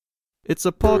It's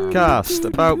a podcast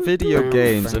about video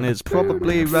games, and it's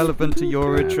probably relevant to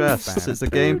your interests. It's the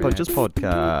Game Punchers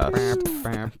podcast.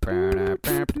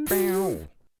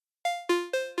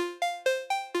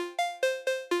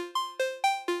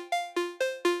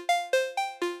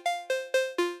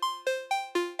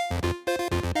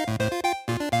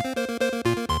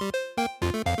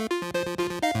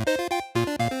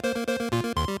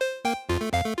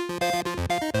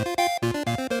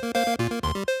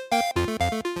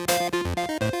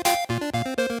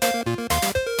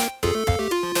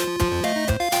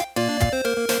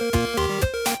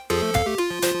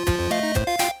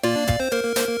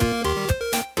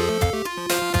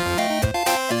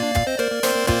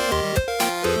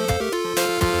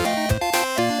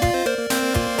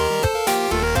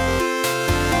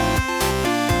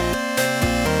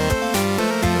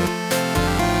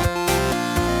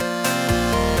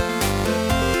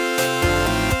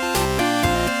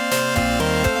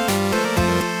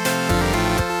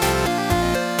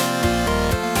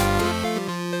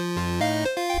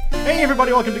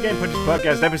 Welcome to Game Punchers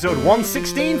Podcast, episode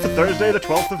 116 for Thursday, the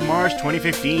 12th of March,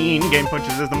 2015. Game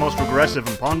Punchers is the most progressive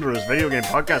and ponderous video game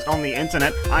podcast on the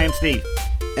internet. I am Steve.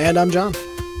 And I'm John.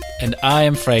 And I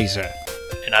am Fraser.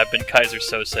 And I've been Kaiser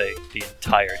Sose the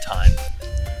entire time.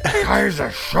 Kaiser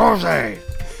Sose!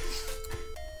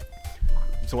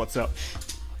 So what's up?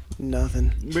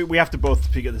 Nothing. We have to both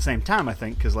speak at the same time, I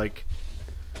think, because,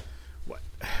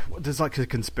 there's like a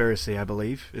conspiracy, I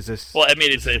believe. Is this? Well, I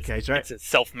mean, it's the case, right? It's a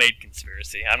self-made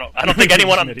conspiracy. I don't think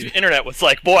anyone on the internet was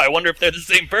like, "Boy, I wonder if they're the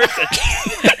same person."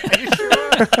 Are you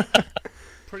sure?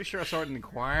 Pretty sure I saw it in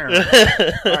Inquirer.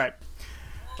 All right.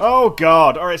 Oh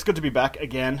God! All right, it's good to be back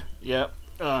again. Yeah.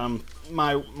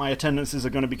 My attendances are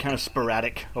going to be kind of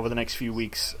sporadic over the next few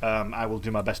weeks. I will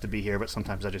do my best to be here, but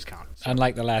sometimes I just can't. So.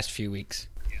 Unlike the last few weeks.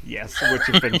 Yes, which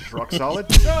have finished rock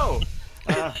solid. So,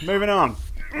 moving on.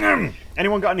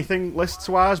 Anyone got anything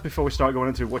lists-wise before we start going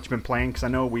into what you've been playing? Because I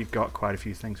know we've got quite a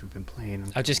few things we've been playing.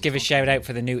 I'll just give a shout-out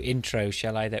for the new intro,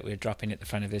 shall I, that we're dropping at the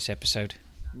front of this episode.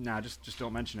 Nah, just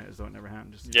don't mention it as though it never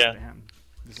happened. Just yeah. Let it happen.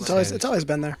 It's always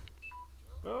been there.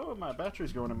 Oh, my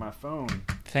battery's going in my phone.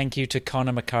 Thank you to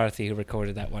Connor McCarthy, who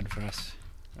recorded that one for us.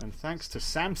 And thanks to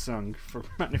Samsung for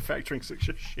manufacturing such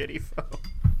a shitty phone.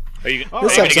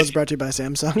 This episode's brought to you by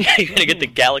Samsung. Are you going to get the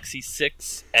Galaxy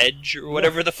 6 Edge or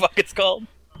whatever the fuck it's called?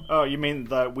 Oh, you mean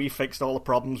that we fixed all the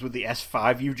problems with the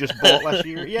S5 you just bought last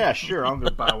year? Yeah, sure, I'm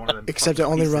going to buy one of them. Except it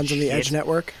only runs on the Edge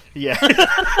network. Yeah.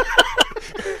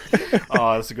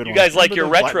 Oh, that's a good one. You guys like your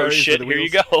retro shit, here you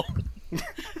go.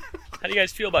 How do you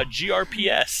guys feel about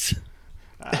GRPS?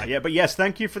 Yeah, but yes,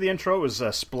 thank you for the intro. It was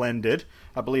splendid.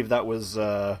 I believe that was...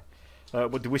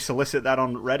 did we solicit that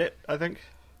on Reddit, I think?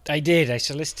 I did. I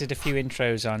solicited a few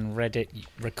intros on Reddit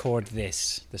Record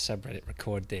This, the subreddit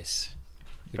Record This.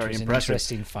 Which Very was impressive. An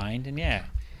interesting find, and yeah,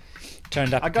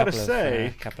 turned up I a gotta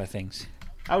couple of things.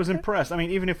 I was impressed. I mean,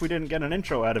 even if we didn't get an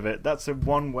intro out of it, that's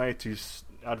one way to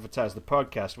advertise the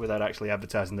podcast without actually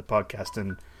advertising the podcast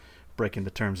and breaking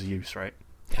the terms of use, right?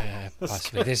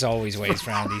 Possibly. There's always ways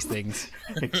around these things.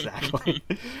 Exactly.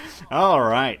 All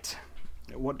right.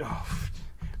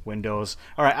 Windows.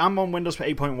 All right, I'm on Windows for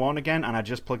 8.1 again, and I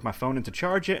just plugged my phone in to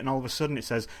charge it, and all of a sudden it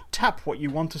says, tap what you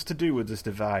want us to do with this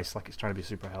device, like it's trying to be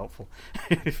super helpful.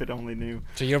 If it only knew.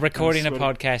 So you're recording a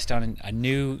podcast on a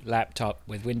new laptop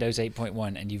with Windows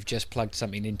 8.1, and you've just plugged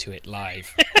something into it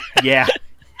live. Yeah.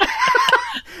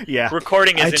 Yeah.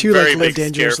 Recording is in very big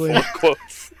dangerously.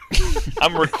 quotes.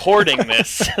 I'm recording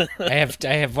this. I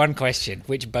have one question.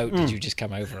 Which boat did you just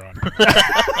come over on?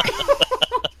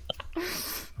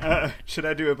 Should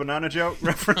I do a banana joke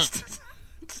reference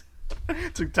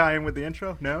to tie in with the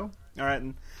intro? No? All right.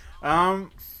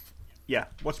 Yeah,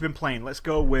 what's been playing? Let's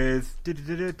go with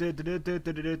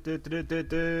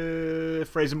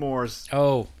Fraser Moore's.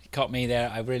 Oh, you caught me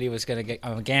there. I really was going to get...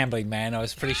 I'm a gambling man. I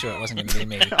was pretty sure it wasn't going to be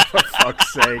me. For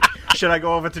fuck's sake. Should I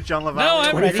go over to John LaValle? No,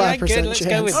 I'm ready. I'm good. Let's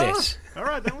go with chance. this. All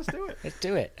right, then let's do it. Let's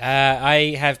do it.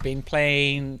 I have been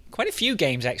playing quite a few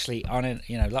games actually on it.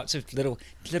 You know, lots of little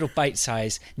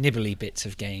bite-sized, nibbly bits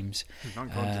of games.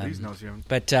 Not going to these nose young.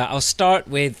 But I'll start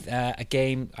with a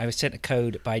game. I was sent a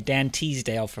code by Dan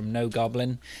Teasdale from No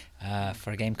Goblin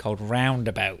for a game called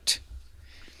Roundabout,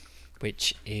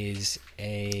 which is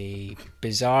a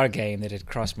bizarre game that had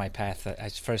crossed my path.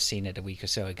 I'd first seen it a week or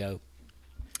so ago.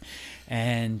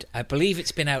 And I believe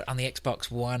it's been out on the Xbox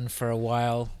One for a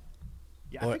while.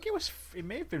 Yeah, I think it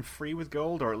may have been free with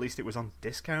gold, or at least it was on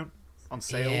discount, on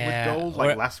sale Yeah, with gold,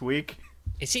 like last week.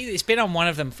 It's been on one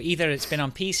of them. Either it's been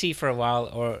on PC for a while,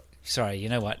 or... Sorry, you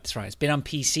know what? That's right. It's been on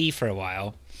PC for a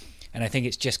while, and I think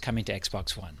it's just coming to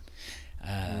Xbox One.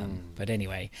 But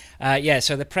anyway,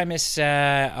 so the premise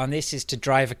on this is to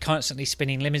drive a constantly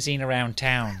spinning limousine around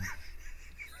town.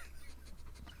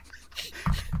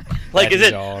 Is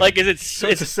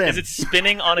it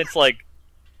spinning on its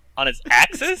on its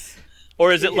axis,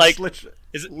 or is it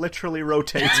literally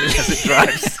rotating as it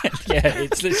drives? Yeah,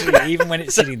 it's literally, even when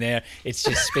it's sitting there, it's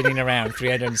just spinning around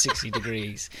 360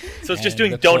 degrees. So it's just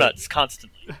doing donuts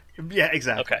constantly. Yeah,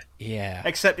 exactly. Okay. Yeah.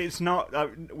 Except it's not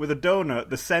with a donut.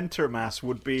 The center mass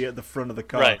would be at the front of the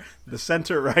car. Right. The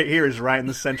center right here is right in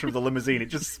the center of the limousine. It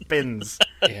just spins.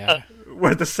 Yeah.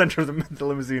 Where the center of the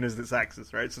limousine is its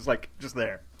axis, right? So it's like just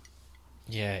there.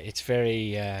 Yeah, it's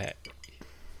very. I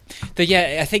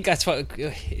think that's what.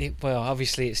 Well,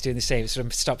 obviously, it's doing the same. It sort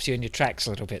of stops you in your tracks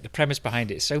a little bit. The premise behind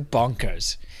it is so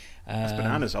bonkers. It's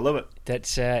bananas. I love it.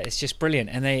 That's it's just brilliant.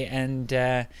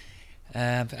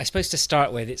 I suppose to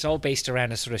start with, it's all based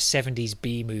around a sort of 70s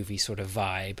B movie sort of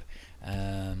vibe.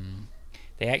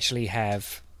 They actually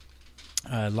have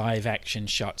live action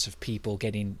shots of people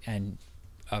getting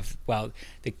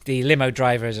the limo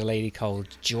driver is a lady called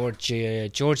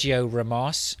Giorgio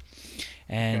Ramos,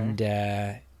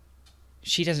 and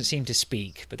she doesn't seem to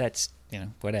speak, but that's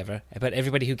whatever. But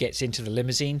everybody who gets into the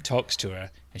limousine talks to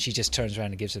her, and she just turns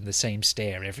around and gives them the same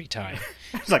stare every time.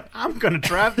 It's like, I'm going to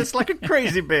drive this like a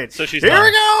crazy bitch. So Here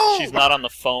we go! She's not on the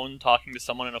phone talking to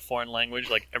someone in a foreign language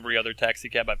like every other taxi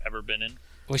cab I've ever been in.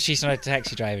 Well, she's not a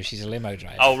taxi driver; she's a limo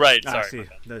driver. Oh, right. Sorry. See,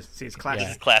 it's classier.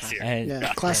 This is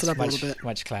classier. Class it up a little bit.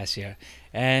 Much classier.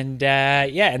 And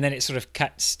and then it sort of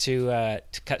cuts to the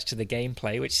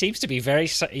gameplay, which seems to be very,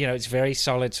 it's very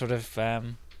solid, sort of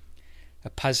a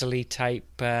puzzly type.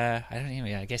 I don't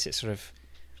know. I guess it's sort of.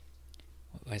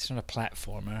 It's not a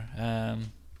platformer.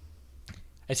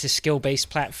 It's a skill-based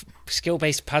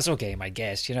puzzle game, I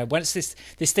guess. Once this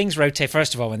thing's rotate.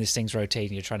 First of all, when this thing's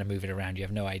rotating, you're trying to move it around. You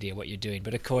have no idea what you're doing.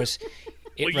 But of course,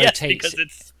 it rotates. Yes, because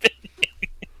it's spinning.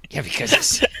 Yeah,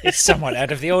 because it's somewhat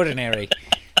out of the ordinary.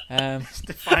 It's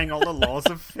defying all the laws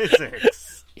of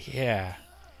physics. Yeah,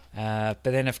 but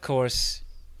then of course,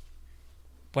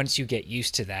 once you get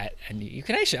used to that, and you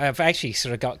can I've actually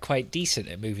sort of got quite decent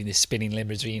at moving this spinning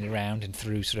limousine around and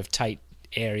through sort of tight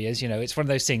areas. It's one of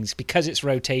those things, because it's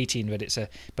rotating, but it's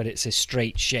a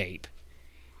straight shape.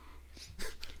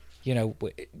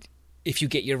 If you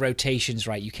get your rotations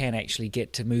right, you can actually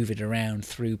get to move it around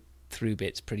through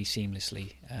bits pretty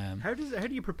seamlessly. How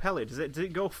do you propel it? Does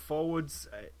it go forwards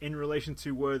in relation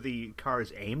to where the car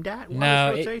is aimed at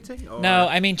while it's rotating? No,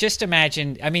 I mean, just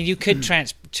imagine. I mean, you could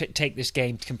take this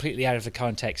game completely out of the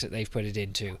context that they've put it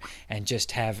into, and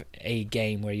just have a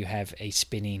game where you have a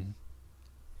spinning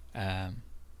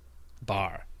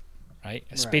bar, right?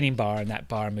 A spinning bar, and that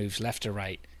bar moves left or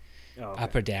right,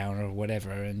 up or down or whatever,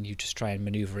 and you just try and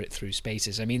maneuver it through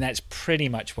spaces. I mean, that's pretty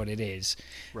much what it is.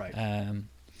 Right.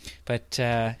 But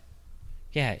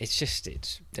it's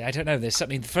I don't know. There's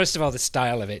something. First of all, the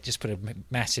style of it just put a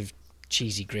massive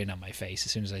cheesy grin on my face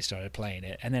as soon as I started playing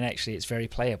it, and then actually it's very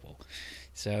playable.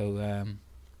 So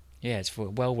it's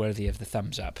well worthy of the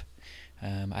thumbs up.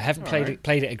 I haven't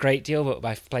played it a great deal, but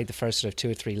I've played the first sort of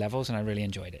 2 or 3 levels, and I really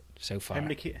enjoyed it so far. How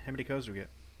many codes do we get?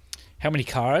 How many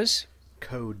cars?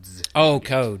 Codes. Oh,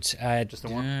 codes. Just the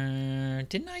one?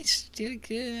 Didn't I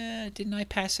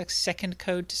pass a second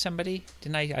code to somebody?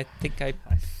 Didn't I?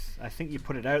 I think you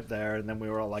put it out there, and then we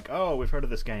were all like, "Oh, we've heard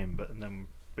of this game," but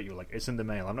you were like, "It's in the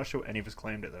mail." I'm not sure any of us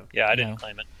claimed it though. Yeah, I didn't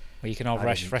claim it. Well, you can all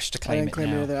rush to claim I didn't claim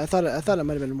it either. I thought it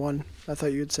might have been 1. I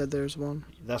thought you had said there's 1.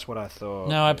 That's what I thought.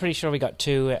 No, I'm pretty sure we got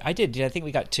 2. I did. I think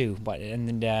we got 2. But and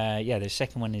then the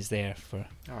second one is there for.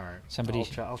 All right. Somebody.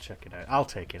 I'll check it out. I'll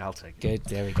take it. Good.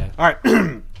 There we go. All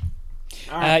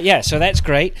right. So that's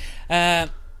great.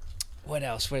 What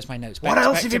else? Where's my notes? What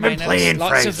else have you been playing,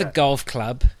 Lots Fraser? of the golf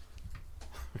club.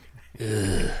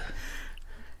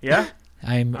 Yeah.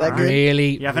 I'm I've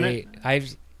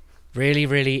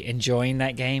really enjoying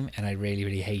that game, and I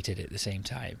really hate it at the same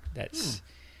time.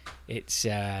 It's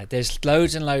there's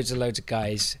loads and loads of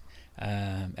guys,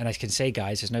 and I can say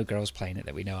guys, there's no girls playing it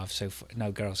that we know of, so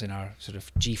no girls in our sort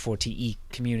of G4TE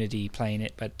community playing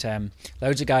it, but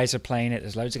loads of guys are playing it.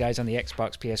 There's loads of guys on the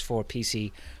Xbox, PS4,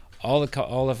 PC, all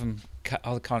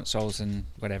the consoles and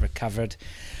whatever covered.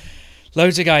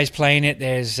 Loads of guys playing it.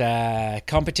 There's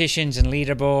competitions and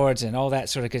leaderboards and all that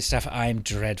sort of good stuff. I'm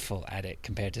dreadful at it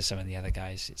compared to some of the other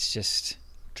guys. It's just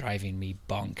driving me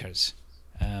bonkers.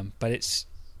 But it's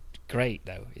great,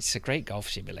 though. It's a great golf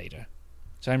simulator.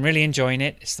 So I'm really enjoying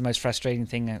it. It's the most frustrating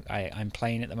thing I'm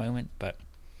playing at the moment. But,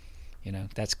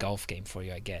 that's golf game for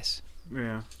you, I guess.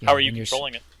 Yeah. How are you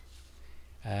controlling it?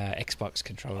 Xbox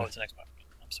controller. Oh, it's an Xbox.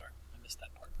 I'm sorry. I missed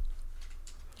that part.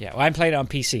 Yeah, well, I'm playing it on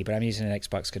PC, but I'm using an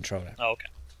Xbox controller. Oh, okay.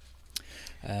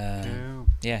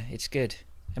 Yeah, it's good.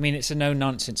 I mean, it's a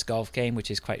no-nonsense golf game, which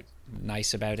is quite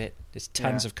nice about it. There's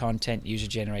tons of content,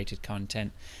 user-generated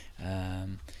content.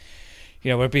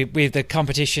 With the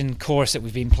competition course that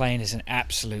we've been playing is an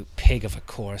absolute pig of a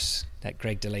course that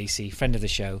Greg DeLacy, friend of the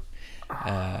show,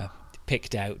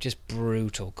 picked out. Just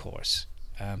brutal course.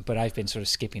 But I've been sort of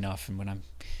skipping off and when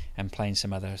I'm playing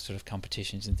some other sort of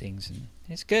competitions and things, and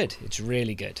it's good. It's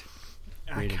really good.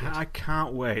 Really I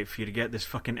can't wait for you to get this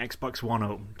fucking Xbox One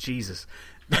open. Jesus.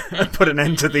 Put an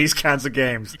end to these kinds of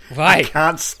games. Why? I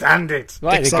can't stand it.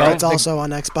 Why? It's also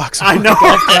on Xbox I One.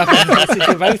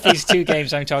 know. Both these two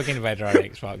games I'm talking about are on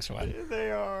Xbox One.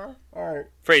 They are. All right.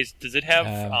 Phrase, does it have,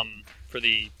 for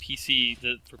the PC,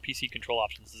 for PC control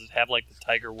options, does it have like the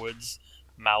Tiger Woods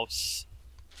mouse?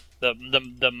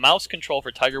 The mouse control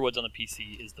for Tiger Woods on the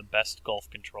PC is the best golf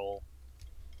control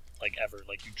like ever.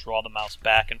 Like you draw the mouse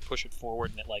back and push it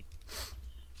forward, and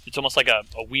it's almost like a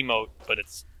Wiimote, but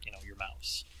it's your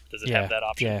mouse. Does it have that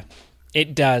option? Yeah,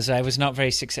 it does. I was not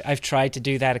very successful. I've tried to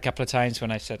do that a couple of times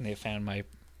when I suddenly found my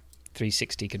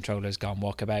 360 controller's gone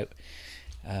walkabout,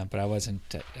 but I wasn't.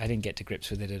 I didn't get to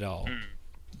grips with it at all.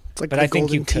 It's like but the I think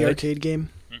Golden you Tee could. Arcade game.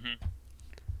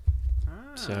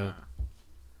 So.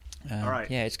 All right.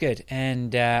 Yeah, it's good.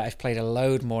 And I've played a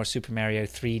load more Super Mario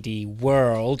 3D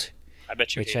World. I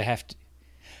bet you which hate I have to.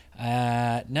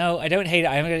 No, I don't hate it.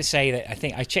 I'm going to say that I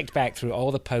think I checked back through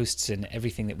all the posts and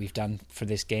everything that we've done for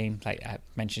this game. Like I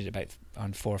mentioned it about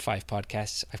on 4 or 5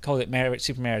 podcasts. I've called it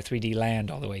Super Mario 3D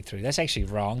Land all the way through. That's actually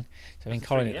wrong. So I've been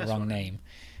calling it the wrong name.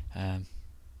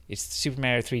 It's Super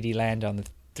Mario 3D Land on the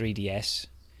 3DS,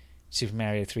 Super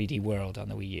Mario 3D World on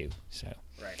the Wii U. So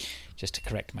just to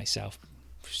correct myself,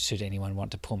 should anyone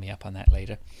want to pull me up on that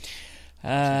later.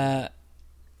 I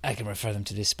can refer them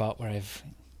to this spot where I've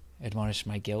admonished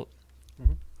my guilt.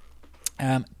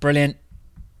 Brilliant.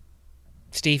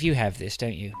 Steve, you have this,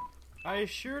 don't you? I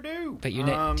sure do. But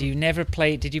do you never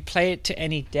play? Did you play it to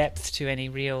any depth, to any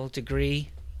real degree?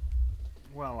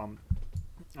 Well,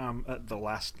 at the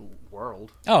last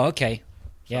world. Oh, okay.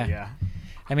 Yeah. So, yeah.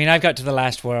 I mean, I've got to the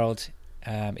last world.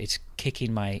 It's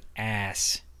kicking my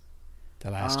ass.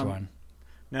 The last one.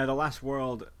 No, the last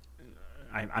world.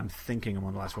 I'm thinking I'm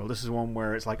on the last world. This is one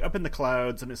where it's like up in the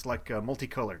clouds and it's like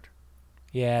multicolored.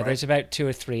 Yeah, right? There's about 2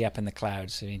 or 3 up in the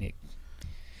clouds. I mean,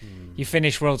 you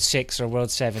finish World 6 or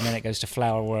World 7, then it goes to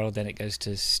Flower World, then it goes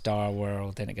to Star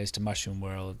World, then it goes to Mushroom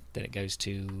World, then it goes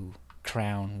to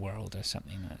Crown World or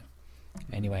something.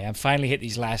 Anyway, I've finally hit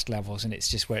these last levels, and it's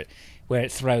just where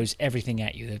it throws everything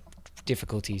at you. The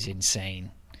difficulty's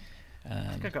insane. I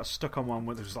think I got stuck on one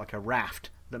where there's like a raft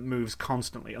that moves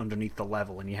constantly underneath the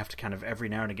level, and you have to kind of every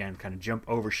now and again kind of jump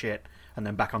over shit and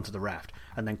then back onto the raft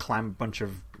and then climb a bunch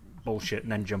of bullshit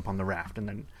and then jump on the raft, and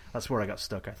then that's where I got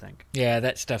stuck, I think. Yeah,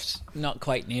 that stuff's not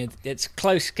quite near. It's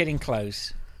close, getting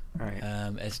close. Right.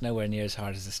 It's nowhere near as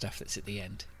hard as the stuff that's at the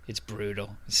end. It's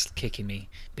brutal. It's kicking me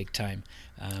big time,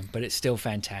 but it's still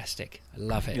fantastic. I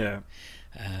love it. Yeah.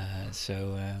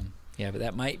 But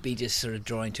that might be just sort of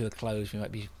drawing to a close. We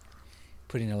might be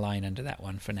putting a line under that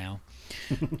one for now.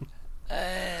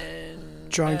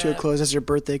 Drawing to a close as your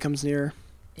birthday comes nearer.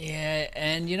 Yeah,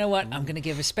 and you know what? I'm going to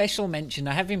give a special mention.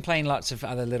 I have been playing lots of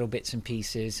other little bits and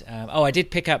pieces. I did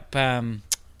pick up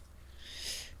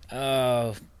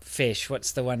Fish.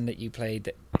 What's the one that you played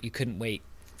that you couldn't wait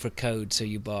for code, so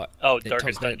you bought? Oh,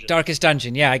 Darkest Dungeon. Darkest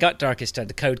Dungeon. Yeah, I got Darkest Dungeon.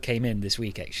 The code came in this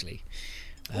week, actually.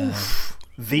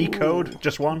 The code?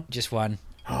 Just one? Just one.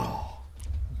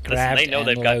 Listen, they know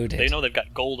loaded. They know they've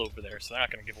got gold over there, so they're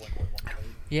not going to give away more than one code.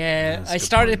 Yeah, I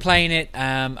started playing it.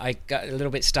 I got a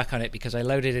little bit stuck on it because I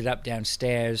loaded it up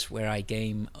downstairs where I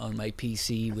game on my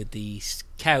PC with the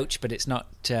couch, but it's not.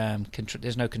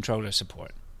 There's no controller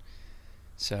support.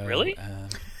 So really?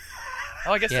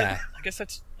 I guess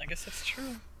that's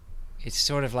true. It's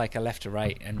sort of like a left to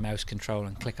right and mouse control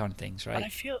and click on things,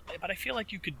 right? But I feel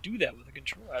like you could do that with a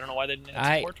controller. I don't know why they didn't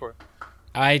have support for it.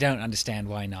 I don't understand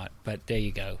why not, but there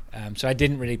you go. So I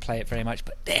didn't really play it very much,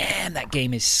 but damn, that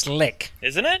game is slick.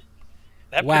 Isn't it?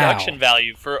 That production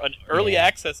value for an early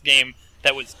access game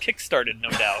that was kickstarted,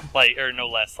 no doubt, or no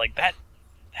less. Like that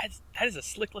is a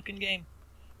slick looking game.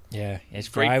 Yeah,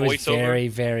 great I was voiceover. very,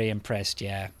 very impressed.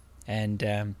 Yeah, and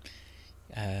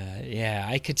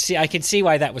I could see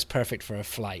why that was perfect for a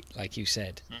flight, like you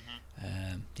said.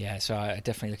 So I'm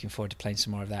definitely looking forward to playing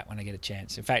some more of that when I get a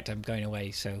chance. In fact, I'm going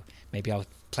away, so maybe I'll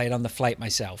play it on the flight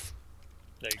myself.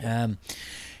 There you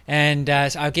go.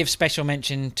 So I'll give special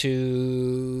mention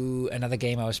to another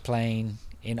game I was playing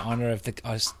in honor of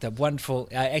the wonderful.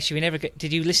 Actually, we never.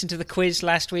 Did you listen to the quiz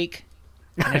last week?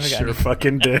 I never got Sure any.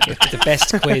 fucking did. The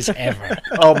best quiz ever.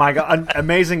 Oh my god,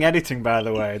 amazing editing, by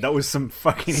the way. That was some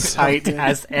fucking So tight good.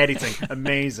 ass editing.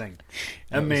 Amazing.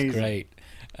 That was Amazing. great.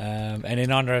 And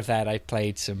in honor of that, I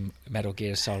played some Metal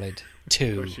Gear Solid Of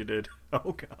 2 course you did.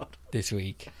 Oh god. this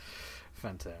week.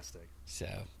 Fantastic. So,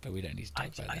 but we don't need to talk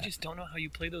about I that. just don't know how you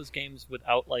play those games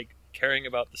without like caring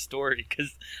about the story,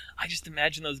 because I just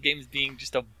imagine those games being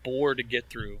just a bore to get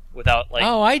through without like.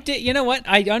 Oh, I did. You know what?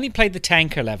 I only played the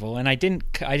tanker level, and I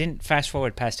didn't fast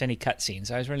forward past any cutscenes.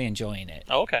 I was really enjoying it.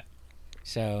 Oh, okay.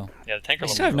 So Yeah, the tanker I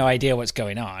level. still have no idea what's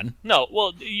going on. No,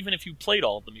 well, even if you played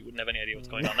all of them, you wouldn't have any idea what's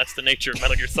going on. That's the nature of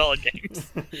Metal Gear Solid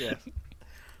games. Yeah.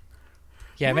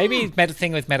 Yeah, maybe the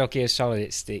thing with Metal Gear Solid,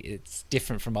 it's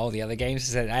different from all the other games.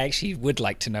 Is that I actually would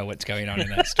like to know what's going on in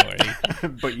that story.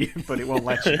 but it won't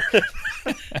let you.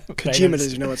 Kojima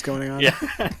doesn't know what's going on. Yeah,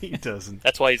 He doesn't.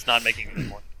 that's why he's not making it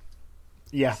anymore.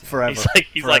 Yeah, forever.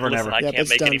 He's Forever like, and listen, ever. I Yep, can't it's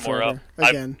make done any more up. forever.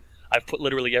 Again. I've put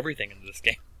literally everything into this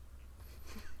game.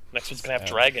 Next one's gonna have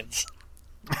dragons.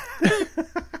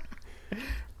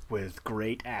 With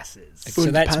great asses. So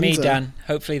Und that's me Panzer. done.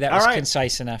 Hopefully that All was right.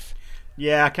 concise enough.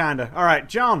 Yeah, kinda. Alright,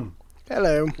 John.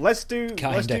 Hello. Let's do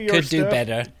Kinda. your Could stuff. do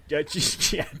better. Yeah,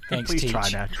 just, yeah. Thanks, please try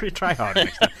Teach. now. Try harder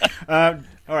next time.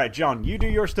 All right, John, you do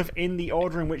your stuff in the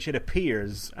order in which it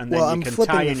appears, and then Well, you I'm can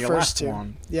flipping tie the in your first last two.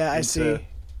 one. Yeah, I into- see.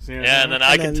 See Yeah, and then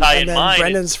I can tie in and then mine.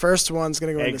 Brendan's first one's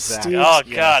going to go Exactly. into Steve's. Oh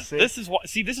Yeah, God, see?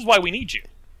 this is why we need you.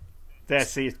 There,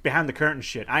 see, it's behind the curtain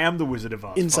shit. I am the Wizard of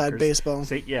Oz. Inside fuckers. baseball.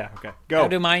 See, yeah, okay. How Go.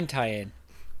 do mine tie in?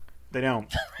 They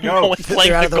don't. No Go. one's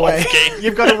playing out the of the golf way. game.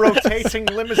 You've got a rotating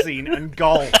limousine and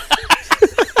golf.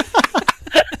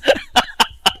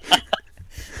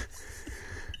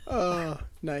 Oh,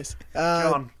 nice.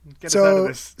 John, get us so, out of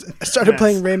this. I started mess.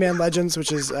 playing Rayman Legends,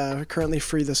 which is currently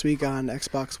free this week on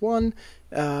Xbox One,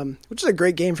 which is a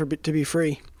great game to be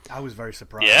free. I was very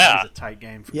surprised. Yeah. It was a tight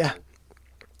game. For Yeah.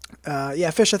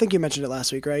 Yeah, Fish, I think you mentioned it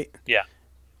last week, right? Yeah,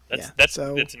 Yeah, that's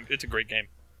so- it's a great game.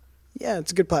 Yeah,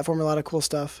 it's a good platform, a lot of cool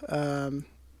stuff.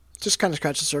 Just kind of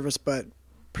scratched the surface, but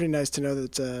pretty nice to know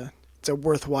that it's a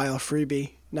worthwhile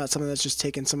freebie, not something that's just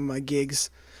taking some of my gigs.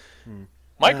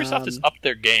 Microsoft has upped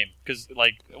their game because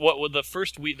like what the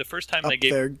first time Up they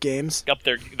gave their games. up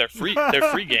their free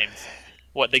games.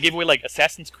 What they gave away like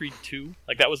Assassin's Creed 2,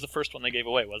 like that was the first one they gave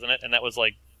away, wasn't it? And that was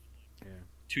like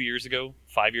 2 years ago,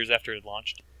 5 years after it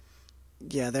launched.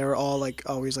 Yeah, they were all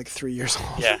always 3 years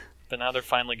old. Yeah, but now they're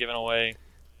finally giving away.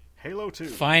 Halo 2.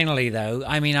 Finally, though,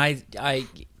 I mean, I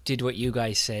did what you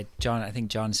guys said. John, I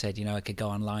think John said, I could go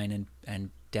online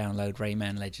and download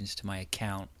Rayman Legends to my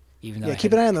account, even though Yeah,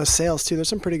 keep an eye on those sales too. There's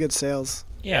some pretty good sales.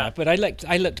 Yeah, but I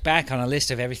looked back on a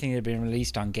list of everything that had been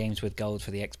released on Games with Gold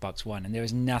for the Xbox One, and there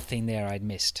was nothing there I'd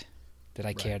missed that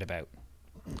I cared about.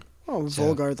 Oh,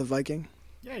 Volgar the Viking.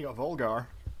 Yeah, you got Volgar.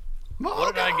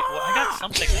 What did I get? Well, I got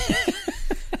something.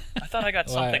 I thought I got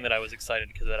What? something that I was excited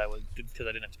because I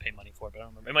didn't have to pay money for it, but I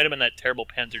don't remember. It might have been that terrible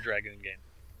Panzer Dragoon game.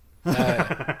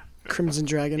 Crimson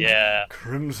Dragon. Yeah,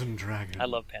 Crimson Dragon. I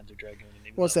love Panzer Dragoon. and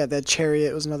even What's though- that? That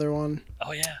Chariot was another one.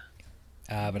 Oh yeah.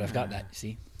 But I've got that,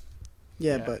 see?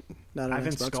 Yeah, Yeah. but not on I've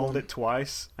Xbox installed One. it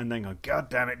twice and then go, God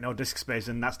damn it, no disk space,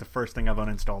 and that's the first thing I've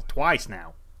uninstalled twice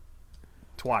now.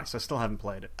 Twice. I still haven't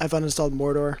played it. I've uninstalled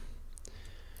Mordor.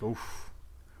 Oof.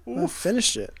 I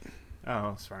finished it, Oh,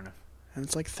 that's fair enough. and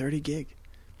it's 30 gig.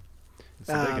 It's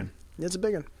a big one. It's a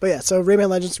big one. But yeah, so Rayman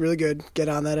Legends really good. Get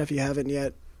on that if you haven't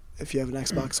yet. If you have an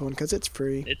Xbox One, because it's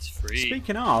free. It's free.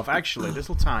 Speaking of, actually, this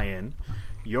will tie in.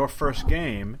 Your first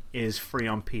game is free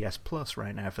on PS Plus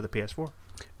right now for the PS4.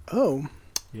 Oh,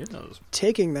 Yes.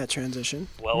 taking that transition.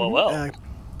 Well.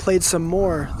 Played some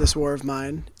more This War of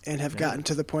Mine, and have gotten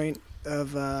to the point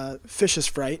of Fish's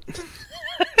Fright.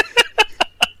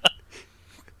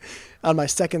 On my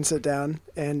second sit down,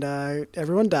 and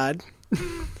everyone died.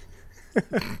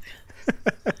 God,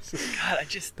 I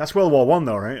just That's World War One,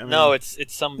 though, right? I mean, no. It's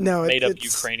some No, made up it's-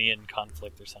 Ukrainian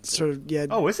conflict or something. Sort of, yeah,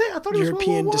 Oh, is it? I thought it was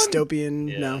European World War One.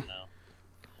 dystopian. yeah, No.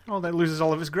 Oh, that loses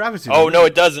all of its gravity. Oh doesn't no, it?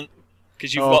 it doesn't.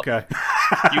 Because you Oh, okay.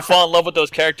 you fall in love with those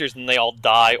characters and they all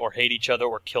die or hate each other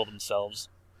or kill themselves.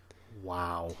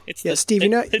 Wow. It's Yeah, the, Steve,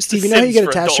 it's Steve, the you know how you Sims get for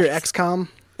attached to your adults. XCOM?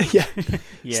 Yeah.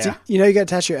 Yeah. Steve, you know you get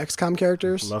attached to your XCOM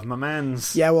characters? Love my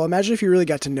mans. Yeah, well, imagine if you really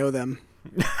got to know them.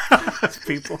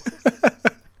 People.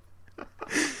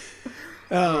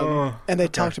 And they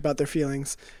talked about their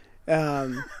feelings.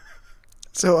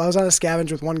 So I was on a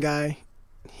scavenge with one guy.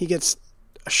 He gets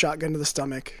a shotgun to the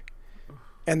stomach.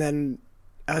 And then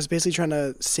I was basically trying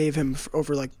to save him for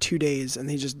over 2 days, and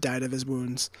he just died of his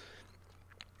wounds.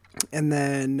 And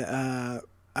then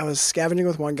I was scavenging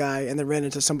with one guy and then ran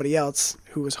into somebody else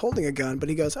who was holding a gun, but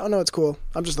he goes, "Oh, no, it's cool.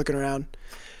 I'm just looking around."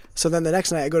 So then the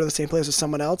next night I go to the same place with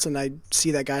someone else, and I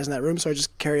see that guy's in that room, so I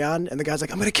just carry on, and the guy's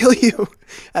like, I'm going to kill you,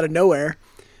 out of nowhere.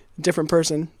 Different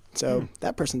person, so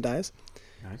that person dies.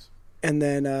 Nice. And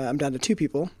then I'm down to 2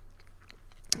 people.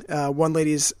 One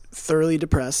lady's thoroughly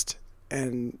depressed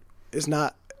and is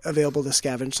not available to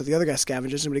scavenge, so the other guy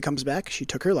scavenges, and when he comes back, she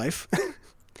took her life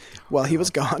while he was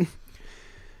gone.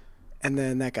 And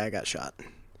then that guy got shot.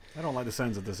 I don't like the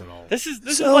sounds of this at all. This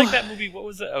is like that movie. What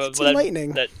was it? It's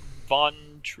enlightening. That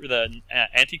the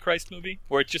Antichrist movie,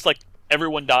 where it's just like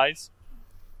everyone dies.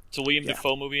 It's a William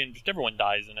Dafoe movie, and just everyone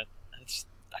dies in it. And it's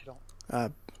I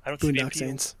don't see the Boondock appeal.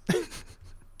 Saints.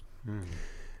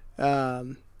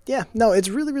 Yeah, no, it's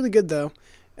really, really good though.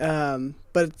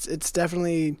 But it's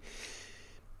definitely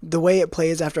the way it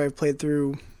plays after I've played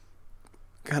through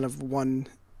kind of one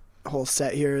whole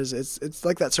set here is it's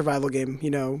like that survival game, you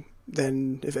know.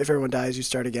 Then if everyone dies, you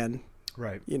start again.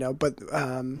 Right. You know, but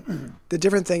the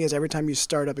different thing is every time you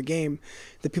start up a game,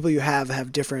 the people you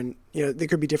have different, you know, they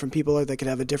could be different people, or they could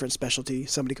have a different specialty.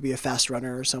 Somebody could be a fast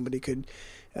runner, or somebody could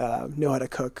know how to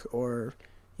cook, or,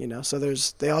 you know, so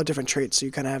they all have different traits. So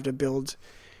you kind of have to build,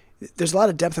 there's a lot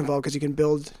of depth involved because you can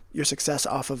build your success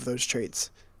off of those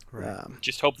traits. Right.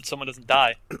 Just hope that someone doesn't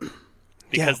die.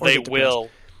 Because or they get depressed. will.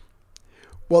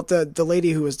 Well, the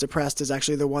lady who was depressed is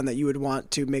actually the one that you would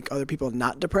want to make other people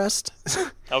not depressed.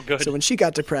 Oh, good. So when she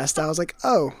got depressed, I was like,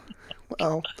 oh,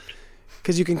 well,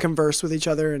 because you can converse with each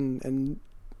other and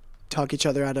talk each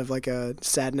other out of like a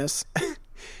sadness.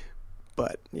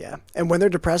 But yeah, and when they're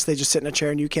depressed, they just sit in a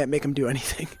chair and you can't make them do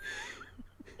anything.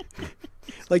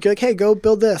 Like you're like, hey, go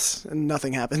build this, and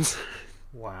nothing happens.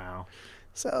 Wow.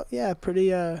 So yeah, pretty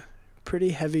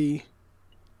heavy,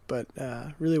 but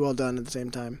really well done at the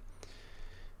same time.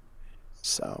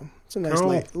 So it's a nice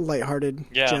Cool. lighthearted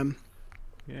Yeah. gem.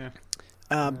 Yeah.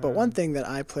 But one thing that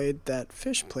I played that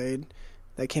Fish played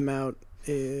that came out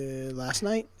last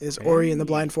night is Ori and the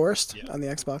Blind Forest on the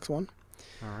Xbox One.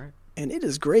 All right. And it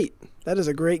is great. That is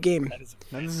a great game. That is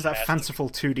Now, this is that fantastic. fanciful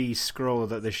 2D scroll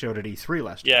that they showed at E3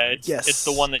 last year. Yeah, Yes. it's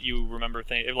the one that you remember.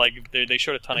 Like they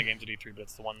showed a ton of games at E3, but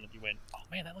it's the one that you went, oh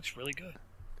man, that looks really good.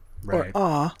 Right. Or,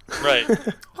 aw, Right.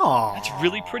 Aww. It's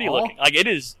really pretty looking. Like it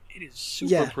is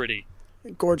super Yeah. pretty.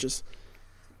 gorgeous.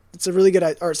 It's a really good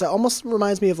art. So it almost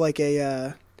reminds me of like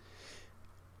a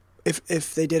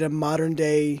if they did a modern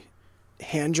day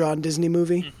hand drawn Disney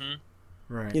movie. Hmm.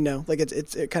 Right. You know, like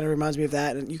it kind of reminds me of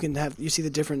that, and you see the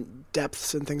different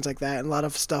depths and things like that, and a lot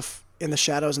of stuff in the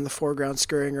shadows in the foreground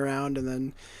scurrying around, and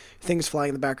then things flying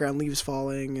in the background, leaves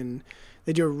falling, and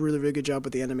they do a really, really good job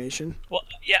with the animation. Well,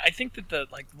 yeah, I think that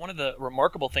one of the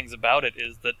remarkable things about it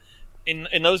is that in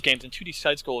those games, in 2D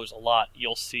side scrollers, a lot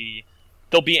you'll see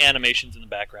there'll be animations in the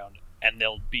background, and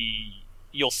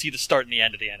you'll see the start and the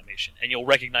end of the animation, and you'll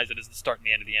recognize it as the start and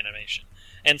the end of the animation.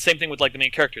 And same thing with like the main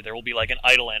character. There will be like an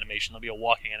idle animation, there'll be a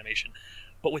walking animation.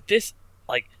 But with this,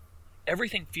 like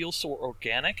everything feels so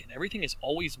organic and everything is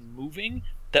always moving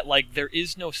that like there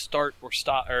is no start or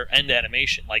stop or end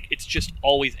animation. Like it's just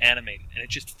always animated, and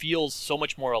it just feels so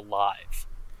much more alive.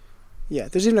 Yeah,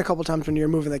 there's even a couple times when you're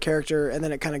moving the character, and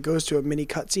then it kind of goes to a mini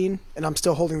cutscene, and I'm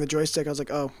still holding the joystick. I was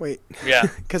like, oh wait, Yeah.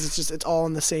 because it's all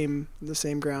in the same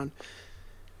ground.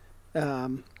 But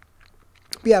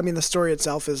yeah, I mean the story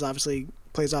itself is obviously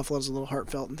plays off as a little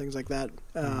heartfelt and things like that.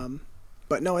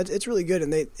 But no, it's really good,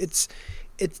 and it's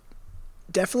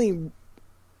definitely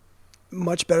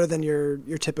much better than your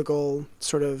typical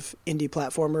sort of indie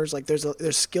platformers. Like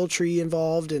there's skill tree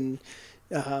involved, and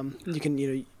you can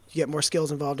you get more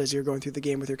skills involved as you're going through the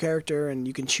game with your character, and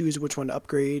you can choose which one to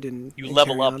upgrade and You and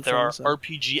level carry up. on There from, are so.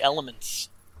 RPG elements,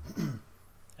 and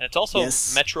it's also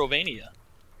Yes. Metrovania. Yeah.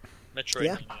 Metro,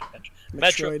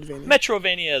 Metroidvania.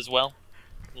 Metrovania as well.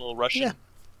 A little Russian. Yeah.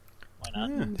 Why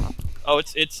not? Oh,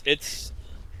 it's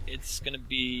gonna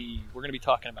be. We're gonna be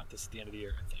talking about this at the end of the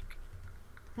year, I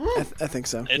think. I think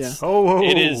so. It's, yeah. Oh,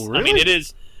 it is. really? I mean, it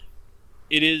is.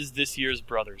 It is this year's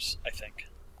Brothers, I think.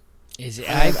 Is it?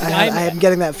 I'm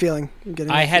getting that feeling.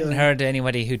 I hadn't heard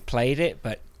anybody who'd played it,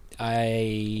 but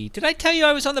did I tell you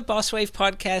I was on the Boss Wave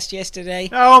podcast yesterday?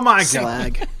 Oh my god.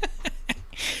 Slag.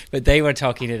 But they were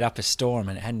talking it up a storm,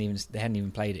 and they hadn't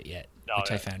even played it yet, No,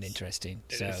 which I it's- found interesting.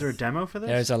 So Is there a demo for this?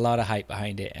 there's a lot of hype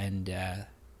behind it and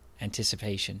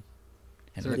anticipation,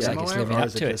 and it there a looks like demo it's out, living or up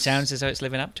is it to it. just- Sounds as though it's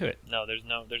living up to it. No, there's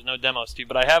no demo, Steve.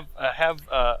 But I have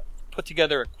put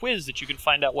together a quiz that you can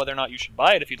find out whether or not you should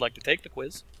buy it if you'd like to take the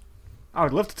quiz. I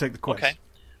would love to take the quiz. Okay.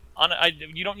 You're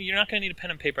not going to need a pen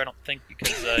and paper, I don't think,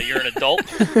 because you're an adult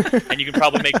and you can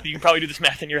probably do this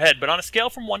math in your head. But on a scale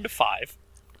from 1 to 5,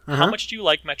 How much do you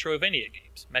like Metroidvania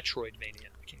games? Metroidvania.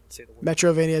 I can't even say the word.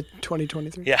 Metrovania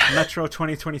 2023. Yeah. Metro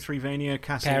 2023 Vania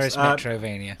Castles. Paris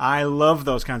Metrovania. I love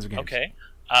those kinds of games. Okay.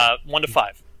 1 to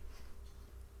 5.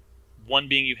 1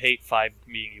 being you hate, 5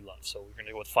 being you love. So we're going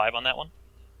to go with 5 on that one?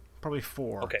 Probably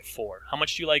 4. Okay, 4. How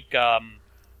much do you like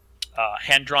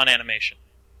hand-drawn animation?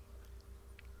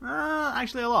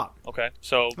 Actually, a lot. Okay,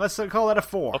 so... Let's call that a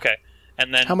 4. Okay,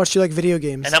 and then... How much do you like video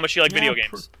games? And how much do you like video Yeah,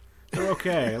 games? They're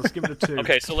okay. Let's give it a 2.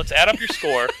 Okay, so let's add up your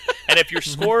score, and if your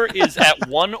score is at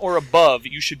 1 or above,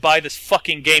 you should buy this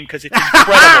fucking game because it's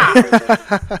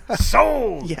incredible.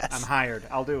 Sold! Yes. I'm hired.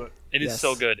 I'll do it. It is Yes.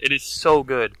 so good. It is so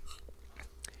good.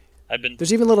 I've been...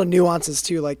 There's even little nuances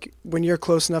too, like when you're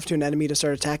close enough to an enemy to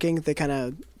start attacking, they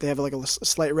have like a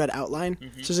slight red outline. So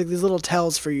there's like these little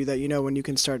tells for you that you know when you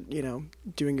can start,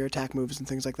 doing your attack moves and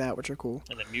things like that, which are cool.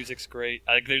 And the music's great.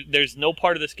 There's no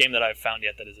part of this game that I've found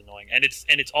yet that is annoying, and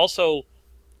it's also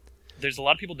there's a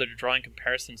lot of people that are drawing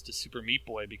comparisons to Super Meat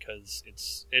Boy because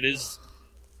it is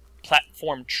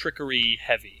platform trickery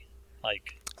heavy.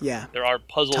 Like Yeah, there are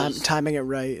puzzles, timing it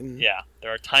right, and yeah,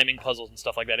 there are timing puzzles and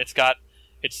stuff like that.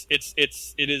 It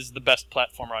is the best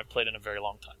platformer I've played in a very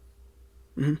long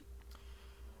time.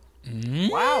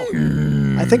 Wow.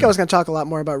 I think I was going to talk a lot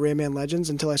more about Rayman Legends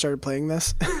until I started playing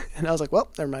this, and I was like, well,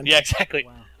 never mind. Yeah, exactly.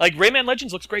 Wow. Like Rayman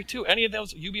Legends looks great too. Any of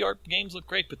those UbiArt games look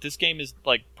great, but this game is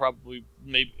like probably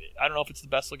maybe I don't know if it's the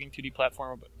best looking 2D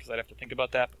platformer, but because I'd have to think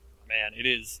about that. But man, it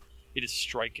is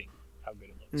striking how good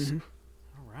it looks.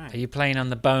 All right. Are you playing on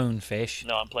the Bonefish?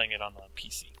 No, I'm playing it on the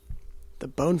PC. The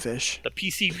Bonefish. The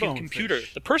PC Bonefish. computer,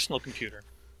 the personal computer,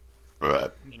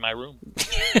 in my room.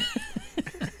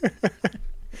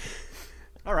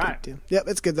 All right. Yep,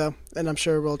 it's good though, and I'm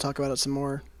sure we'll talk about it some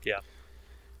more Yeah,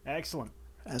 Excellent.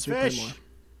 as we Fish. play more.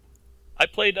 I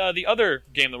played the other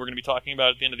game that we're going to be talking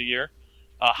about at the end of the year,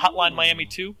 Hotline Miami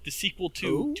 2, the sequel to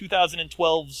Ooh.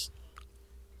 2012's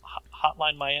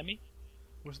Hotline Miami.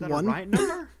 Was that One? a right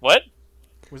number? What?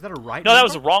 Was that a right No, number? that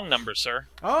was a wrong number, sir.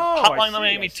 Oh, Hotline I see,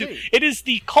 Miami I 2. see. It is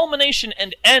the culmination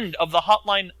and end of the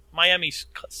Hotline Miami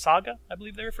saga, I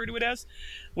believe they refer to it as.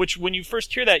 Which, when you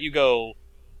first hear that, you go,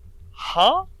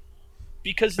 huh?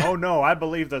 Because Oh no, I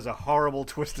believe there's a horrible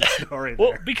twisted story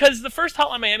well, there. because the first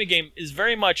Hotline Miami game is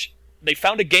very much they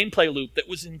found a gameplay loop that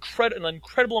was an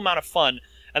incredible amount of fun,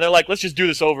 and they're like, let's just do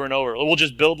this over and over. We'll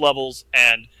just build levels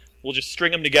and we'll just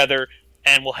string them together,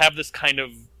 and we'll have this kind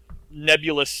of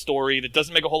nebulous story that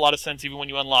doesn't make a whole lot of sense even when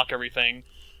you unlock everything.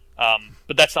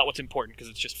 But that's not what's important because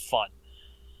it's just fun.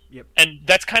 Yep. And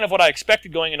that's kind of what I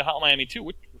expected going into Hotline Miami 2,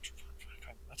 which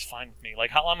that's fine with me. Like,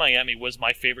 Hotline Miami was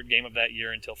my favorite game of that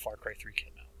year until Far Cry 3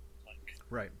 came out. Like,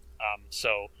 Right.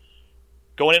 so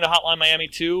going into Hotline Miami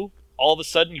 2, all of a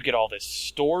sudden you get all this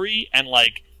story, and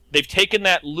like they've taken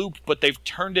that loop, but they've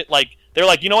turned it like they're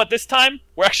like, you know what? This time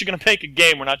we're actually going to make a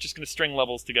game. We're not just going to string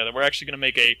levels together. We're actually going to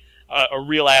make a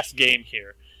real ass game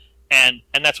here, and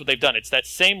that's what they've done. It's that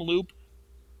same loop,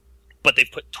 but they've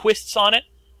put twists on it,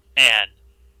 and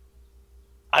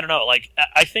I don't know. Like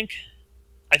I think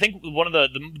one of the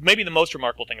maybe the most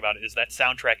remarkable thing about it is that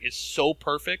soundtrack is so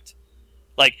perfect.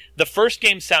 Like, the first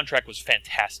game's soundtrack was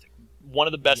fantastic. One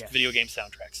of the best Yes. video game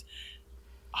soundtracks.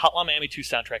 Hotline Miami 2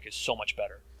 soundtrack is so much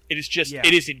better. It is just, Yeah.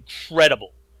 it is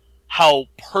incredible how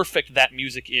perfect that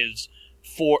music is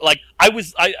for, like, I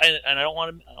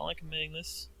don't like admitting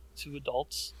this to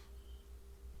adults,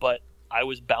 but I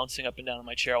was bouncing up and down in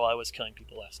my chair while I was killing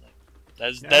people last night.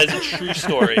 That is a true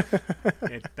story.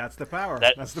 That's the power.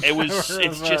 That That's the it was. power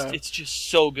It's just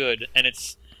so good, and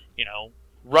it's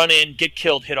run in, get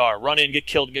killed, hit R, run in, get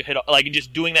killed, get hit R, like, and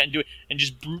just doing that and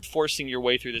just brute forcing your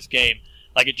way through this game.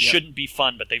 Like, it shouldn't be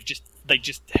fun, but they just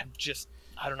have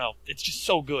I don't know. It's just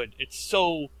so good. It's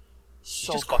so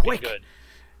just fucking quick. good.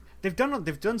 They've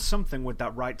done something with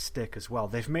that right stick as well.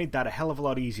 They've made that a hell of a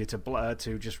lot easier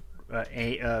to just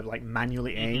like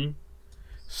manually aim.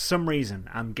 For some reason,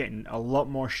 I'm getting a lot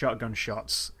more shotgun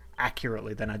shots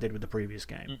accurately than I did with the previous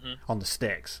game on the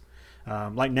sticks.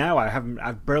 Like now,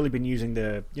 I've barely been using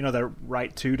the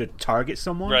right two to target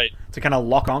someone, Right. to kind of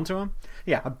lock onto them.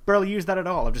 Yeah, I barely used that at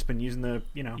all. I've just been using the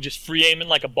You just free aiming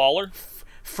like a baller.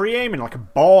 free aiming like a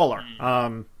baller.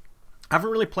 I haven't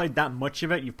really played that much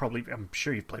of it. I'm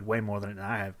sure you've played way more than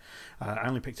I have. I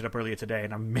only picked it up earlier today,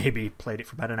 and I maybe played it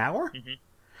for about an hour.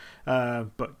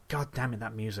 But god damn it,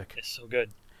 that music! It's so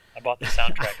good. I bought the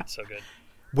soundtrack. It's so good.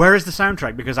 Where is the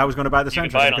soundtrack? Because I was going to buy the You can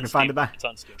soundtrack, buy I it on couldn't Steam. find it back. It's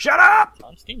on Steam. Shut up! It's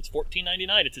on Steam. It's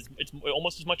 $14.99. It's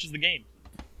almost as much as the game.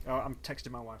 Oh, I'm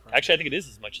texting my wife. Right Actually, I think it is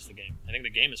as much as the game. I think the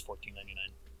game is $14.99.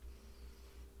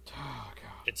 Oh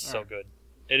god, It's All so right. good.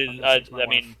 It is. I'm gonna text my I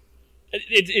mean,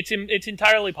 it's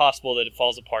entirely possible that it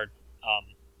falls apart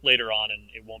later on, and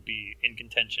it won't be in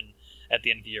contention at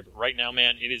the end of the year. But right now,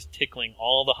 man, it is tickling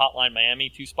all the Hotline Miami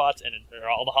 2 spots or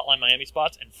all the Hotline Miami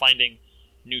spots, and finding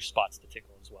new spots to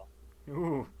tickle as well.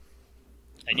 Ooh.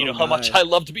 And you know how much I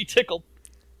love to be tickled.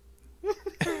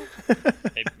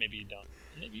 Maybe you don't.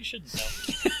 Maybe you shouldn't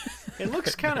know. It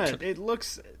looks kind of. It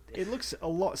looks a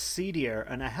lot seedier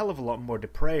and a hell of a lot more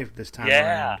depraved this time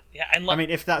Yeah, around. yeah. And I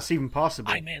mean, if that's even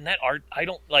possible. man, that art. I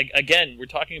don't like. Again, we're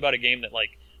talking about a game that,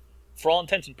 like, for all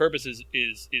intents and purposes,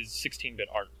 is 16-bit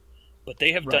art, but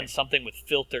they have done something with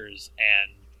filters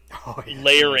and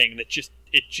layering that just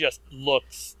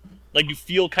looks like you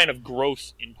feel kind of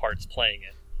gross in parts playing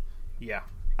it. Yeah,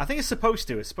 I think it's supposed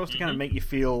to. It's supposed to kind of make you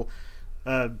feel.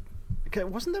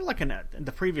 Wasn't there like in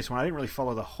the previous one? I didn't really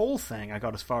follow the whole thing. I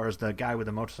got as far as the guy with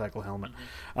the motorcycle helmet.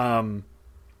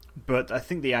 But I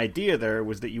think the idea there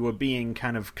was that you were being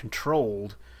kind of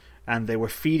controlled, and they were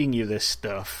feeding you this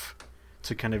stuff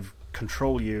to kind of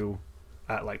control you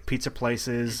at like pizza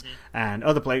places and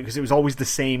other places, because it was always the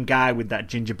same guy with that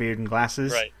ginger beard and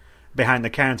glasses behind the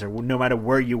counter, no matter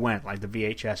where you went, like the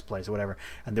VHS place or whatever.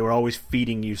 And they were always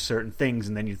feeding you certain things,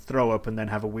 and then you'd throw up and then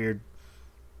have a weird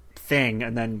thing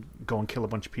and then go and kill a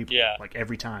bunch of people, like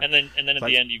every time. And then at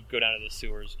the end you go down to the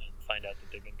sewers and find out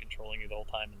that they've been controlling you the whole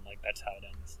time, and like that's how it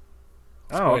ends.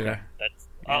 Oh, okay. That's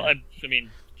I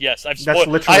mean, yes, I've that's spoiled.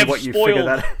 literally I have what you spoiled figured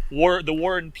that the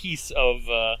War and Peace of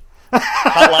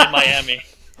Hotline Miami,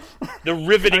 the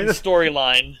riveting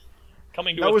storyline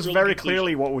coming to. That was very conclusion.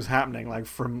 clearly what was happening, like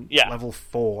from level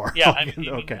 4. Yeah,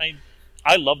 okay.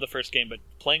 I love the first game, but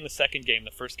playing the second game,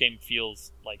 the first game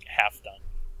feels like half done.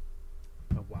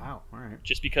 Oh, wow! All right.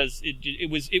 Just because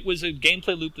it was a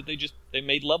gameplay loop that they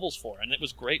made levels for, and it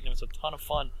was great, and it was a ton of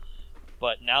fun.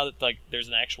 But now that like there's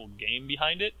an actual game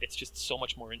behind it, it's just so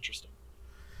much more interesting.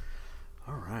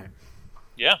 All right.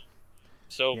 Yeah.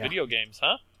 So video games,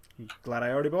 huh? Glad I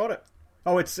already bought it.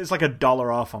 Oh, it's like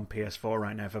 $1 off on PS4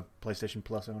 right now for PlayStation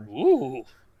Plus owners. Ooh.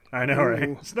 I know,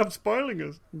 right? Stop spoiling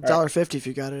us. $1.50 if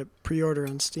you got it pre-order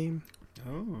on Steam.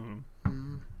 Oh.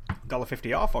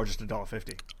 $1.50 off or just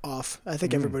 $1.50? Off. I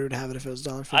think everybody would have it if it was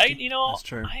 $1.50. That's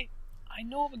true. I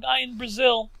know of a guy in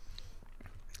Brazil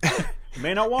You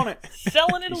may not want it.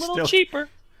 selling it a little cheaper.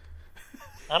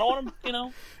 I don't want to,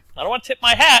 I don't want to tip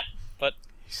my hat, but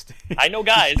I know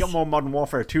guys. He's got more Modern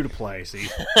Warfare 2 to play, see.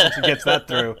 Once he gets that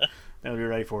through, they'll be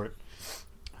ready for it.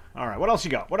 All right, what else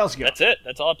you got? That's it.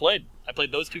 That's all I played. I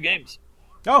played those 2 games.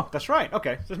 Oh, that's right.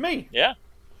 Okay, so it's me. Yeah.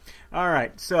 All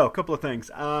right, so a couple of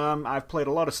things. I've played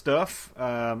a lot of stuff.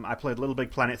 I played Little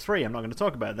Big Planet 3. I'm not going to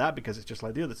talk about that because it's just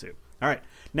like the other 2. All right,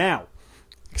 now.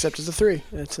 Except it's a 3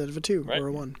 instead of a 2 or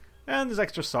a 1. And there's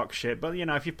extra sock shit, but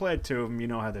if you've played 2 of them, you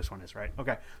know how this one is, right?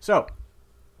 Okay, so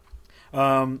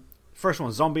first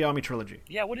one, Zombie Army Trilogy.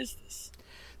 Yeah, what is this?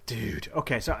 Dude,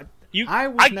 okay, so you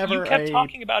kept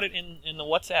talking about it in the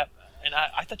WhatsApp, and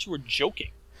I thought you were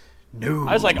joking. No.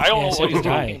 I was like, I don't know what he's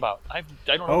talking about. I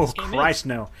don't know what this game Christ,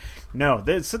 is. No.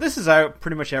 So this is out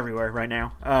pretty much everywhere right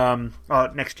now.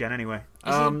 Next gen anyway.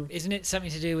 Isn't it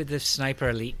something to do with the Sniper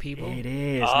Elite people? It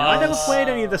is. Now, I never played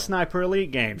any of the Sniper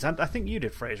Elite games. I think you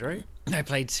did, Fraser, right? I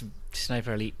played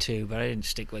Sniper Elite 2, but I didn't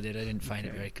stick with it. I didn't find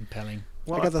it very compelling.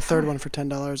 Well, I got the third one for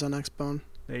 $10 on Xbone.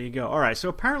 There you go. All right, so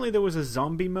apparently there was a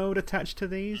zombie mode attached to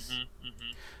these.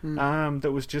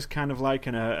 That was just kind of like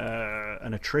an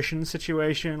attrition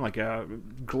situation, like a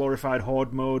glorified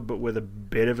horde mode, but with a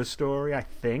bit of a story, I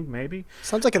think, maybe.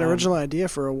 Sounds like an original idea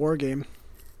for a war game.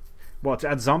 What, to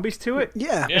add zombies to it?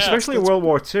 Yeah. Especially in World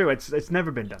War II, it's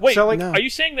never been done. Wait, so, are you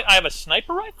saying that I have a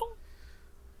sniper rifle?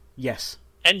 Yes.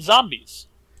 And zombies?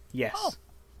 Yes.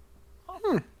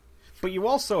 But you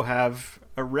also have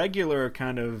a regular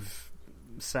kind of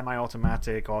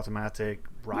semi-automatic, automatic,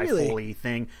 rifle-y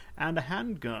thing, and a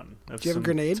handgun of Do you have some a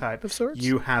grenade type. of sorts?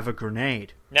 You have a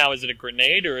grenade. Now, is it a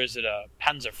grenade or is it a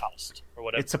Panzerfaust or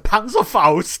whatever? It's a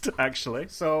Panzerfaust, actually.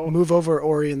 So move over,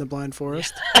 Ori in the Blind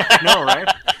Forest. No, right?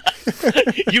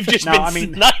 You've just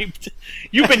been sniped.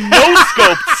 You've been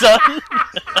no-scoped, son.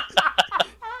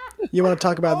 You want to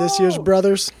talk about this year's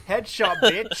Brothers? Headshot,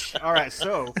 bitch. All right,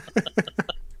 so.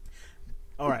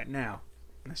 All right, now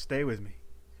stay with me.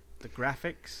 The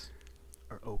graphics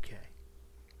are okay.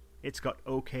 It's got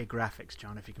okay graphics,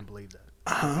 John, if you can believe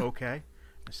that. Okay?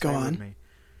 Now stay Go on. with me.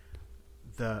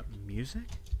 The music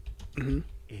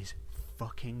is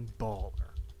fucking baller.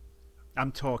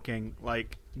 I'm talking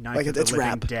like Night of the Living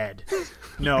rap. Dead.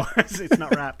 No, it's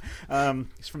not rap.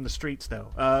 It's from the streets, though.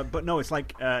 But no, it's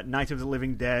like Night of the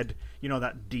Living Dead. You know,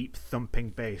 that deep thumping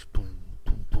bass. Boom,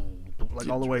 boom, boom, boom, like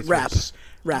all the way through.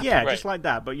 Rap. Yeah, Right. just like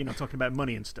that. But, talking about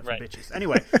money and stuff Right. and bitches.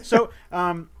 Anyway, so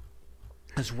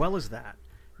as well as that,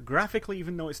 graphically,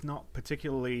 even though it's not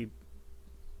particularly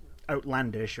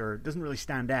outlandish or doesn't really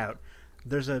stand out,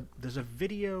 there's a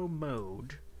video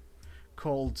mode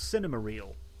called Cinema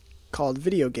Reel. Called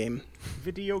video game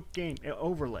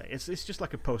overlay. It's just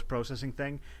like a post-processing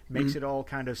thing. Makes it all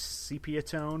kind of sepia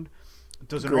toned.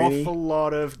 Does an Grainy. awful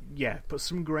lot of puts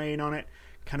some grain on it.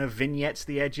 Kind of vignettes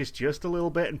the edges just a little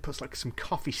bit and puts like some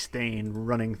coffee stain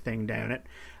running thing down it.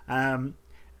 And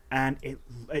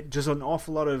it does an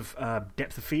awful lot of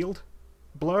depth of field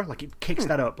blur. Like it kicks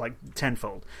that up like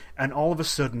tenfold, and all of a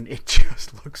sudden it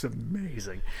just looks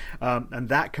amazing. And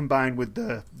that combined with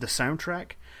the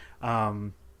soundtrack.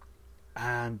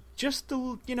 And just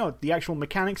the actual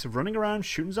mechanics of running around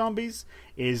shooting zombies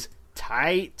is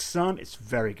tight, son. It's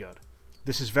very good.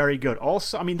 This is very good.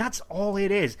 Also, I mean, that's all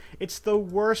it is. It's the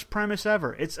worst premise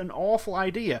ever. It's an awful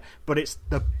idea, but it's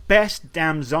the best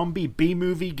damn zombie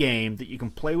B-movie game that you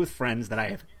can play with friends that I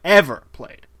have ever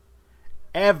played.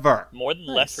 Ever. More than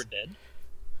Left 4 Dead?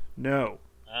 No.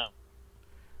 Oh.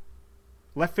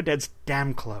 Left 4 Dead's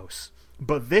damn close.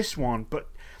 But this one,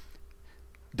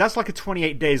 that's like a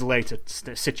 28 days later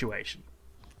situation.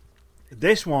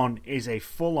 This one is a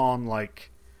full-on,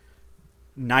 like,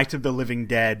 Night of the Living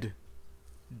Dead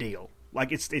deal.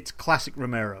 Like, it's classic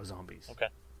Romero zombies. Okay.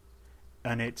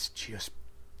 And it's just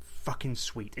fucking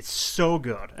sweet. It's so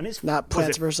good. And it's Not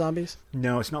Plants vs. Zombies?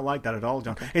 No, it's not like that at all,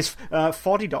 John. Okay. It's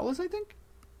 $40, I think.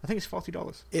 I think it's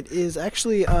 $40. It is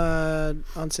actually on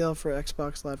sale for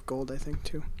Xbox Live Gold, I think,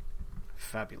 too.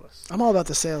 Fabulous. I'm all about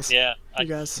the sales. Yeah. You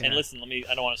guys. And listen,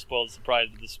 I don't want to spoil the surprise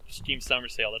of this Steam Summer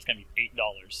Sale. That's going to be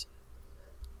 $8.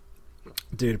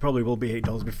 Dude, it probably will be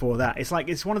 $8 before that.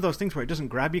 It's one of those things where it doesn't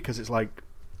grab you because it's like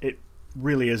it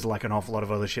really is like an awful lot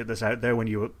of other shit that's out there when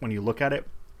you look at it.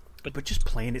 But just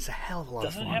playing it's a hell of a lot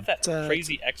of fun. Doesn't it have that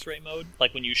crazy X-ray mode?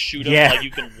 Like when you shoot them, Yeah. like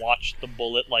you can watch the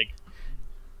bullet like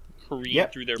careen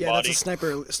through their Yeah, body. that's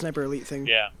a sniper elite thing.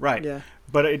 Yeah. Right. Yeah.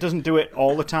 But it doesn't do it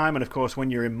all the time, and of course,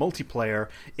 when you're in multiplayer,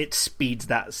 it speeds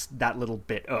that little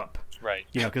bit up. Right.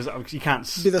 You know, because you can't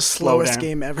It'd be the slow slowest down.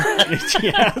 game ever.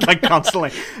 Yeah, like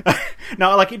constantly.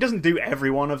 No, like it doesn't do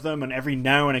every one of them, and every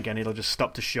now and again it'll just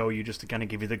stop to show you, just to kind of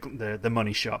give you the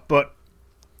money shot. But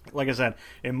like I said,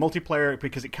 in multiplayer,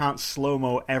 because it can't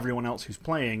slow-mo everyone else who's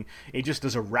playing, it just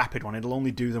does a rapid one. It'll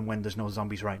only do them when there's no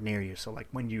zombies right near you. So like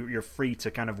when you're free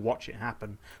to kind of watch it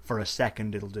happen for a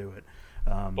second, it'll do it.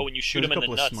 But when you shoot there's them a in the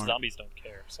couple of nuts, smart- zombies don't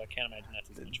care. So I can't imagine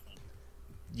that's as much fun.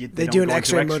 They don't do an go into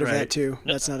X-ray mode of X-ray. that, too.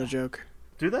 That's not a joke.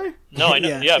 Do they? No, I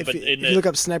know. Yeah, if but you, in if you look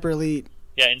up Sniper Elite,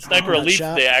 in Sniper that Elite,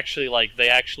 shot. they actually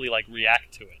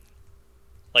react to it.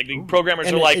 Like the programmers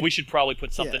And are like, it- we should probably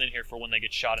put something yeah. in here for when they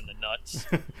get shot in the nuts.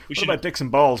 We What about dicks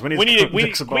and balls? We need can we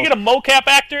get a mocap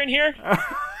actor in here?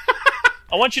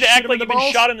 I want you to act him like in the you've been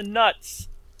balls? shot in the nuts.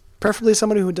 preferably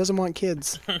somebody who doesn't want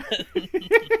kids.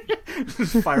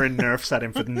 firing nerfs at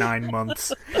him for 9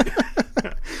 months.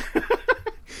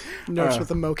 Nerfs with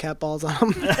the mocap balls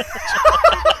on them.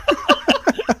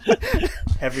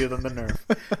 Heavier than the nerf.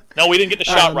 No, we didn't get the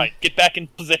shot right. Get back in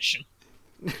position.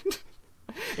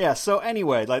 Yeah, so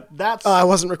anyway, like that's... Oh, I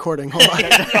wasn't recording. Hold on.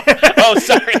 Oh,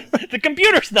 sorry. The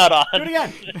computer's not on. Do it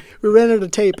again. We ran out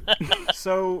of tape.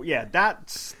 So yeah,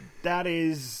 that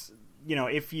is, you know,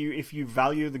 if you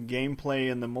value the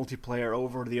gameplay and the multiplayer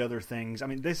over the other things, I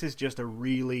mean, this is just a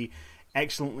really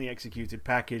excellently executed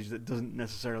package that doesn't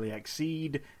necessarily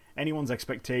exceed anyone's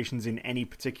expectations in any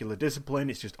particular discipline.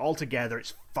 It's just altogether,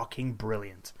 it's fucking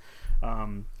brilliant.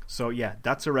 So yeah,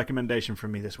 that's a recommendation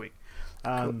from me this week.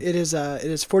 It is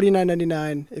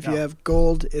 $49.99. If you have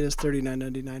gold, it is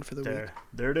 $39.99 for the week.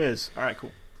 There it is. All right,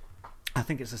 cool. I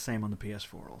think it's the same on the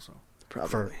PS4 also. Probably.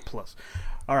 For Plus.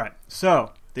 All right.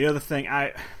 So the other thing,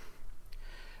 I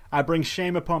bring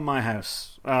shame upon my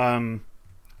house. A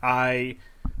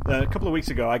couple of weeks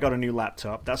ago, I got a new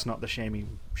laptop. That's not the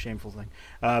shameful thing.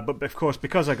 But of course,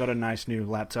 because I got a nice new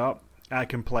laptop, I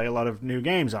can play a lot of new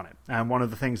games on it. And one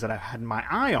of the things that I've had my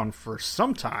eye on for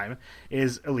some time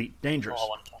is Elite Dangerous. Oh, I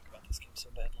want to talk about this game so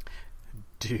badly.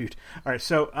 Dude. All right,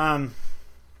 so,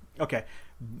 okay.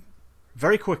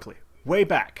 Very quickly, way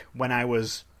back when I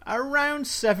was around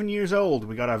 7 years old,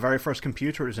 we got our very first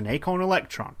computer. It was an Acorn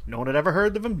Electron. No one had ever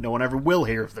heard of them. No one ever will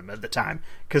hear of them at the time,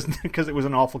 because it was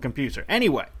an awful computer.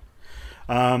 Anyway,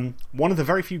 one of the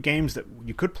very few games that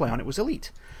you could play on it was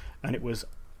Elite. And it was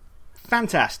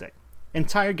fantastic.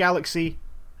 Entire galaxy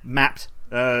mapped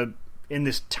in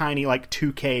this tiny, like,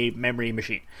 2K memory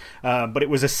machine. But it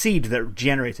was a seed that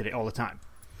generated it all the time.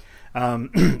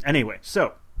 Anyway,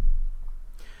 so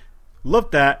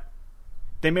loved that.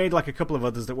 They made like a couple of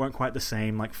others that weren't quite the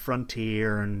same, like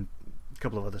Frontier and a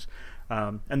couple of others.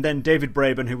 And then David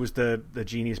Braben, who was the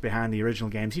genius behind the original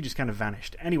games, he just kind of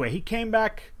vanished. Anyway, he came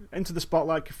back into the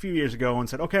spotlight a few years ago and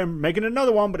said, okay, I'm making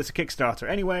another one, but it's a Kickstarter.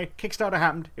 Anyway, Kickstarter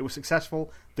happened. It was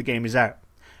successful. The game is out.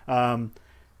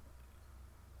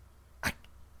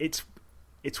 It's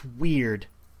weird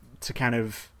to kind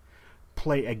of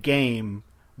play a game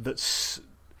that's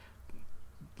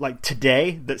like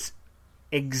today, that's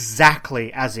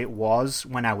exactly as it was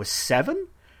when I was 7,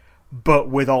 but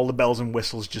with all the bells and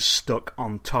whistles just stuck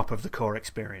on top of the core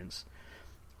experience.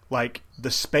 Like,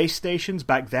 the space stations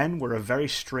back then were a very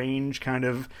strange kind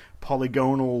of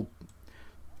polygonal,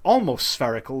 almost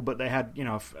spherical, but they had,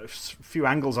 a few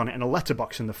angles on it and a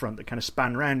letterbox in the front that kind of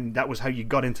span around. That was how you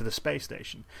got into the space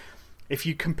station. If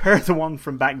you compare the one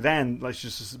from back then, like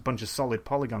just a bunch of solid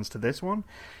polygons, to this one,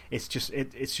 it's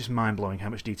just mind-blowing how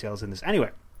much detail is in this. Anyway,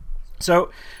 so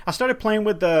I started playing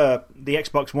with the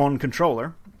Xbox One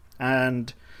controller,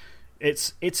 and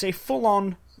it's a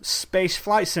full-on space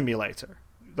flight simulator,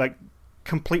 like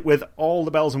complete with all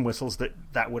the bells and whistles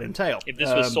that would entail. If this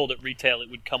was sold at retail, it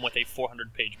would come with a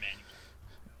 400-page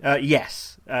manual.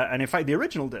 Yes, and in fact the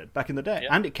original did back in the day.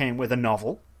 Yep. And it came with a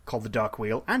novel called The Dark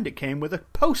Wheel, and it came with a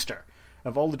poster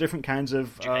of all the different kinds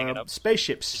of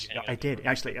spaceships. I did,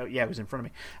 actually. Yeah, it was in front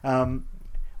of me.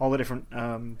 All the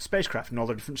different spacecraft and all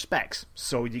the different specs,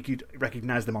 so you could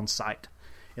recognize them on sight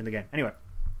in the game. Anyway,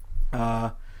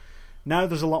 now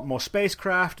there's a lot more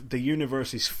spacecraft. The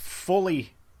universe is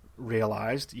fully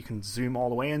realized. You can zoom all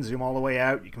the way in, zoom all the way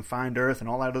out. You can find Earth and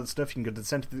all that other stuff. You can go to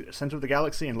the center of the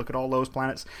galaxy and look at all those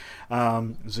planets.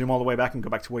 Zoom all the way back and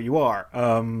go back to where you are.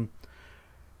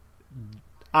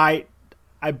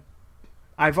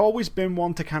 I've always been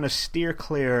one to kind of steer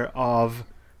clear of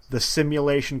the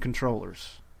simulation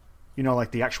controllers.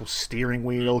 Like the actual steering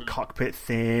wheel, cockpit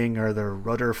thing, or the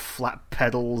rudder flat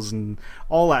pedals and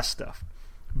all that stuff.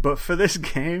 But for this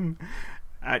game,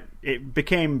 it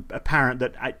became apparent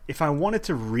that if I wanted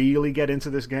to really get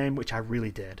into this game, which I really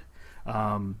did,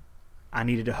 I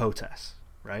needed a HOTAS,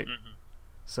 right? Mm-hmm.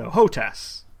 So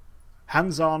HOTAS,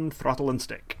 hands-on throttle and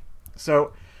stick.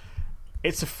 So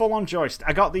it's a full-on joystick.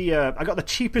 I got the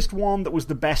cheapest one that was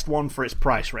the best one for its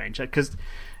price range, because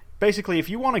basically,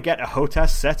 if you want to get a HOTAS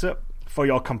setup for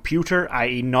your computer,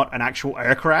 i.e., not an actual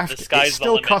aircraft, it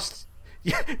still costs.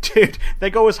 Yeah, dude, they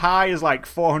go as high as like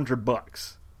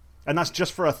 $400, and that's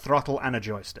just for a throttle and a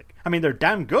joystick. I mean, they're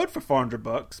damn good for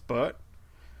 $400, but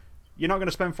you're not going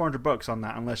to spend $400 on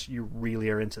that unless you really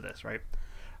are into this, right?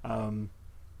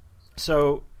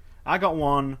 So I got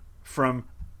one from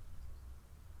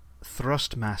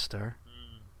Thrustmaster.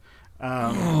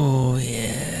 Oh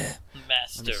yeah,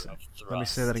 Master of Thrust. Let me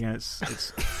say that again. It's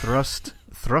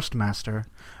Thrustmaster,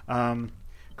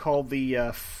 called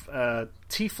the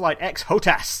T-Flight X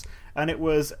HOTAS, and it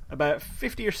was about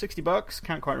 $50 or $60.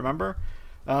 Can't quite remember.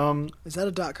 Is that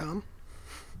a .com?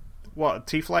 What,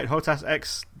 T-Flight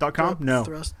HOTASX.com? No.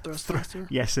 Thrustmaster?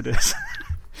 Yes, it is.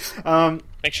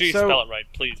 Make sure you spell it right,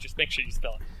 please. Just make sure you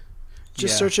spell it.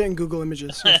 Just search it in Google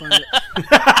Images. You'll find it.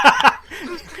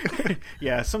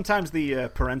 Yeah, sometimes the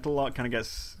parental lock kind of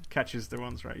catches the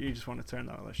ones right. You just want to turn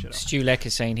that other shit off. Stu Leck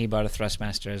is saying he bought a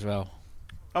Thrustmaster as well.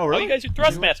 Oh, really? Oh, you guys are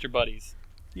Thrustmaster buddies.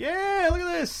 Yeah, look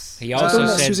at this. He also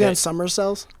said Suzanne Summers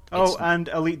sells. Oh, and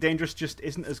Elite Dangerous just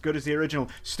isn't as good as the original.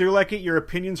 Stu Leckett, your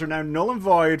opinions are now null and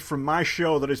void from my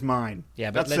show that is mine.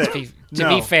 Yeah, but to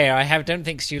be fair, I don't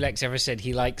think Stu Leck's ever said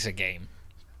he likes a game.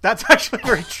 That's actually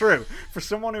very true. For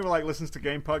someone who listens to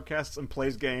game podcasts and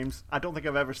plays games, I don't think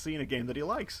I've ever seen a game that he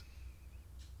likes.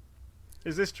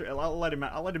 Is this true? I'll let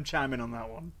him chime in on that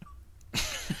one.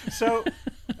 So,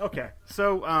 okay.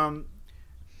 So,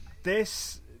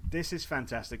 this is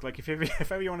fantastic. Like, if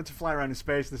ever you wanted to fly around in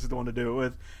space, this is the one to do it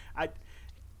with.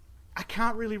 I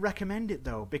can't really recommend it,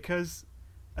 though, because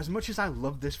as much as I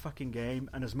love this fucking game,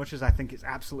 and as much as I think it's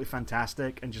absolutely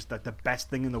fantastic and just the best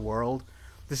thing in the world,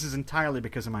 this is entirely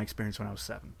because of my experience when I was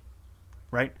 7.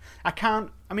 Right?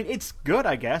 It's good,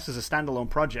 I guess, as a standalone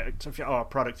project, or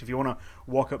product, if you want to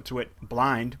walk up to it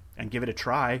blind and give it a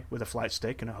try with a flight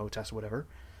stick and a HOTAS or whatever.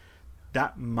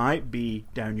 That might be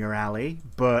down your alley,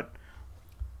 but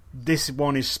this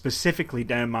one is specifically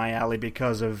down my alley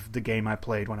because of the game I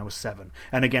played when I was 7.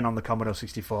 And again on the Commodore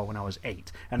 64 when I was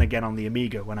 8. And again on the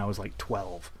Amiga when I was like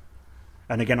 12.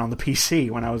 And again on the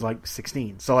PC when I was like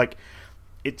 16. So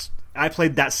I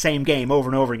played that same game over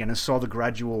and over again and saw the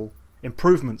gradual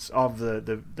improvements of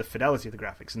the fidelity of the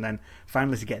graphics, and then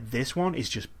finally to get this one is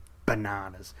just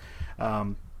bananas.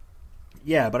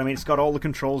 Yeah, but I mean, it's got all the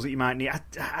controls that you might need.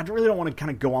 I really don't want to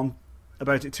kind of go on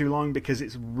about it too long because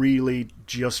it's really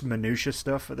just minutia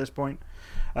stuff at this point.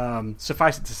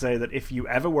 Suffice it to say that if you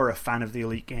ever were a fan of the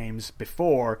Elite games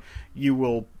before, you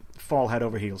will fall head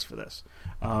over heels for this.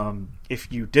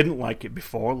 If you didn't like it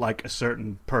before, like a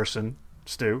certain person,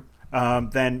 Stu,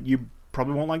 then you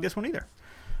probably won't like this one either.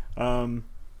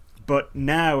 But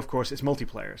now, of course, it's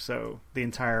multiplayer, so the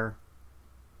entire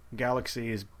galaxy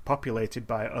is populated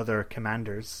by other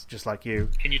commanders, just like you.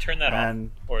 Can you turn that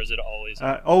on, or is it always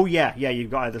on? Oh, yeah, you've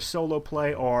got either solo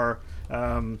play or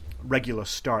regular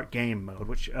start game mode,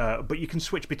 which but you can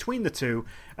switch between the two,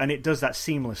 and it does that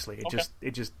seamlessly.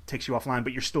 It just takes you offline,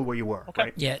 but you're still where you were,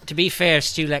 right? Yeah, to be fair,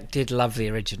 Stulek did love the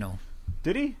original.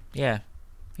 Did he? Yeah.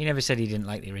 He never said he didn't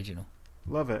like the original.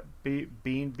 Love it.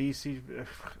 BC.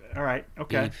 All right,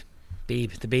 okay.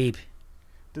 Beeb, the Beeb.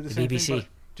 Did the same BBC. Thing,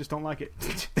 just don't like it.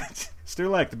 Still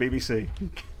like the BBC.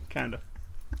 Kind of.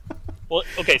 Well,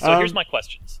 okay, so here's my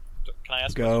questions. Can I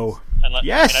ask Go. questions?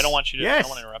 Yes! I don't want you to. Yes! I don't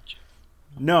want to interrupt you.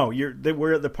 No,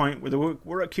 we're at the point where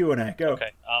we're at Q&A. Go.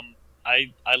 Okay.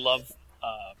 I love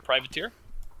Privateer,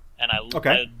 and I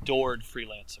adored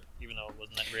Freelancer, even though it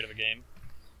wasn't that great of a game.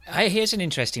 Here's an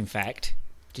interesting fact.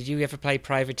 Did you ever play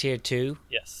Privateer 2?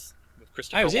 Yes, with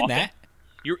Christopher I was Walken. in that.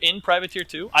 You're in Privateer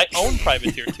 2? I own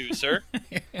Privateer 2, sir.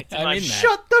 It's I'm in that.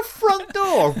 Shut the front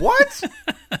door. What?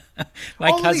 My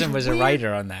All cousin these was a weird-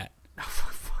 writer on that. Oh,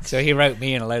 for fuck's So he wrote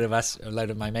me and a load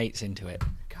of my mates into it.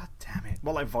 God damn it.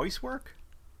 Well, like voice work?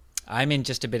 I'm in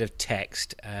just a bit of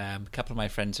text. A couple of my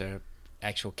friends are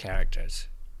actual characters.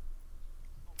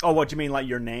 Oh, what do you mean, like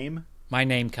your name? My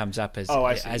name comes up as Oh,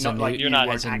 I see. as Not a like new, you're not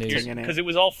as a acting news. in it. Because it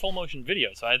was all full motion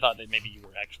video, so I thought that maybe you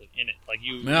were actually in it. Like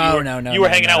you No, you were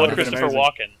hanging out with That'd be Christopher amazing.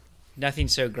 Walken. Nothing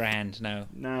so grand. No.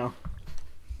 No.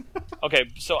 Okay,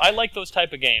 so I like those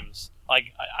type of games.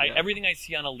 Like everything I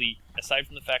see on Elite, aside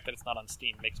from the fact that it's not on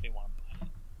Steam, makes me want to buy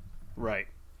it. Right.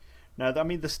 Now, I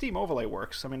mean, the Steam overlay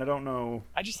works. I mean, I don't know.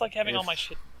 I just like having all If- my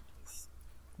shit.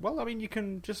 Well, I mean, you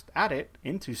can just add it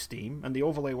into Steam, and the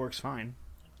overlay works fine.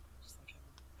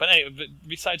 But anyway,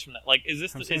 besides from that, like, is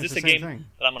this I'm is saying this it's a the same game thing.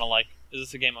 that I'm gonna like? Is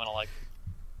this a game I'm gonna like?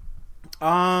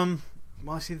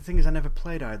 Well, see, the thing is, I never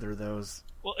played either of those.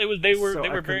 Well, they were So I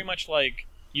very couldn't- much like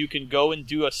you can go and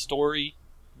do a story.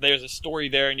 There's a story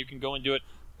there, and you can go and do it,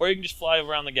 or you can just fly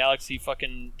around the galaxy,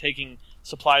 fucking taking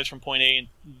supplies from point A and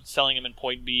selling them in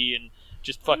point B, and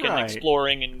just fucking Right.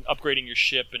 exploring and upgrading your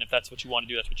ship. And if that's what you want to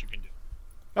do, that's what you can do.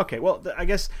 Okay, well, I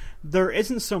guess there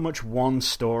isn't so much one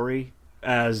story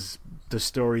as the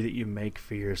story that you make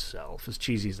for yourself, as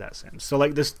cheesy as that sounds. So,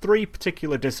 like, there's 3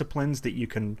 particular disciplines that you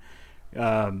can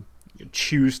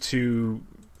choose to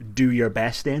do your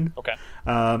best in. Okay.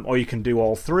 Or you can do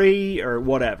all 3, or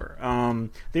whatever.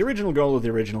 The original goal of the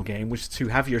original game was to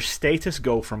have your status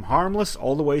go from harmless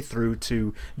all the way through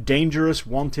to dangerous,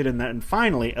 wanted, and then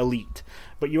finally elite.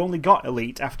 But you only got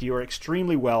elite after you were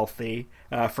extremely wealthy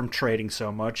from trading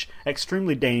so much,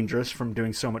 extremely dangerous from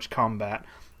doing so much combat,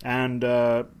 and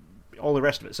all the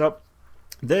rest of it. So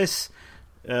this,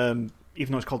 even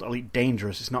though it's called Elite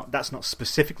Dangerous, that's not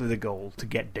specifically the goal to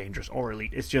get dangerous or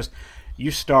elite. It's just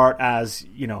you start as,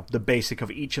 the basic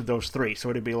of each of those 3. So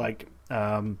it'd be like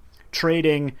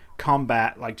trading,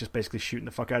 combat, like just basically shooting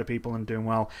the fuck out of people and doing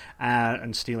well,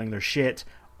 and stealing their shit,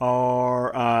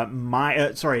 or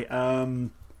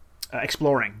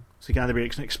exploring. So you can either be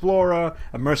an explorer,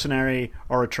 a mercenary,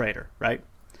 or a trader, right?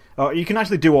 You can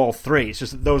actually do all 3. It's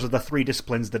just that those are the 3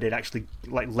 disciplines that it actually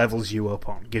levels you up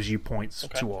on, gives you points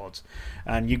towards,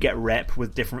 and you get rep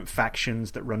with different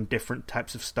factions that run different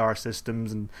types of star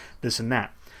systems and this and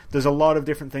that. There's a lot of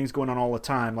different things going on all the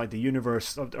time, like the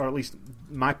universe, or at least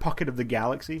my pocket of the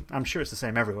galaxy. I'm sure it's the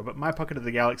same everywhere, but my pocket of the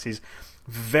galaxy is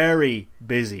very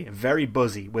busy, very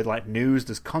buzzy with news.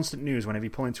 There's constant news whenever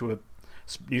you pull into a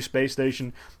new space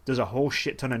station. There's a whole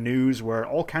shit ton of news where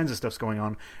all kinds of stuff's going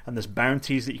on, and there's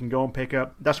bounties that you can go and pick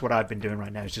up. That's what I've been doing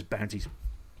right now, is just bounties,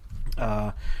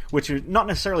 which are not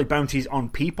necessarily bounties on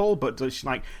people, but just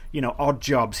odd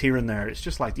jobs here and there. It's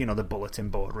just the bulletin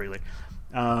board, really.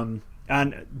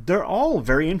 And they're all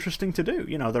very interesting to do.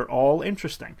 They're all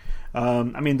interesting.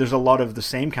 There's a lot of the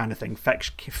same kind of thing: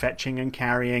 fetching and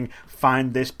carrying,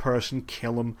 find this person,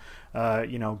 kill them.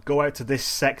 Go out to this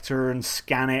sector and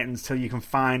scan it until you can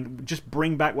find. Just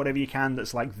bring back whatever you can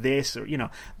that's like this, or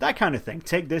that kind of thing.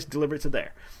 Take this, deliver it to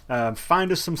there.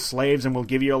 Find us some slaves and we'll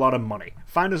give you a lot of money.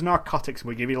 Find us narcotics and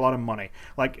we'll give you a lot of money.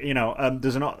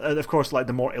 There's of course,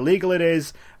 the more illegal it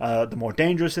is, the more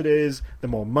dangerous it is, the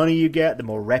more money you get, the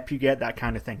more rep you get, that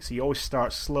kind of thing. So you always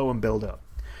start slow and build up.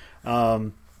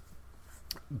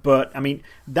 But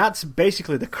that's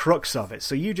basically the crux of it.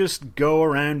 So you just go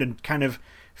around and kind of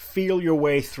feel your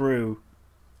way through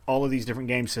all of these different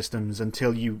game systems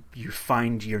until you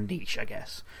find your niche, I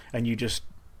guess, and you just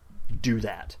do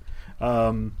that.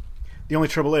 The only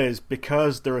trouble is,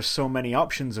 because there are so many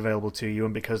options available to you,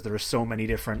 and because there are so many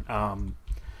different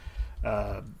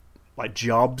like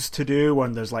jobs to do,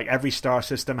 and there's like every star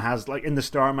system has, like in the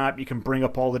star map you can bring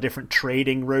up all the different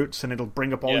trading routes, and it'll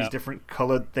bring up all these different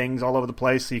colored things all over the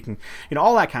place, so you can,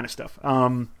 all that kind of stuff.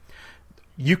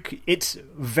 It's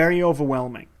very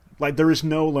overwhelming. Like, there is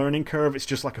no learning curve. It's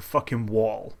just like a fucking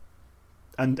wall,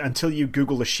 and until you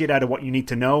Google the shit out of what you need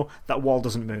to know, that wall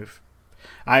doesn't move.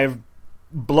 I have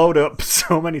blowed up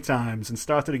so many times and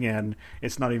started again.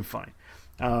 It's not even funny.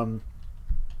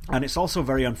 And it's also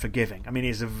very unforgiving. I mean,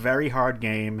 it's a very hard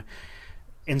game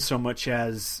in so much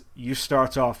as you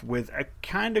start off with a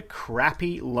kind of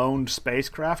crappy loaned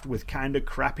spacecraft with kind of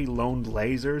crappy loaned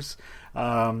lasers,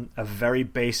 a very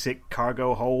basic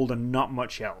cargo hold, and not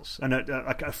much else. And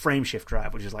like a frameshift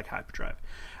drive, which is like hyperdrive.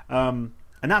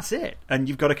 And that's it. And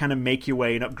you've got to kind of make your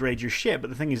way and upgrade your ship. But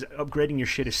the thing is, upgrading your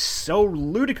shit is so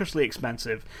ludicrously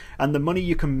expensive, and the money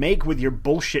you can make with your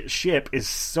bullshit ship is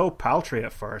so paltry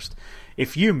at first.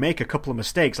 If you make a couple of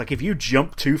mistakes, like if you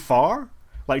jump too far,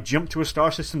 like jump to a star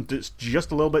system that's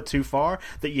just a little bit too far,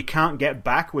 that you can't get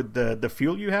back with the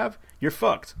fuel you have, you're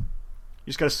fucked. You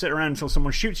just got to sit around until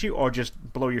someone shoots you, or just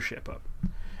blow your ship up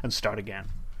and start again.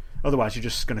 Otherwise, you're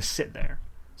just going to sit there.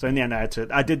 So in the end, I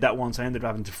did that once. I ended up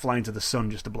having to fly into the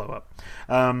sun just to blow up.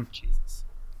 Jesus.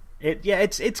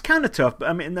 It's kind of tough. But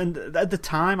I mean, and at the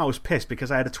time, I was pissed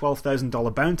because I had a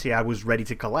 $12,000 bounty I was ready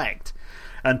to collect,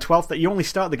 and you only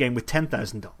start the game with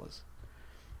 $10,000,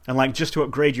 and like just to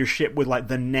upgrade your ship with like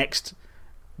the next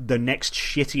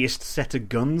shittiest set of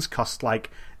guns costs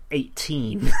like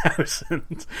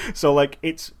 18,000. So like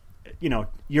it's,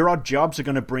 your odd jobs are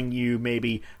going to bring you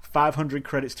maybe 500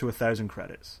 credits to 1,000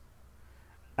 credits.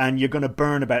 And you're going to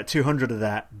burn about 200 of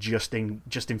that just in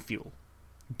fuel,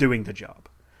 doing the job.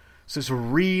 So it's a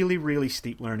really, really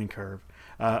steep learning curve.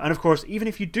 And of course, even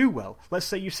if you do well, let's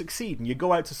say you succeed and you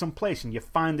go out to some place and you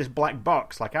find this black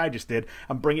box, like I just did,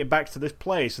 and bring it back to this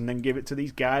place and then give it to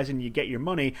these guys and you get your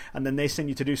money, and then they send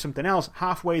you to do something else.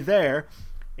 Halfway there,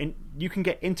 you can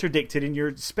get interdicted in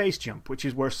your space jump, which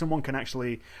is where someone can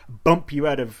actually bump you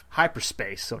out of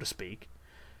hyperspace, so to speak.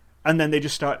 And then they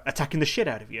just start attacking the shit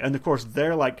out of you. And of course,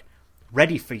 they're like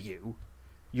ready for you.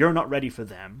 You're not ready for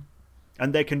them.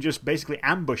 And they can just basically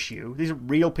ambush you. These are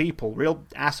real people, real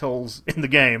assholes in the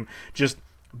game. Just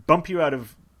bump you out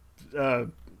of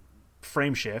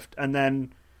frameshift and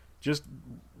then just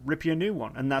rip you a new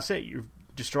one. And that's it. You've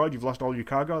destroyed, you've lost all your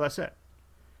cargo, that's it.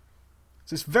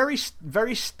 So it's very,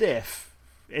 very stiff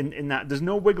in that there's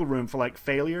no wiggle room for like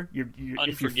failure.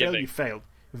 If you fail, you failed.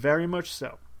 Very much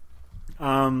so.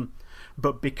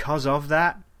 But because of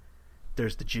that,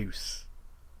 there's the juice.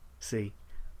 See,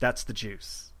 that's the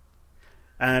juice.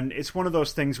 And it's one of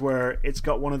those things where it's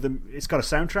got a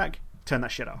soundtrack. Turn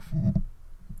that shit off.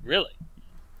 Really?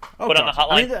 Oh, put on the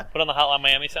Hotline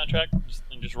Miami soundtrack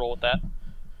and just roll with that.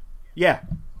 Yeah.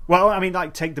 Well, I mean,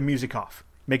 like, take the music off.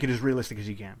 Make it as realistic as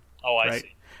you can. Oh, I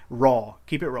see. Raw.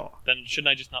 Keep it raw. Then shouldn't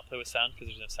I just not play with sound because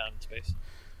there's no sound in space?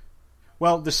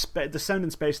 Well, the sound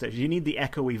in space station, you need the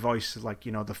echoey voice, like,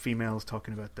 the females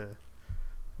talking about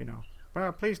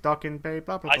well, please dock in, babe,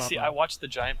 blah, blah, blah. I see. Blah. I watched the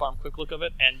Giant Bomb quick look of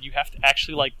it, and you have to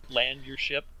actually, like, land your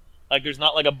ship. Like, there's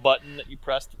not, like, a button that you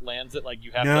press that lands it. Like,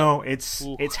 you have to... No,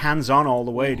 it's hands-on all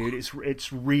the way, dude.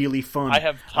 It's really fun. I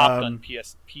have Top Gun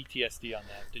PTSD on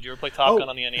that. Did you ever play Top Gun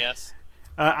on the NES?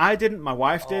 I didn't. My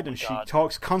wife did, and she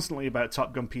talks constantly about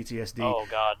Top Gun PTSD. Oh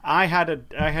God! I had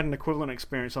an equivalent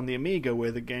experience on the Amiga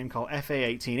with a game called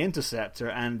FA-18 Interceptor,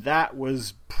 and that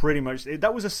was pretty much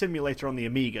that was a simulator on the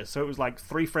Amiga. So it was like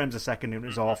 3 frames a second, and it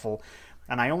was awful.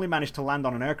 And I only managed to land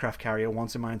on an aircraft carrier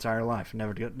once in my entire life.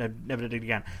 Never did it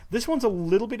again. This one's a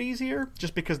little bit easier,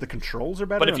 just because the controls are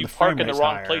better. But if you park in the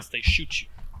wrong place, they shoot you.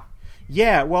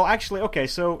 Yeah. Well, actually, okay.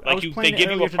 So I was playing they give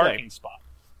you a parking today. spot.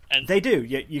 And they do.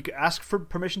 You ask for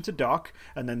permission to dock,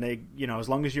 and then they, as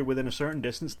long as you're within a certain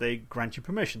distance, they grant you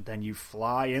permission. Then you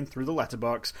fly in through the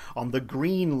letterbox on the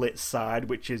green lit side,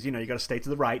 which is, you got to stay to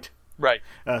the right. Right.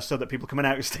 So that people coming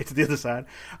out stay to the other side.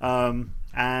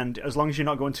 And as long as you're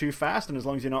not going too fast, and as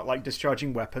long as you're not like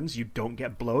discharging weapons, you don't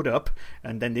get blowed up.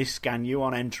 And then they scan you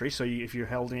on entry. So if you're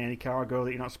holding any cargo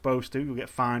that you're not supposed to, you'll get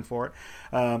fined for it.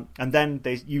 And then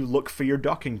you look for your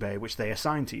docking bay, which they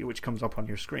assign to you, which comes up on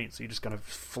your screen. So you just kind of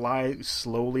fly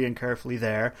slowly and carefully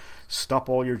there, stop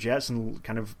all your jets, and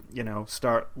kind of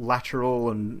start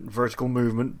lateral and vertical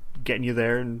movement, getting you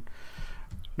there, and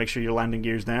make sure your landing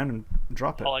gear's down and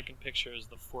drop it. All I can picture is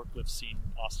the forklift scene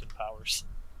in Austin Powers.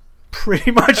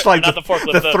 pretty much like Not the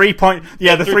forklift, the the 3-point, the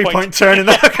 3-point turn in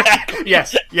the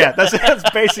yes, yeah, that's in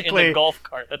basically the golf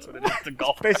cart. That's what it is. The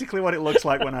golf cart. basically what it looks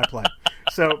like when I play.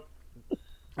 So,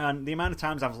 and the amount of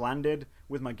times I've landed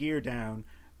with my gear down,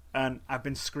 and I've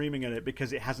been screaming at it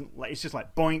because it hasn't. It's just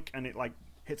like boink, and it like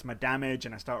hits my damage,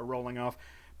 and I start rolling off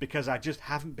because I just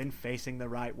haven't been facing the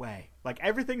right way. Like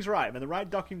everything's right. I'm in the right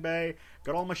docking bay,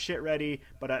 got all my shit ready,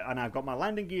 and I've got my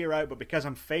landing gear out, but because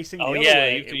I'm facing the other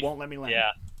way, it won't let me land. Yeah,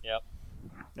 yep.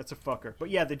 That's a fucker. But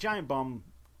yeah, the giant bomb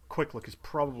quick look is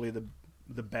probably the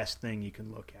best thing you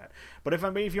can look at. But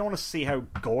if you want to see how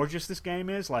gorgeous this game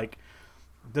is, like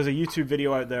there's a YouTube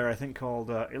video out there I think called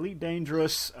Elite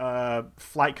Dangerous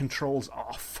Flight Controls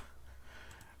Off,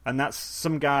 and that's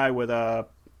some guy with a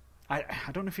I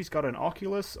don't know if he's got an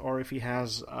Oculus or if he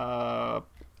has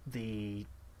the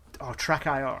Track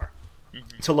IR.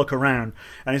 To look around,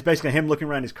 and it's basically him looking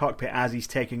around his cockpit as he's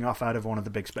taking off out of one of the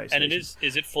big space stations. And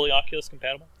is it fully Oculus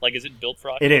compatible? Like, is it built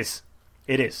for Oculus?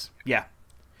 It is. Yeah,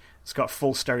 it's got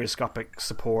full stereoscopic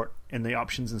support in the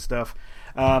options and stuff.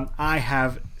 I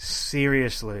have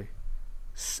seriously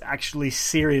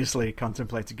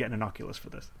contemplated getting an Oculus for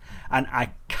this, and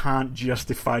I can't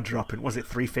justify dropping. Was it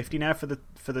 $350 now for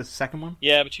the second one?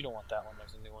 Yeah, but you don't want that one.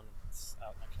 There's a new one that's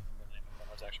out. I can't remember the name of it.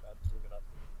 I was actually about to look it up.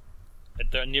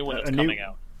 The new one that's coming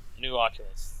out. A new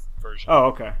Oculus version. Oh,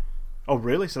 okay. Oh,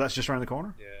 really? So that's just around the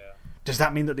corner? Yeah. Does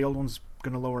that mean that the old one's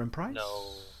going to lower in price? No,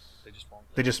 they just won't.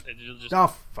 It'll just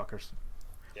oh, fuckers.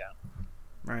 Yeah.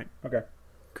 Right. Okay.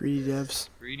 Greedy devs.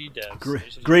 Greedy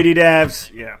devs. Greedy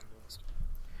devs. Yeah.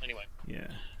 Anyway. Yeah.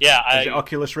 Yeah. Is it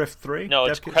Oculus Rift 3? No,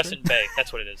 it's Crescent Bay.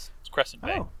 That's what it is. It's Crescent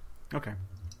Bay. Oh. Okay.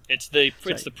 It's the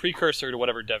precursor to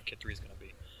whatever DevKit 3 is going to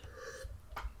be.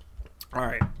 All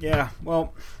right. Yeah.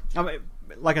 Well, I mean,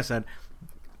 like I said,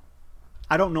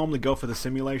 I don't normally go for the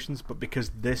simulations, but because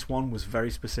this one was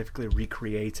very specifically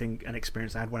recreating an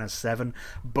experience I had when I was 7,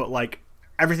 but like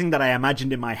everything that I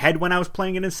imagined in my head when I was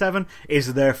playing it in 7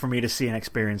 is there for me to see and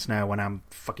experience now when I'm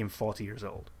fucking 40 years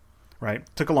old. Right?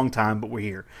 Took a long time, but we're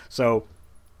here. So,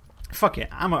 fuck it.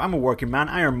 I'm a working man.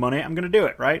 I earn money. I'm going to do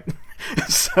it, right?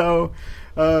 So,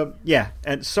 yeah.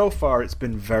 And so far, it's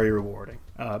been very rewarding.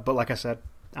 But like I said,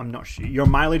 I'm not sure. Your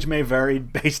mileage may vary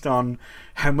based on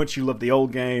how much you love the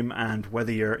old game and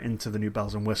whether you're into the new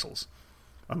bells and whistles,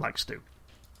 unlike Stu.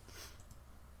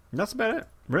 And that's about it,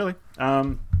 really.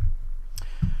 I'm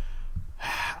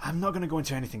not going to go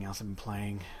into anything else I've been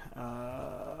playing.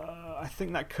 I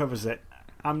think that covers it.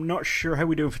 I'm not sure how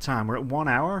we're doing for time. We're at 1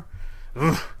 hour.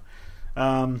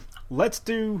 Let's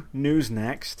do news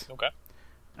next. Okay.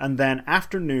 And then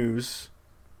after news,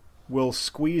 we'll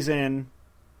squeeze in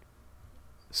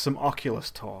some Oculus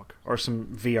talk or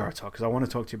some VR talk, because I want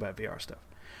to talk to you about VR stuff.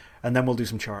 And then we'll do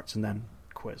some charts and then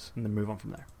quiz and then move on from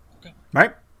there. Okay.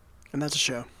 Right? And that's a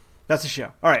show. That's a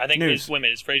show. All right. I think news. wait a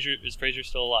minute, is Fraser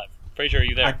still alive? Fraser, are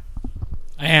you there?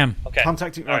 I am. Okay.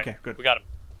 Contacting. All okay, right. good. We got him.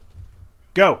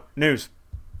 Go. News.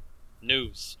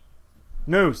 News.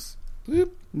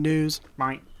 News.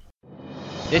 Right.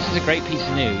 This is a great piece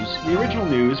of news. The original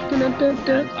news.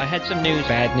 I had some news,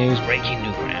 bad news, breaking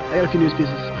news now. I got a few news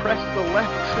pieces. Press the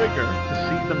left trigger to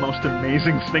see the most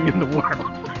amazing thing in the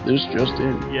world. This just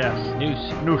in. Yes.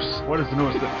 News. What is the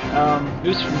news?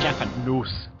 News from Japan.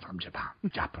 News from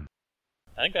Japan.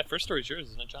 I think that first story is yours,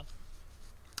 isn't it, John?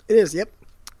 It is, yep.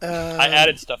 I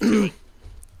added stuff to it.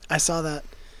 I saw that.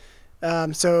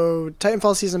 So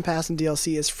Titanfall Season Pass and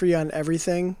DLC is free on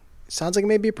everything. Sounds like it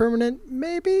may be permanent.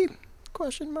 Maybe?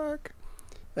 Question mark.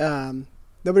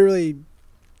 Nobody really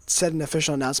said an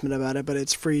official announcement about it, but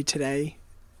it's free today,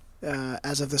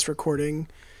 as of this recording,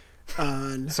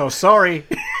 on So sorry.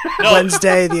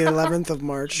 Wednesday, the 11th of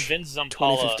March, Vince Zampala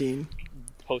 2015.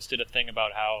 posted a thing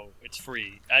about how it's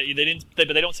free. But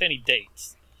they don't say any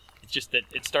dates. It's just that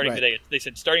it's starting Right. today. They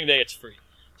said starting today it's free.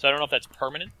 So I don't know if that's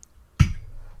permanent.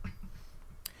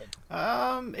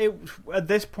 At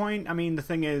this point, I mean, the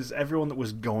thing is, everyone that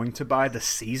was going to buy the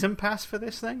season pass for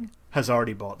this thing has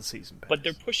already bought the season pass. But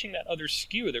they're pushing that other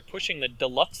SKU. They're pushing the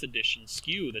deluxe edition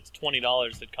SKU that's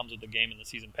 $20 that comes with the game and the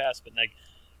season pass. But like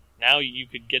now you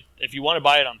could get, if you want to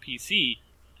buy it on PC,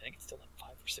 I think it's still like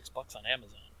 $5 or $6 on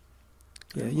Amazon.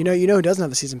 Yeah, you know who doesn't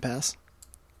have a season pass?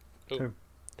 Who?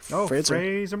 Oh,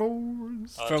 Fraser.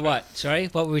 Moores. Oh, For that's what? Sorry,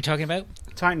 what were we talking about?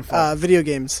 Titanfall. Video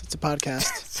games. It's a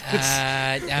podcast.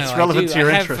 It's relevant to your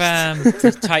I interests. have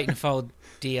the Titanfall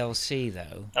DLC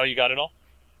though. Oh, you got it all?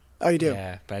 Oh, you do?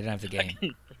 Yeah, but I don't have the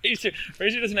game.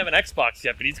 Razor doesn't have an Xbox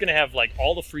yet, but he's going to have like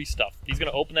all the free stuff. He's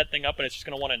going to open that thing up, and it's just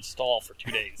going to want to install for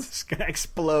 2 days. It's going to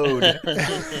explode.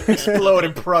 Explode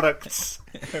in products.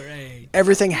 Hooray.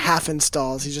 Everything half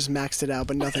installs. He just maxed it out,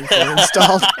 but nothing fully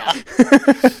installed.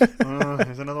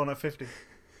 There's another one at 50.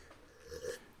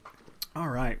 All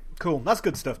right, cool. That's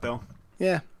good stuff, though.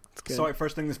 Yeah, it's good. Saw it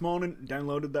first thing this morning.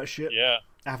 Downloaded that shit. Yeah.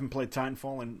 I haven't played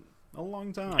Titanfall in a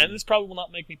long time. And this probably will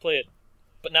not make me play it.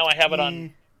 But now I have it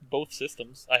on both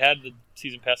systems. I had the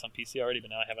Season Pass on PC already,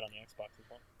 but now I have it on the Xbox as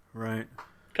well. Right.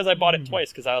 Because I bought it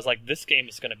twice, because I was like, this game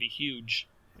is going to be huge.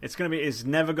 It's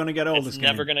never going to get old. It's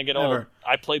never going to get old.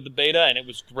 I played the beta, and it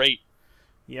was great.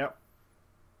 Yep.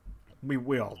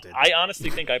 We all did. I honestly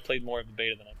think I played more of the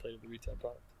beta than I played of the retail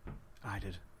product.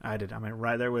 I did. I mean,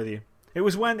 right there with you. It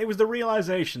was the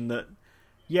realization that,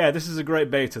 yeah, this is a great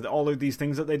beta. That all of these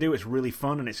things that they do, it's really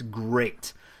fun and it's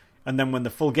great. And then when the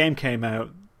full game came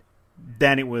out,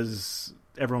 then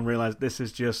everyone realized this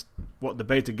is just what the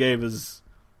beta gave us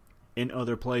in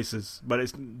other places,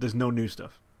 but there's no new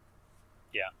stuff.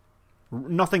 Yeah.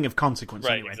 Nothing of consequence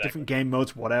right, anyway. Exactly. Different game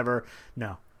modes, whatever.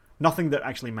 No. Nothing that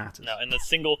actually matters. No, and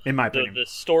in my opinion. the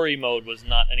story mode was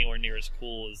not anywhere near as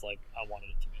cool as like I wanted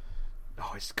it to be.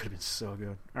 Oh, it could have been so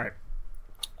good. All right.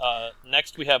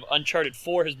 Next, we have Uncharted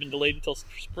 4 has been delayed until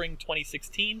spring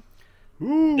 2016.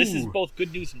 Ooh. This is both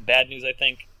good news and bad news, I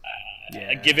think.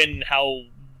 Given how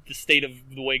the state of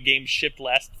the way games shipped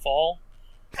last fall,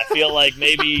 I feel like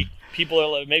maybe people are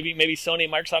like, maybe Sony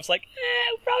and Microsoft's like,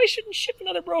 we probably shouldn't ship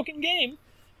another broken game.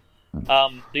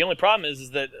 The only problem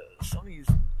is that Sony's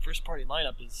first-party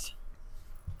lineup is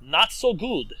not so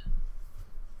good.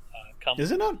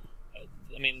 Is it not?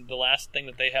 I mean, the last thing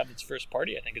that they have that's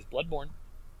first-party, I think, is Bloodborne.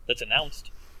 That's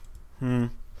announced. And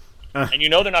you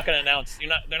know they're not going to announce.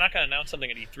 They're not going to announce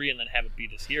something at E3 and then have it be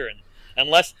this year, and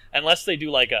unless they do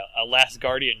like a Last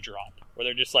Guardian drop where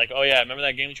they're just like, oh yeah, remember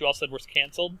that game that you all said was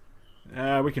canceled?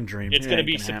 We can dream. It's going to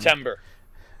be September.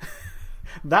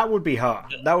 That would be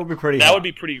hot. That would be pretty. That hot. would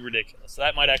be pretty ridiculous.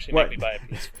 That might actually make me buy a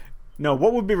PS4. No,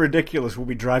 what would be ridiculous would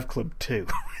be Drive Club 2.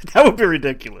 That would be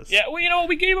ridiculous. Yeah, well, you know,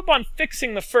 we gave up on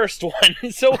fixing the first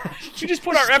one, so we just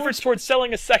put our efforts towards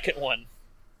selling a second one.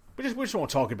 We just won't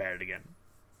talk about it again.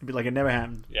 It'd be like it never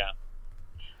happened. Yeah,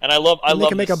 and I love. They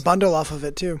can make a bundle off of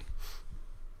it too.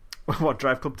 What,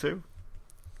 Drive Club 2?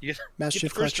 Master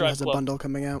Chief Collection has a bundle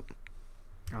coming out.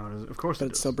 Oh, of course, but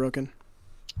it's still broken.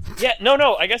 Yeah,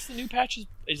 no. I guess the new patch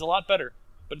is a lot better,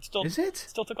 but it still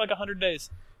still took like 100 days.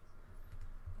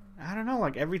 I don't know.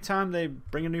 Like every time they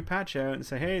bring a new patch out and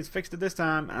say, "Hey, it's fixed it this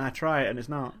time," and I try it and it's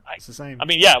not. It's the same. I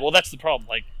mean, yeah. Well, that's the problem.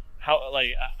 Like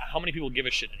how many people give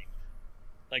a shit anymore?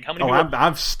 Like how many? People...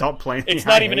 I've stopped playing. It's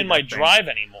not even in my drive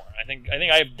anymore. I think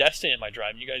I have Destiny in my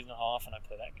drive. And you guys know how often I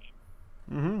play that game.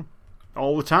 Mm-hmm.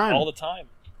 All the time. All the time.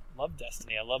 Love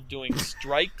Destiny. I love doing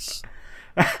strikes.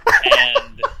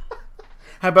 And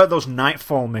how about those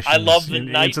Nightfall missions? I love the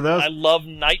those? I love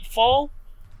Nightfall.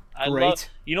 Great.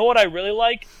 You know what I really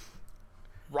like?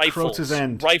 Rifles. Crota's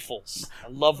End. Rifles. I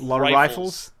love a lot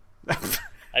rifles. of rifles.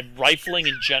 Rifling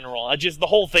in general. The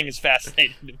whole thing is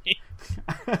fascinating to me.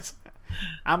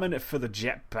 I'm in it for the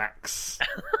jetpacks.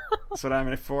 That's what I'm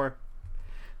in it for.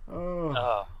 Oh.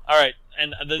 All right,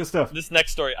 and Good stuff. This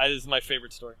next story this is my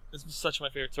favorite story. This is such my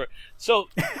favorite story. So,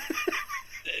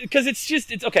 because it's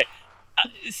okay.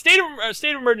 State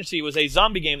of Emergency was a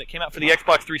zombie game that came out for the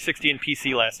Xbox 360 and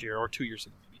PC last year, or 2 years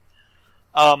ago,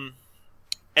 maybe.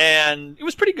 And it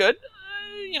was pretty good.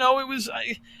 It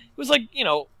was like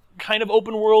kind of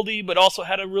open worldy, but also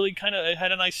had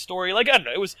a nice story. Like I don't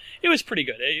know, it was pretty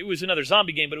good. It was another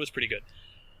zombie game, but it was pretty good.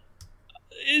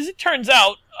 As it turns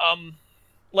out,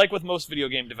 like with most video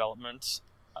game developments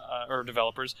or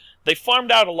developers, they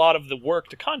farmed out a lot of the work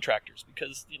to contractors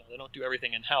because they don't do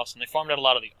everything in house, and they farmed out a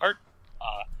lot of the art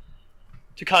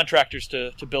to contractors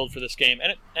to build for this game.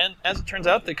 And as it turns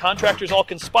out, the contractors all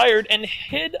conspired and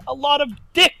hid a lot of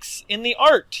dicks in the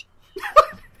art.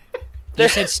 You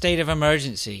said State of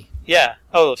Emergency. Yeah.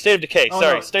 Oh, State of Decay.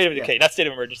 Sorry, no. State of Decay, not State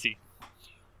of Emergency.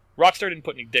 Rockstar didn't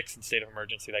put any dicks in State of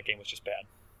Emergency. That game was just bad.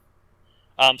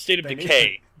 State of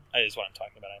Decay is what I'm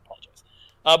talking about. I apologize.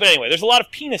 But anyway, there's a lot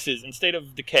of penises in State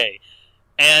of Decay.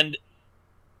 And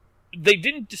they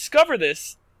didn't discover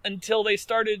this until they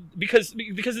started... Because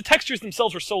the textures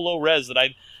themselves were so low res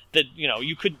that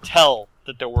you could tell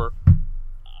that there were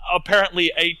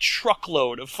apparently a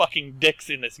truckload of fucking dicks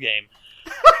in this game.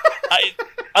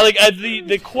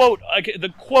 The quote.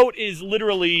 The quote is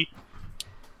literally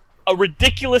a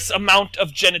ridiculous amount of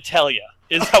genitalia.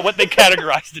 Is what they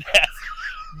categorized it as.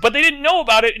 But they didn't know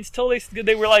about it until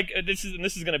they were like, this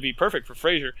is going to be perfect for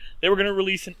Frasier. They were going to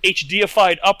release an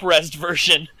HDified up-res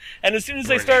version, and as soon as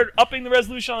they started upping the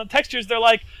resolution on the textures, they're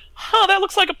like, huh, that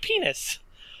looks like a penis.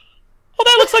 Oh,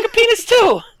 that looks like a penis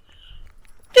too.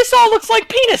 This all looks like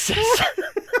penises.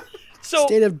 So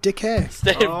State of Decay.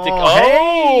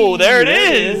 There it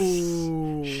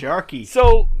is. Sharky.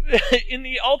 So, in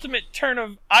the ultimate turn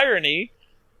of irony,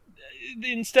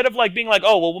 instead of like being like,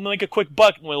 oh, well, we'll make a quick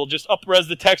buck and we'll just up-res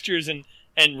the textures and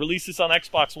release this on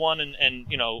Xbox One and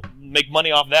make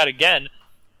money off that again,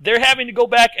 they're having to go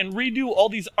back and redo all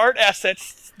these art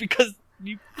assets because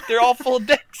they're all full of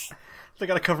dicks. They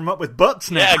got to cover them up with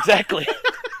butts now. Yeah, exactly.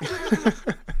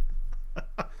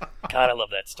 God, I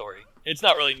love that story. It's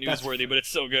not really newsworthy, but it's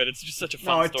so good. It's just such a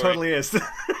fun story. No, it totally is. It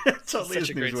totally Such is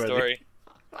a great newsworthy. story.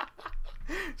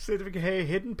 State of Decay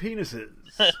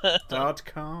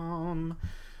hiddenpenises.com.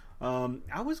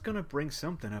 I was going to bring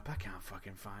something up. I can't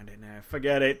fucking find it now.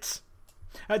 Forget it.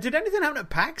 Did anything happen at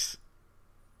PAX?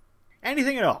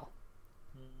 Anything at all?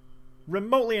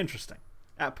 Remotely interesting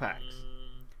at PAX.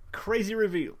 Crazy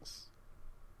reveals.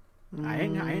 I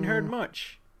ain't heard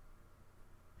much.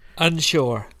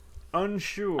 Unsure.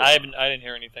 Unsure. I didn't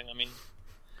hear anything. I mean,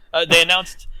 they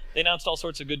announced all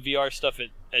sorts of good VR stuff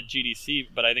at GDC,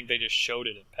 but I think they just showed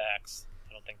it at PAX.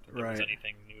 I don't think that there was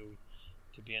anything new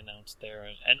to be announced there.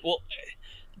 And well,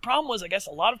 the problem was, I guess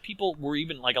a lot of people were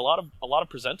even like a lot of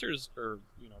presenters or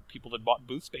people that bought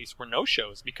booth space were no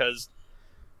shows because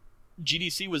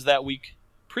GDC was that week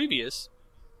previous.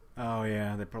 Oh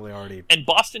yeah, they probably already. And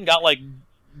Boston got like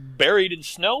buried in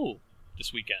snow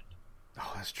this weekend.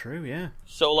 Oh, that's true. Yeah.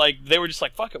 So like they were just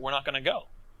like, fuck it, we're not going to go.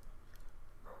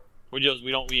 We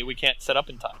can't set up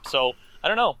in time. So I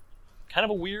don't know. Kind of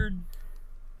a weird.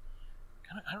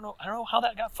 I don't know how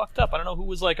that got fucked up. I don't know who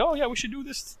was like, oh yeah, we should do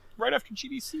this right after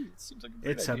GDC. It seems like a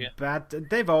good idea.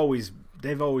 They've always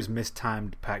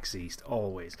mistimed PAX East.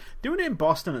 Always doing it in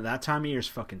Boston at that time of year is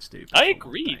fucking stupid. I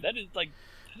agree. That is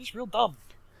real dumb.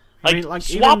 I mean, like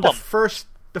swap even them.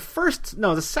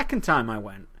 the second time I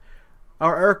went,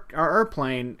 our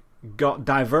airplane got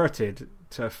diverted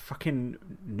to fucking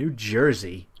New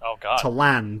Jersey. Oh God. To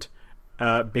land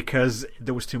because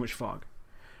there was too much fog,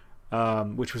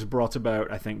 which was brought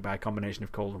about, I think, by a combination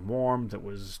of cold and warm. That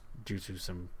was due to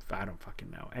some, I don't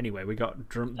fucking know. Anyway, we got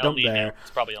dumped there,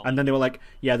 It's probably El Niño. and then they were like,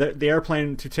 "Yeah, the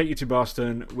airplane to take you to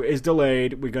Boston is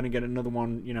delayed. We're going to get another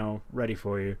one, ready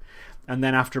for you." And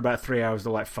then after about 3 hours,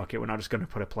 they're like, "Fuck it, we're not just going to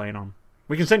put a plane on.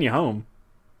 We can send you home."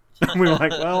 And we were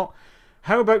like, "Well,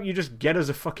 how about you just get us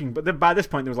a fucking..." But by this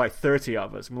point, there was like 30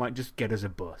 of us. And we're like, just get us a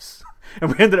bus.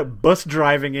 And we ended up bus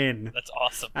driving in. That's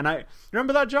awesome. And I...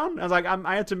 Remember that, John? I was like,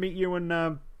 I had to meet you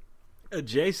and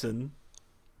Jason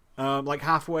like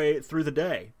halfway through the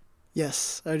day.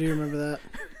 Yes, I do remember that.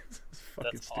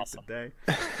 Fucking That's stupid awesome. day.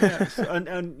 Yeah,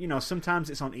 and sometimes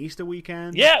it's on Easter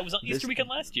weekend. Yeah, it was on Easter weekend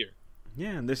last year.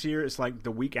 Yeah, and this year it's like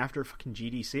the week after fucking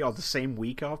GDC, or the same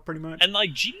week off, pretty much. And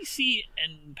like GDC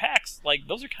and PAX, like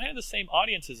those are kind of the same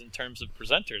audiences in terms of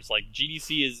presenters. Like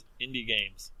GDC is indie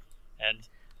games, and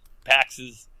PAX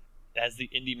has the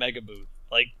indie mega booth.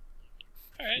 Like,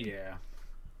 all right. Yeah.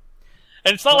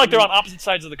 And it's not like they're on opposite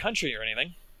sides of the country or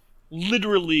anything.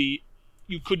 Literally,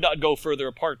 you could not go further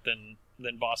apart than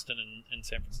Boston and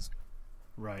San Francisco.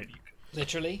 Right.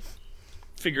 Literally.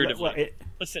 Figuratively. Well,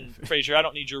 Listen, Fraser, I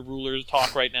don't need your ruler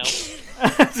talk right now.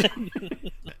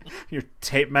 Your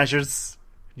tape measures,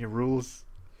 your rules.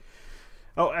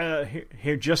 Oh,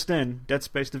 here just in, Dead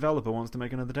Space developer wants to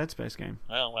make another Dead Space game.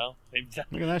 Oh, well. Look at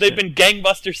that They've shit. been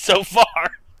gangbusters so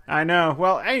far. I know.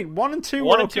 Well, hey, 1 and 2 were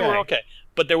One okay. and 2 were okay.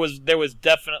 But there was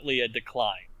definitely a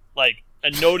decline. Like,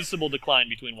 a noticeable decline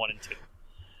between 1 and 2.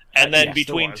 And then yes,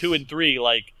 between there was. 2 and 3,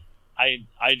 like, I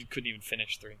couldn't even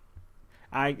finish 3.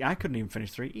 I couldn't even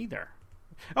finish 3 either.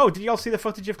 Oh, did y'all see the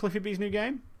footage of Cliffy B's new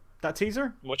game? That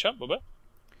teaser? What's up? What?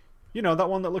 You know, that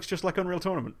one that looks just like Unreal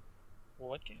Tournament.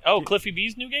 What game? Oh, Cliffy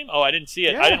B's new game? Oh, I didn't see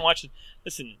it. Yeah. I didn't watch it.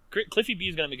 Listen, Cliffy B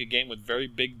is going to make a game with very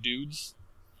big dudes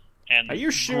and Are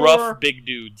you sure? rough big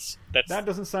dudes. That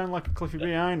doesn't sound like a Cliffy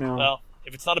B I know. Well,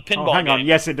 if it's not a pinball oh, hang game. on.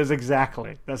 Yes, it does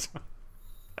exactly. That's.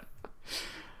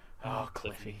 Oh,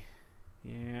 Cliffy.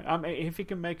 Yeah, I mean, if he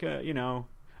can make an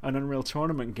Unreal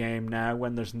Tournament game now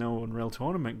when there's no Unreal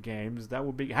Tournament games, that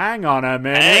would be... Hang on a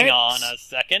minute! Hang on a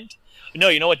second. No,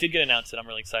 you know what did get announced that I'm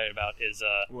really excited about is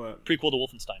What? prequel to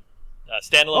Wolfenstein.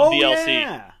 Standalone DLC.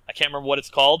 Yeah! I can't remember what it's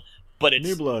called, but it's...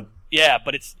 New Blood. Yeah,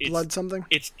 but it's Blood something?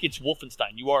 It's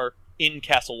Wolfenstein. You are in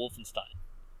Castle Wolfenstein.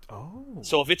 Oh.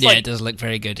 So if it's Yeah, like... it does look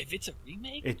very good. If it's a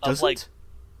remake It of doesn't? like...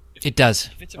 It does.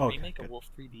 If it's a Okay, remake of good. Wolf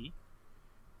 3D,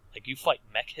 like you fight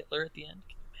Mech Hitler at the end,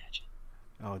 can you imagine?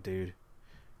 Oh, dude.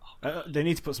 They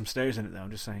need to put some stairs in it, though.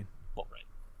 I'm just saying. Well,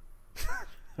 right.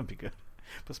 That'd be good.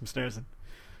 Put some stairs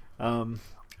in.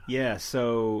 Yeah.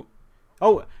 So.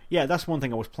 Oh, yeah. That's one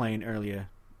thing I was playing earlier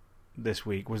this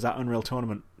week. Was that Unreal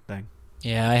Tournament thing?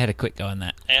 Yeah, I had a quick go on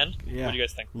that. And Yeah. what do you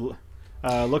guys think?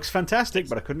 Looks fantastic,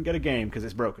 but I couldn't get a game because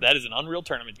it's broken. That is an Unreal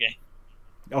Tournament game.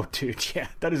 Oh, dude, yeah,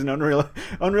 that is an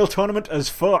Unreal Tournament as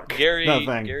fuck. that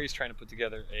thing. Gary's trying to put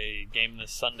together a game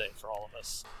this Sunday for all of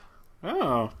us.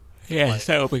 Oh, Yes,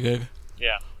 that'll be good.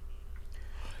 Yeah.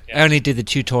 I only did the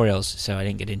tutorials, so I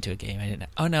didn't get into a game. I didn't.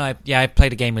 Oh no, I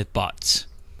played a game with bots.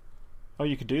 oh,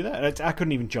 you could do that. I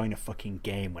couldn't even join a fucking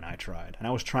game when I tried, and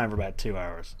I was trying for about 2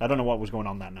 hours. I don't know what was going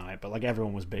on that night, but like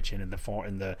everyone was bitching in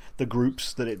the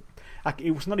groups that it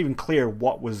was not even clear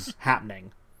what was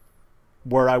happening.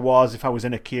 Where I was, if I was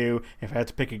in a queue, if I had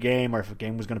to pick a game, or if a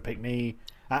game was going to pick me.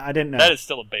 I didn't know. That is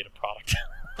still a beta product.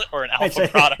 Or an alpha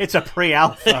product. It's a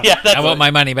pre-alpha. Yeah, I want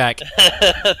my money back.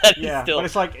 that is Yeah, still, but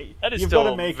it's like that is you've still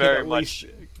got to make it very at much. least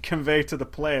convey to the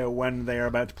player when they are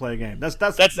about to play a game. That's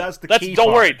the key.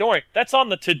 Don't part. worry. That's on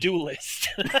the to-do list.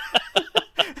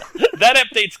 That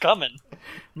update's coming.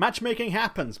 Matchmaking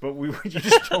happens, but you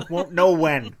just won't know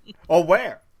when or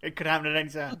where. It could happen at any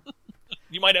time.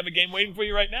 You might have a game waiting for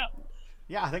you right now.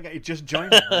 Yeah, I think it just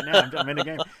joined it right now. I'm in a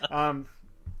game.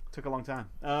 Took a long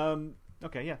time.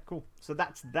 Okay, yeah, cool. So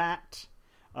that's that.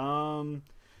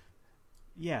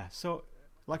 Yeah, so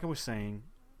like I was saying,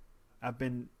 I've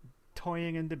been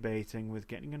toying and debating with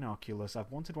getting an Oculus. I've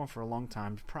wanted one for a long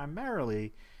time,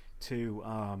 primarily to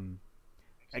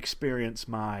experience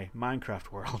my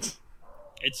Minecraft world.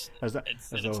 It's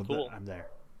though cool. I'm there.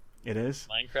 It is.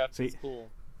 Minecraft is cool.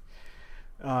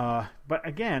 But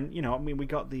again, I mean, we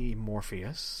got the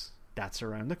Morpheus. That's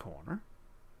around the corner.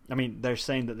 I mean, they're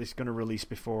saying that this is going to release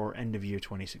before end of year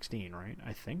 2016, right?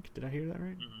 I think. Did I hear that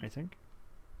right? Mm-hmm. I think.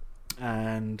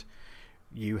 And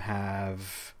you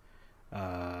have...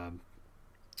 I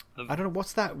don't know,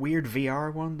 what's that weird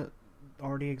VR one that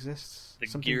already exists? The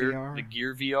Something Gear VR? The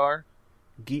Gear VR.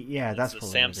 Yeah, that's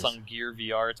It's the probably what it is. Samsung Gear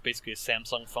VR. It's basically a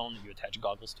Samsung phone that you attach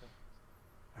goggles to.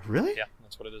 Really? Yeah,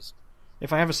 that's what it is.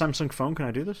 If I have a Samsung phone, can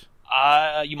I do this?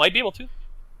 You might be able to.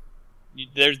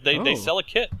 They sell a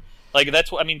kit. Like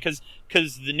that's what I mean, because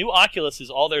the new Oculus is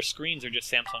all their screens are just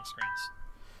Samsung screens.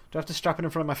 Do I have to strap it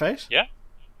in front of my face? Yeah.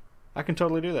 I can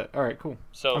totally do that. All right, cool.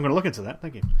 So I'm going to look into that.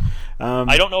 Thank you.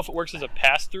 I don't know if it works as a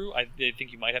pass-through. I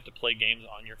think you might have to play games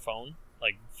on your phone,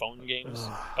 like phone games.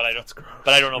 But I don't. That's gross.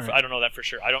 But I don't know. All right. I don't know that for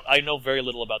sure. I know very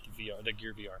little about the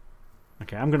Gear VR.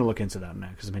 Okay, I'm going to look into that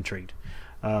now because I'm intrigued.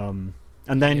 And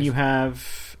then you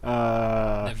have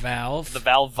The Valve. The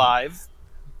Valve Vive.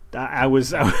 I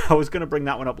was going to bring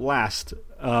that one up last.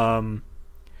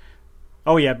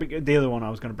 Oh yeah, the other one I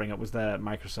was going to bring up was the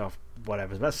Microsoft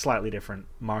whatever. That's a slightly different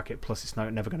market. Plus, it's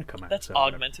never going to come out. That's so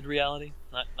augmented reality,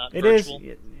 not it virtual.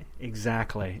 is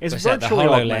exactly. It's Was that the virtually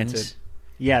HoloLens? augmented.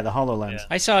 Yeah, the HoloLens. Yeah.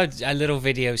 I saw a little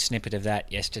video snippet of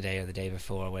that yesterday or the day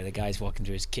before where the guy's walking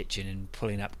through his kitchen and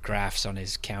pulling up graphs on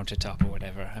his countertop or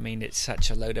whatever. I mean, it's such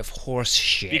a load of horse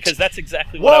shit. Because that's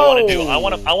exactly what I want to do. Whoa!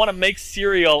 I want to make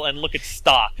cereal and look at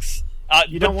stocks.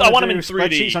 You don't I want want to them do in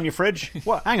 3D. spreadsheets on your fridge?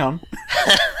 What? Hang on.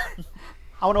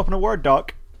 I want to open a Word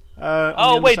doc.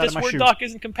 Oh wait, this Word doc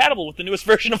isn't compatible with the newest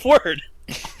version of Word.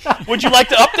 Would you like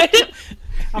to update it?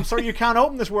 I'm sorry, you can't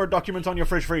open this Word document on your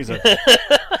fridge freezer.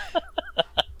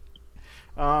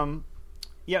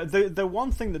 Yeah, the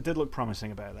one thing that did look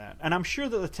promising about that, and I'm sure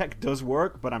that the tech does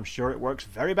work, but I'm sure it works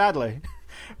very badly.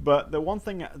 But the one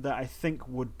thing that I think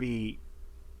would be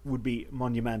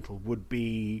monumental would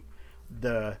be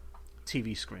the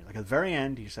TV screen. Like at the very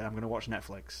end, you said, "I'm going to watch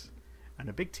Netflix," and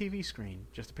a big TV screen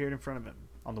just appeared in front of him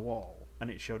on the wall, and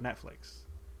it showed Netflix.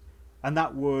 And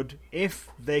that would, if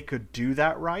they could do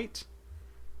that right,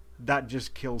 that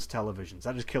just kills televisions.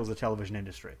 That just kills the television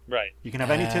industry. Right. You can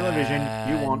have any television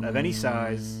you want of any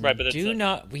size. Right, but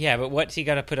but what's he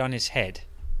got to put on his head?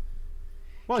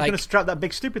 Well, he's going to strap that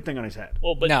big stupid thing on his head.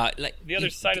 Well, but No, like the other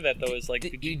side of that though is like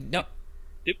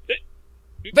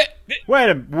but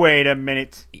Wait a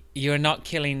minute. you're not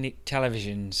killing the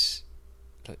televisions.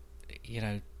 You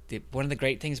know, one of the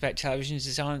great things about televisions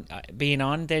is being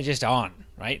on. They're just on,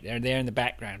 right? They're there in the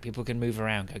background. People can move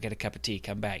around, go get a cup of tea,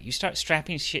 come back. You start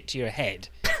strapping shit to your head,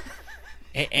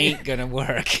 it ain't gonna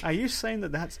work. Are you saying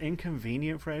that that's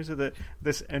inconvenient, Fraser? That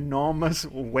this enormous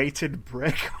weighted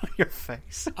brick on your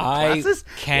face? I Glasses?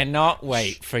 cannot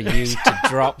wait for you to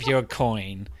drop your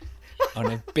coin on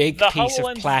a big The piece of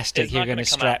HoloLens plastic is you're not going to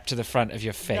gonna come strap out. to the front of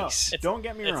your face. Don't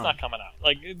get me it's wrong. not coming out.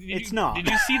 Like It's not. Did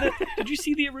you see Did you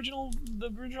see the original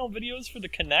videos for the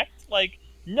Kinect? Like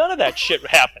none of that shit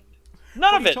happened.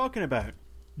 None What of are you it. talking about?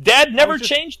 Dad never was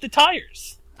just- changed the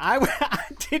tires. I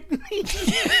didn't.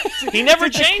 He never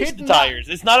Did the changed kid the not- tires.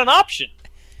 It's not an option.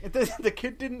 The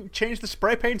kid didn't change the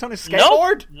spray paint on his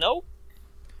skateboard? No,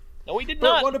 he did But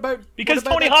not. what about... Because what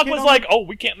about Tony that Hawk kid was on- like, "Oh,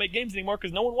 we can't make games anymore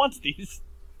because no one wants these."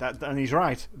 And he's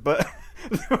right. But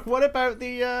what about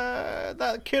the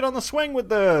that kid on the swing with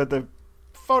the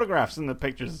photographs and the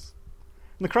pictures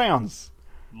and the crayons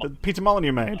that Peter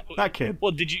Molyneux made? That kid.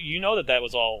 Well, did you know that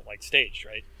was all like staged,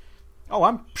 right? Oh,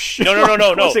 I'm sure.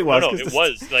 No. Of course it was. No, 'cause it the-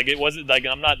 was like it wasn't like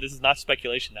I'm not. This is not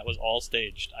speculation. That was all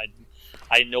staged.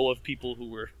 I know of people who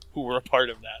were a part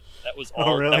of that. That was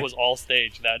all. really? That was all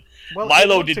staged. That Well, it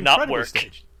Milo looks did not incredibly work.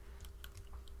 staged.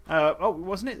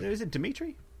 Wasn't it? Was it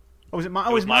Dimitri? Oh, was it? It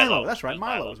was was Milo. Milo. That's right. It was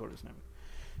Milo Milo. was what his name was.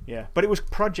 Yeah, but it was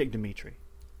Project Dimitri.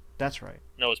 That's right.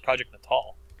 No, it was Project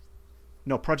Natal.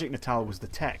 No, Project Natal was the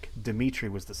tech. Dimitri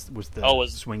was the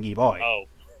swingy boy. Oh,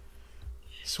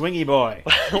 Swingy boy.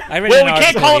 I read well, an we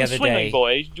can't article call the him other Swinging day.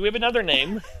 Boy. Do we have another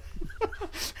name?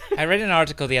 I read an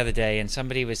article the other day, and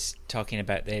somebody was talking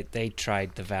about they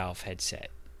tried the Valve headset,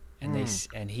 and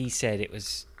and he said it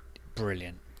was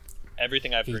brilliant.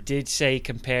 Everything I've He heard. did say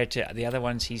compared to the other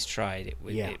ones he's tried,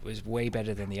 Yeah. it was way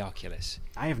better than the Oculus.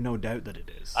 I have no doubt that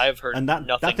it is. I have heard and that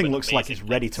nothing thing but looks like it's amazing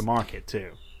ready things. to market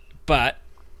too. But,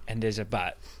 and there's a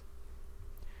but,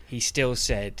 he still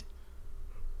said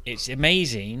it's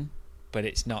amazing, but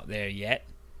it's not there yet.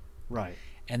 Right.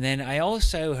 And then I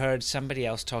also heard somebody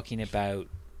else talking about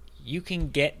you can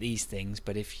get these things,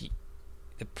 but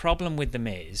the problem with them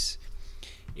is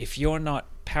if you're not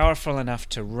powerful enough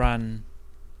to run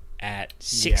at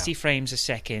 60 frames a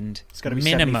second It's got to be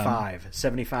minimum.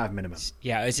 75 minimum.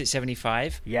 Yeah, is it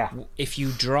 75? Yeah. If you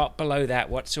drop below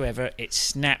that whatsoever, it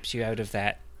snaps you out of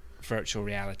that virtual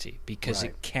reality because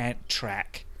Right. it can't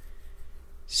track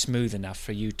smooth enough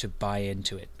for you to buy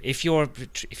into it. If you're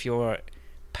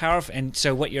powerful, and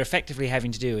so what you're effectively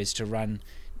having to do is to run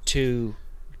two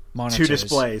monitors, Two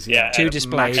displays, yeah. two at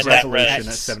displays max at resolution res.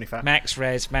 at 75. max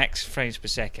res, max frames per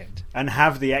second. And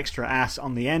have the extra ass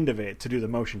on the end of it to do the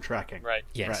motion tracking. Right.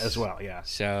 Yes, Right, as well, yeah.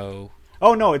 So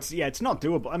Oh no, it's not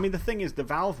doable. I mean, the thing is, the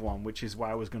Valve one, which is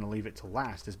why I was going to leave it to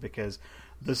last, is because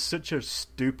there's such a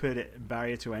stupid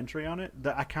barrier to entry on it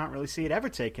that I can't really see it ever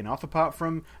taking off. Apart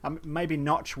from maybe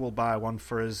Notch will buy one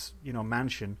for his,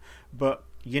 mansion, but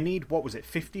you need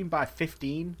 15 by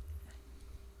 15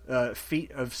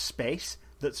 feet of space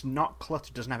that's not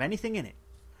cluttered, doesn't have anything in it.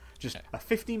 Just a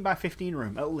 15 by 15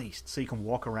 room at least, so you can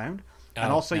walk around.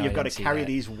 And Oh, also, no, you've I got to didn't see carry that.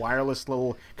 these wireless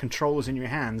little controllers in your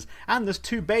hands, and there's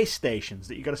 2 base stations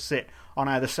that you've got to sit on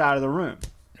either side of the room.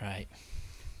 right.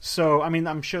 So, I mean,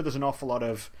 I'm sure there's an awful lot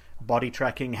of body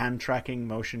tracking, hand tracking,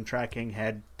 motion tracking,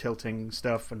 head tilting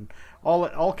stuff, and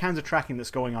all kinds of tracking that's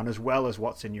going on as well as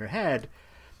what's in your head.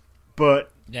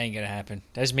 But, That ain't gonna happen.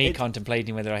 That's me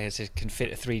contemplating whether I can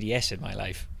fit a 3DS in my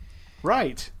life.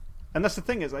 right. And that's the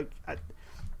thing, is like,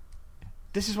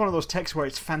 this is one of those techs where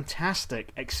it's fantastic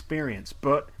experience,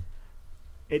 but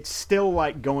it's still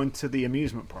like going to the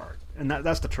amusement park. And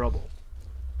that's the trouble.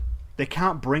 They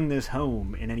can't bring this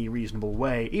home in any reasonable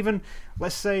way. Even,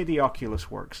 let's say the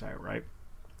Oculus works out, right?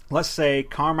 Let's say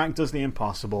Carmack does the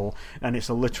impossible, and it's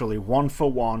a literally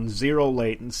 1-for-1, zero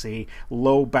latency,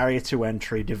 low barrier to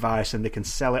entry device, and they can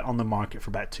sell it on the market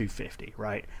for about $250,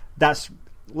 right?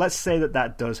 Let's say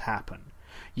that does happen.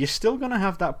 You're still going to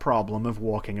have that problem of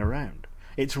walking around.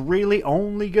 It's really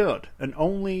only good, and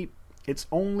it's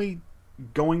only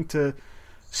going to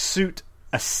suit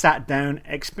a sat-down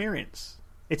experience.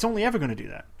 It's only ever going to do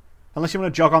that. Unless you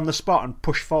want to jog on the spot and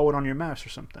push forward on your mouse or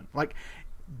something. Like,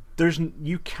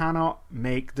 you cannot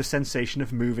make the sensation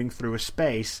of moving through a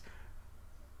space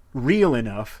real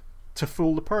enough to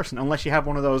fool the person. Unless you have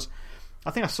one of those...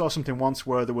 I think I saw something once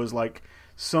where there was, like,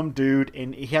 some dude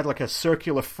he had, like, a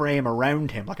circular frame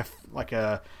around him. Like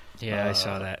a Yeah, I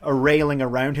saw that. a railing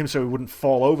around him so he wouldn't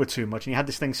fall over too much, and he had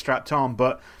this thing strapped on,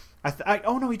 but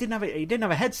oh no, he didn't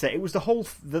have a headset. It was the whole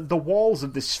the walls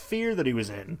of the sphere that he was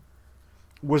in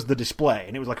was the display,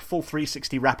 and it was like a full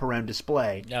 360 wraparound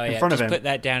display Oh in yeah, front of just him. put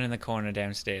that down in the corner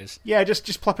downstairs. Yeah,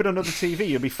 just plop it under the TV,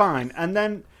 you'll be fine. And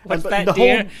then What's but that, the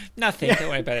dear? whole Nothing. Don't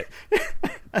worry about it.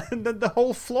 and then the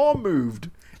whole floor moved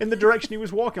in the direction he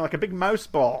was walking, like a big mouse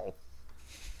ball.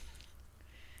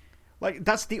 Like,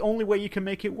 that's the only way you can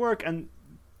make it work, and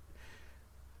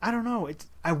I don't know.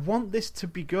 I want this to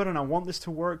be good, and I want this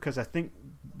to work, because I think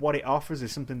what it offers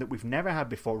is something that we've never had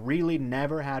before, really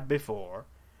never had before.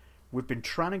 We've been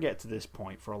trying to get to this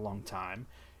point for a long time.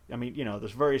 I mean,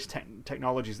 there's various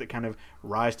technologies that kind of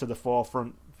rise to the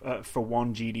forefront for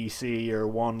one GDC or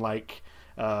one, like,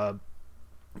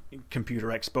 Computer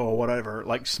Expo or whatever,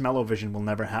 like Smell-O-Vision will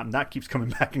never happen. That keeps coming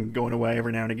back and going away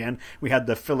every now and again. We had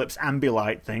the Philips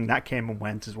Ambilight thing. That came and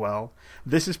went as well.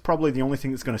 This is probably the only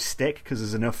thing that's going to stick because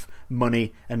there's enough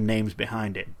money and names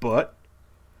behind it. But,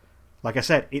 like I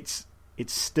said, it's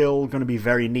still going to be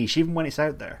very niche, even when it's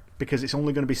out there, because it's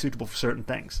only going to be suitable for certain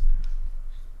things.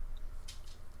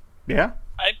 Yeah?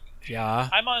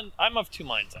 I'm of two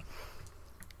minds on it.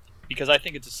 Because I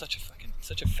think it's such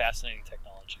a fascinating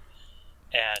technology.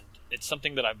 And it's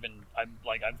something that I've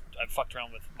fucked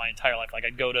around with my entire life. Like,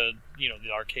 I'd go to,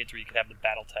 the arcades where you could have the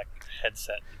BattleTech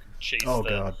headset. You can chase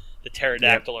the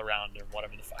pterodactyl around or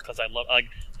whatever the fuck. Because I love,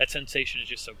 that sensation is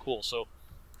just so cool. So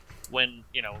when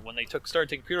they started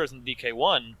taking pre-orders in the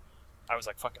DK1, I was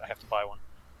like, fuck it, I have to buy one.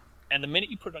 And the minute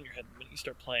you put it on your head, the minute you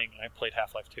start playing, and I played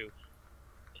Half-Life 2,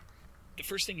 the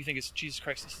first thing you think is, Jesus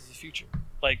Christ, this is the future.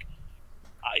 Like,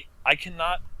 I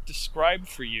cannot describe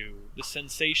for you the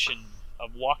sensation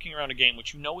of walking around a game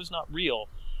which is not real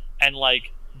and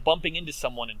bumping into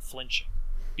someone and flinching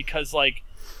because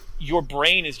your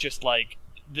brain is just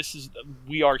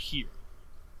we are here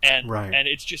and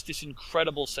it's just this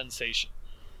incredible sensation.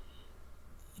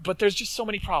 But there's just so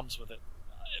many problems with it.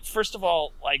 First of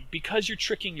all, because you're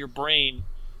tricking your brain,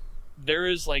 there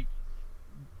is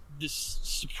this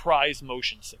surprise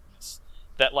motion sickness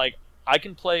that I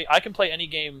can play any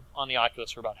game on the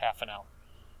Oculus for about half an hour.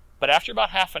 But after about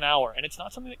half an hour, and it's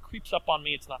not something that creeps up on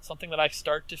me, it's not something that I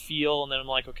start to feel, and then I'm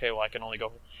like, okay, well, I can only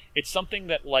go. It's something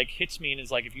that hits me and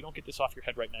is if you don't get this off your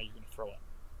head right now, you're going to throw up.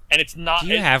 And it's not. Do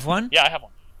you have one? Yeah, I have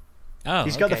one. Oh,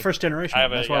 he's got the first generation.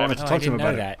 That's why I wanted to talk to him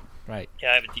about that. Right.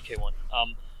 Yeah, I have a DK1.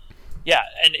 Yeah,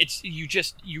 and it's you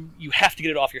have to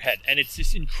get it off your head, and it's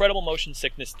this incredible motion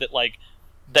sickness that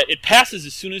that it passes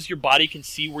as soon as your body can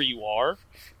see where you are.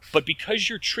 But because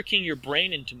you're tricking your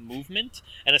brain into movement,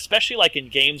 and especially in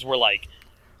games where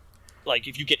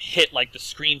if you get hit, the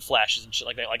screen flashes and shit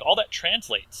like that, all that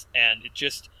translates, and it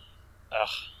just,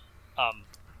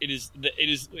 it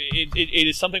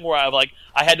is something where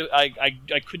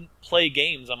I couldn't play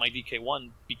games on my DK1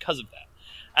 because of that,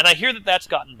 and I hear that that's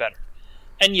gotten better,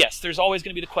 and yes, there's always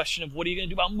going to be the question of what are you going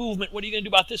to do about movement, what are you going to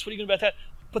do about this, what are you going to do about that,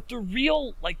 but the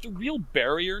real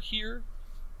barrier here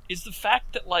is the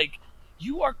fact that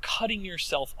you are cutting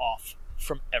yourself off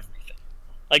from everything.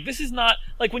 This is not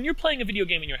when you're playing a video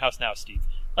game in your house now, Steve.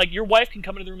 Your wife can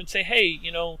come into the room and say, "Hey,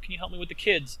 can you help me with the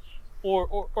kids?"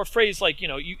 Or phrase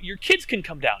your kids can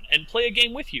come down and play a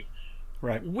game with you.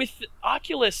 Right. With the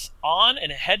Oculus on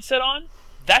and a headset on,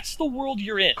 that's the world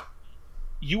you're in.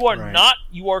 You are not.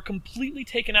 You are completely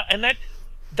taken out, and that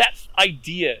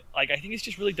idea, I think, is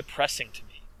just really depressing to me.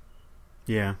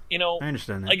 Yeah. I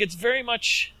understand that. It's very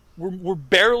much. We're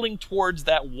barreling towards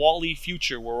that WALL-E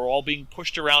future where we're all being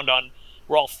pushed around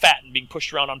we're all fat and being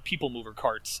pushed around on people mover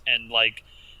carts and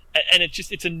and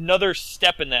it's another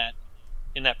step in that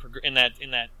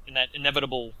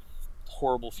inevitable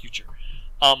horrible future.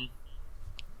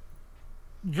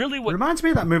 Really, what reminds me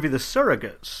of that movie, The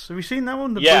Surrogates. Have you seen that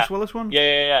one, the Bruce Willis one?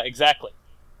 Yeah, exactly.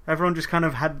 Everyone just kind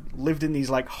of lived in these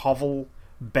hovel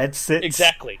bed sits.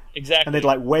 Exactly. And they'd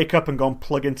wake up and go and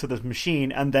plug into this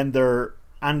machine, and then their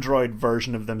Android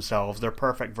version of themselves, their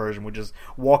perfect version, would just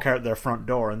walk out their front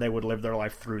door, and they would live their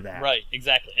life through that. Right,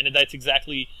 exactly. And that's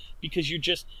exactly because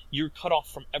you're cut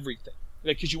off from everything.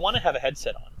 Because you want to have a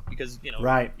headset on, because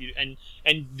right.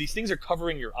 And these things are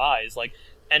covering your eyes,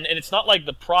 and it's not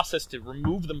the process to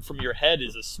remove them from your head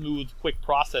is a smooth, quick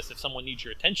process if someone needs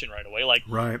your attention right away.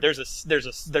 Right. There's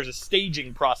a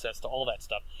staging process to all that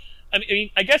stuff. I mean,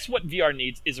 I guess what VR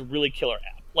needs is a really killer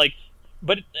app.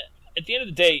 But at the end of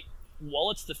the day,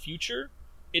 while it's the future,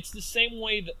 it's the same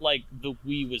way that the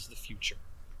Wii was the future.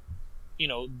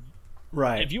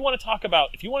 Right. If you want to talk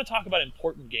about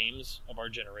important games of our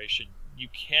generation, you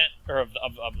can't, or of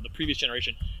the previous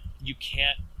generation, you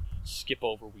can't skip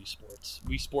over Wii Sports.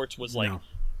 Wii Sports was a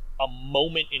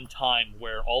moment in time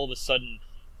where all of a sudden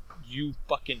you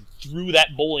fucking threw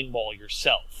that bowling ball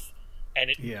yourself, and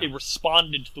it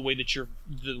responded to the way that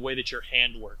your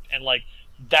hand worked, and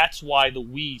that's why the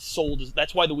Wii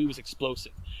that's why the Wii was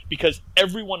explosive, because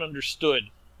everyone understood,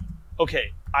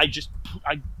 okay,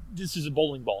 this is a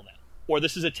bowling ball now, or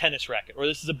this is a tennis racket, or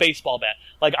this is a baseball bat.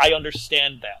 I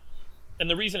understand that. And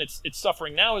the reason it's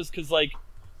suffering now is because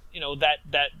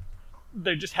that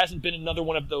there just hasn't been another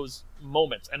one of those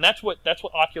moments. And that's what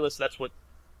Oculus, that's what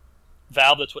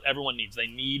Valve, that's what everyone needs. They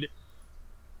need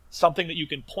something that you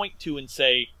can point to and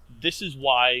say, this is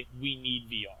why we need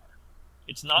VR.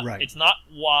 It's not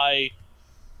why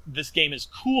this game is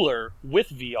cooler with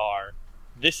VR.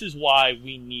 This is why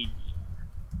we need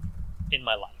VR in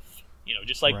my life.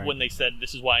 Just when they said,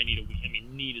 this is why I need a Wii. I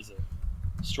mean, need is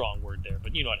strong word there,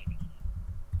 but you know what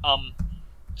I mean.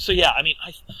 So yeah, I mean,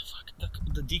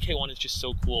 the DK one is just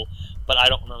so cool, but I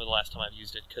don't remember the last time I've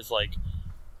used it because like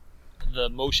the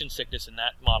motion sickness in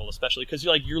that model, especially because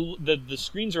the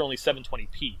screens are only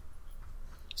 720p,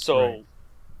 so Right.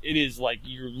 it is like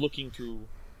you're looking through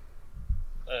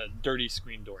a dirty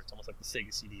screen door. It's almost like the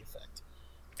Sega CD effect,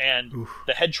 and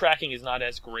the head tracking is not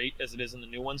as great as it is in the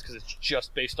new ones because it's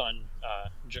just based on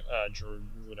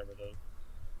whatever the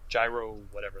gyro,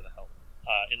 whatever the hell.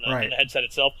 In the headset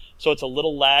itself, so it's a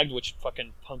little lagged, which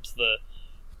fucking pumps the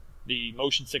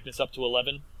motion sickness up to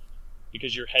 11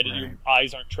 because your head and your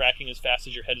eyes aren't tracking as fast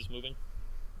as your head is moving.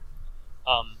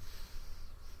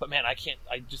 But man, I fucking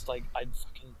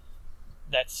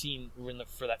that scene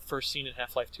for that first scene in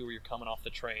Half-Life 2 where you're coming off the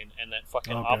train and that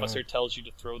fucking officer tells you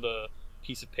to throw the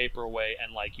piece of paper away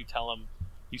and like you tell him.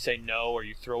 You say no, or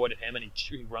you throw it at him, and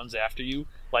he runs after you.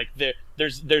 Like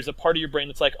there's a part of your brain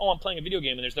that's like, "Oh, I'm playing a video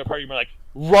game," and there's another part of your brain like,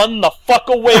 "Run the fuck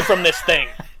away from this thing."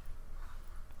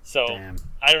 So Damn.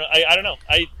 I don't know.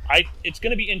 It's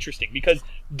going to be interesting because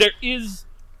there's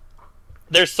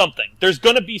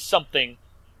going to be something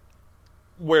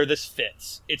where this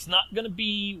fits. It's not going to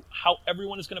be how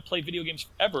everyone is going to play video games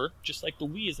forever, just like the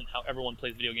Wii isn't how everyone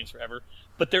plays video games forever.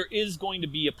 But there is going to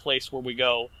be a place where we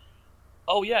go,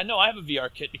 oh yeah, no, I have a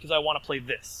VR kit because I want to play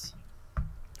this.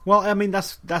 Well, I mean,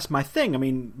 that's my thing. I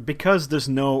mean, because there's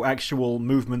no actual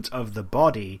movement of the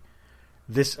body,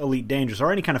 this Elite Dangerous,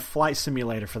 or any kind of flight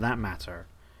simulator for that matter,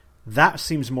 that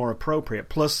seems more appropriate.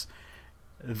 Plus,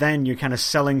 then you're kind of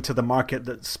selling to the market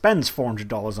that spends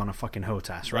 $400 on a fucking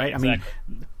HOTAS, right? Exactly. I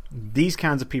mean, these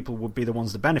kinds of people would be the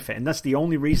ones that benefit, and that's the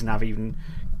only reason I've even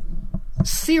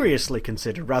seriously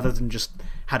considered, rather than just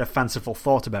had a fanciful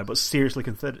thought about it, but seriously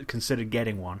considered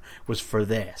getting one, was for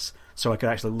this. So I could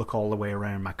actually look all the way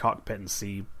around my cockpit and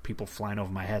see people flying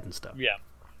over my head and stuff. Yeah.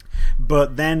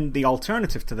 But then the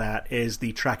alternative to that is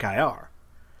the Track IR,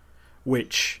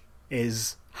 which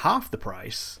is half the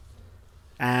price,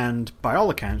 and by all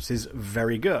accounts is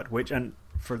very good. And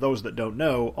for those that don't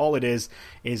know, all it is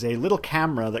a little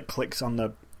camera that clicks on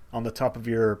the top of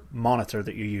your monitor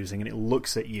that you're using, and it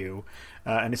looks at you,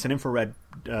 and it's an infrared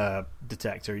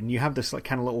detector, and you have this like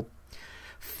kind of little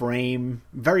frame,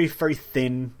 very very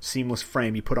thin seamless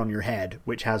frame you put on your head,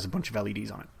 which has a bunch of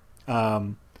LEDs on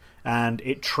it, and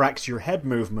it tracks your head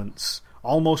movements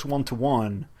almost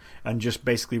 1-to-1, and just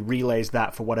basically relays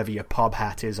that for whatever your POB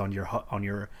hat is on your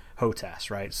HOTAS,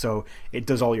 right? So it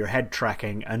does all your head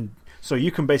tracking, and so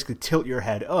you can basically tilt your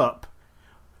head up,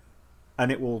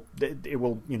 and it will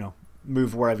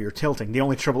move wherever you're tilting. The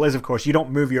only trouble is, of course, you don't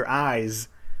move your eyes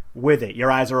with it. Your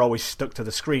eyes are always stuck to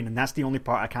the screen, and that's the only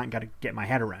part I can't get my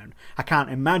head around. I can't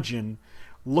imagine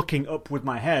looking up with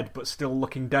my head but still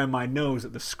looking down my nose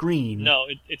at the screen. No,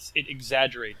 it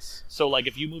exaggerates. So like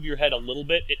if you move your head a little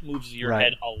bit, it moves your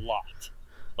head a lot.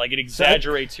 Like it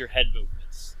exaggerates your head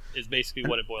movements is basically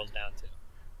what it boils down to.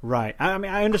 Right. I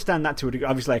mean, I understand that to a degree.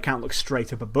 Obviously I can't look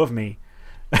straight up above me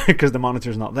because the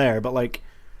monitor's not there, but like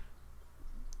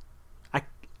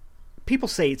people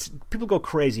go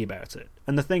crazy about it,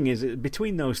 and the thing is,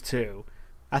 between those two,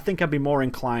 I think I'd be more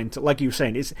inclined to, like you were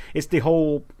saying, it's the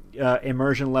whole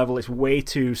immersion level. It's way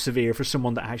too severe for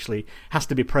someone that actually has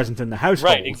to be present in the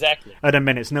household, right? Exactly. At a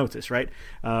minute's notice, right?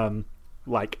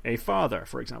 Like a father,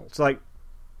 for example. It's like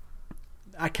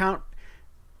I can't.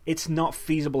 It's not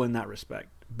feasible in that respect,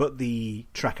 but the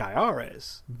Track IR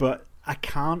is. But I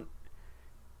can't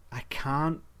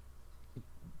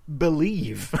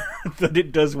believe that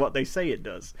it does what they say it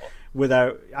does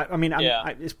without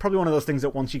it's probably one of those things that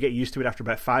once you get used to it, after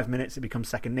about 5 minutes it becomes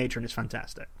second nature, and it's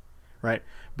fantastic, right?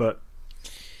 But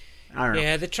I don't know.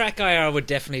 Yeah, the Track IR would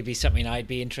definitely be something I'd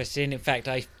be interested in. In fact,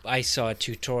 I saw a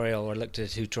tutorial, or looked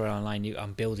at a tutorial online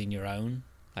on building your own.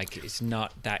 Like, it's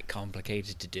not that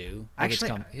complicated to do. Like,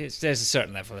 actually, there's a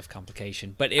certain level of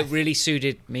complication, but it really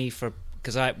suited me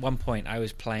because at one point I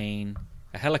was playing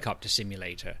a helicopter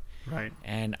simulator. Right.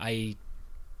 And I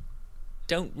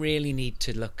don't really need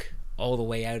to look all the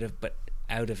way out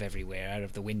of everywhere, out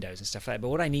of the windows and stuff like that. But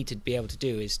what I need to be able to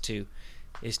do is to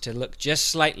look just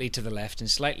slightly to the left and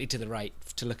slightly to the right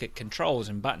to look at controls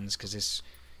and buttons, because this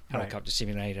helicopter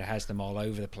simulator has them all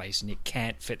over the place and you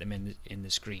can't fit them in the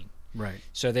screen. Right.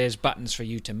 So there's buttons for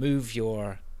you to move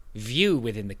your view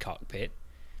within the cockpit.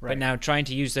 Right. But now trying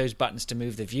to use those buttons to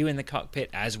move the view in the cockpit,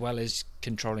 as well as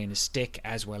controlling the stick,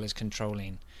 as well as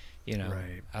controlling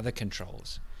other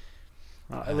controls.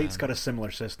 Elite's got a similar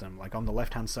system. Like on the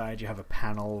left-hand side, you have a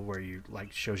panel where you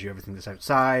like shows you everything that's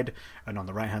outside, and on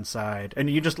the right-hand side, and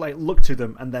you just like look to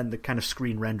them, and then the kind of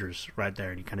screen renders right there,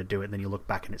 and you kind of do it, and then you look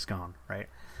back, and it's gone, right?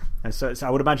 And so I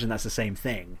would imagine that's the same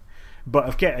thing.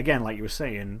 But again, like you were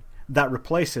saying, that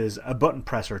replaces a button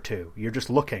press or two. You're just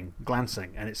looking,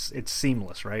 glancing, and it's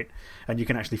seamless, right? And you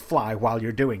can actually fly while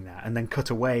you're doing that, and then cut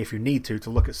away if you need to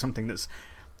look at something that's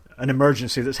an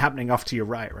emergency that's happening off to your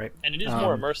right? And it is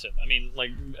more immersive. I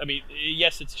mean,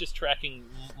 yes, it's just tracking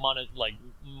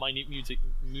minute music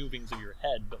movings of your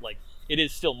head, but like it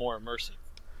is still more immersive.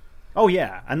 Oh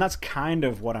yeah, and that's kind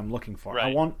of what I'm looking for.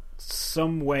 Right. I want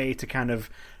some way to kind of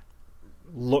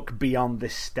look beyond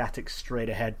this static straight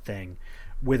ahead thing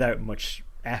without much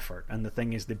effort. And the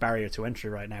thing is, the barrier to entry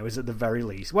right now is at the very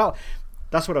least. Well,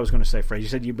 that's what I was going to say, Fraser. You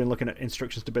said you've been looking at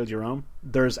instructions to build your own.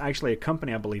 There's actually a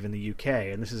company, I believe, in the UK,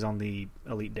 and this is on the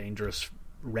Elite Dangerous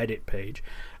Reddit page.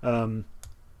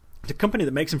 It's a company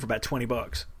that makes them for about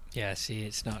 $20. Yeah, see,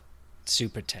 it's not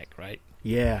super tech, right?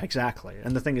 Yeah, exactly.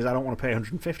 And the thing is, I don't want to pay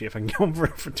 $150 if I can get them for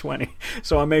 $20.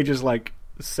 So I may just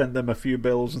send them a few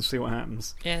bills and see what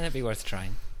happens. Yeah, that'd be worth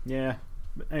trying. Yeah.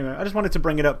 But anyway, I just wanted to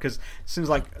bring it up because it seems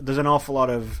like there's an awful lot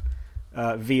of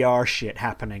VR shit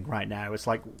happening right now. It's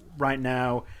like right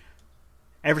now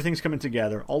everything's coming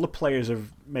together. All the players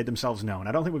have made themselves known.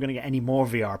 I don't think we're going to get any more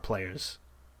VR players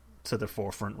to the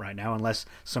forefront right now unless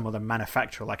some other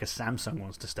manufacturer like a Samsung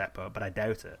wants to step up, but I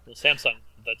doubt it. Well, Samsung,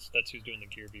 that's who's doing the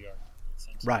Gear VR.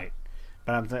 Right.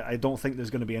 But I don't think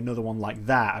there's going to be another one like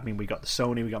that. I mean, we got the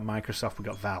Sony, we got Microsoft, we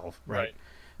got Valve, right?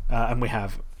 And we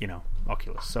have,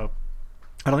 Oculus. So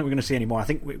I don't think we're going to see any more. I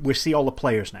think we see all the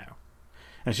players now.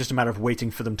 And it's just a matter of waiting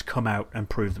for them to come out and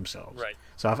prove themselves. Right.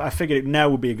 So I figured now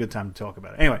would be a good time to talk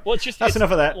about it. Anyway, well, that's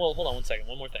enough of that. Well, hold on one second.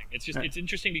 One more thing. It's just it's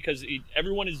interesting because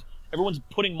everyone's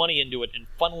putting money into it and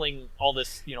funneling all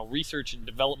this research and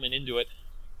development into it,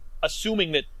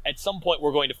 assuming that at some point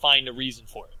we're going to find a reason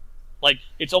for it. Like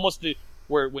it's almost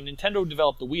where when Nintendo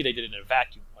developed the Wii, they did it in a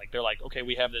vacuum. Like they're like, okay,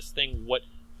 we have this thing. What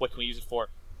can we use it for?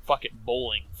 Fuck it,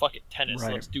 bowling. Fuck it, tennis.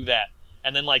 Right. Let's do that.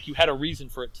 And then you had a reason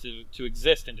for it to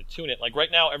exist and to tune it. Like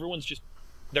right now, everyone's just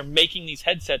they're making these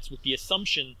headsets with the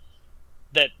assumption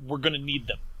that we're going to need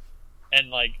them.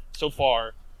 And so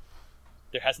far,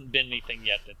 there hasn't been anything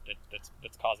yet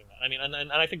that's causing that. I mean,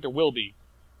 and I think there will be.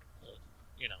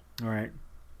 All right.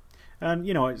 And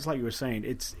it's like you were saying,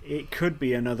 it could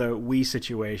be another Wii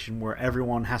situation where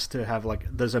everyone has to have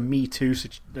there's a Me Too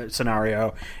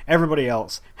scenario. Everybody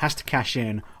else has to cash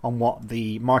in on what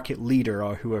the market leader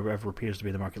or whoever appears to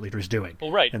be the market leader is doing.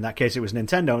 Well, right. In that case, it was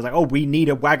Nintendo. It was like, oh, we need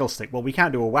a waggle stick. Well, we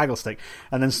can't do a waggle stick.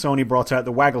 And then Sony brought out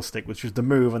the waggle stick, which was the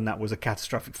Move, and that was a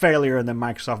catastrophic failure. And then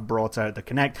Microsoft brought out the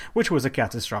Kinect, which was a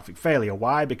catastrophic failure.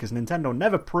 Why? Because Nintendo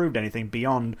never proved anything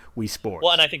beyond Wii Sports.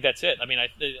 Well, and I think that's it. I mean, I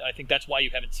think that's why you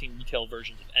haven't seen retail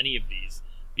versions of any of these,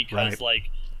 because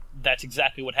that's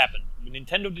exactly what happened.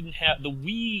 Nintendo didn't have the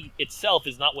Wii itself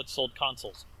is not what sold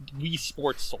consoles. Wii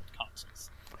Sports sold consoles.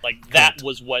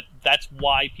 That's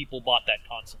why people bought that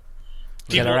console.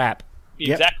 Killer app.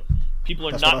 Exactly. Yep. People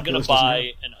are That's not going to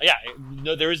buy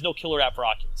there is no killer app for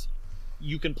Oculus.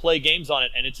 You can play games on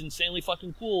it and it's insanely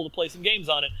fucking cool to play some games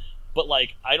on it, but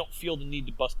I don't feel the need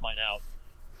to bust mine out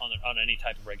on any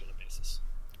type of regular basis.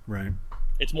 Right.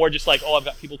 It's more just I've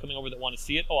got people coming over that want to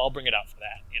see it. Oh, I'll bring it out for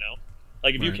that,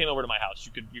 if you came over to my house,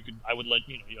 I would let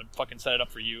I'd fucking set it up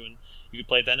for you, and you could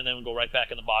play it then, and then we'd go right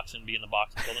back in the box and be in the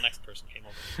box until the next person came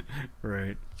over.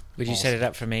 Right. Would you set it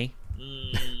up for me?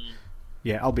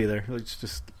 Yeah, I'll be there. Let's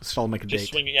just make a date.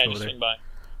 Swing by.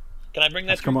 Can I bring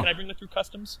that through? Can I bring that through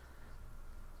customs?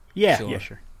 Yeah, Sure. yeah,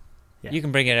 sure. Yeah. You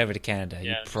can bring it over to Canada.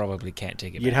 Yeah. You probably can't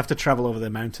take it You'd back. have to travel over the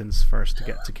mountains first to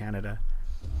get to Canada.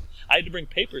 I had to bring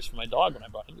papers for my dog when I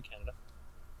brought him to Canada.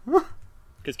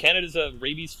 Because Canada's a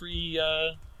rabies-free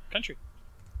country.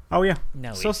 Oh, yeah.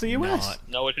 No, So it's it's the US. not.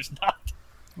 No, it is not.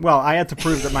 Well, I had to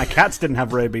prove that my cats didn't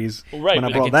have rabies Well, right, when I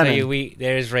but I brought can them tell in. you,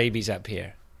 there is rabies up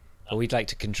here, but we'd like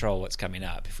to control what's coming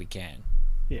up if we can.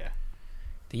 Yeah.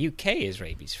 The UK is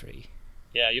rabies free.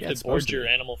 Yeah, you Yeah, have it's to board supposed to your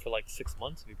be. animal for 6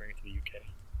 months if you bring it to the UK.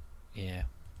 Yeah,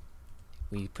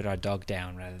 we put our dog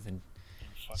down rather than.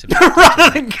 Christ,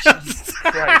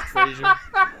 Fraser.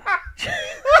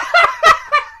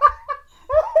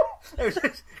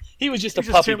 He was just a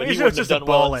puppy, but he wouldn't have done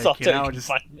well in solitary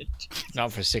confinement.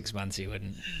 Not for 6 months, he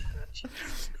wouldn't.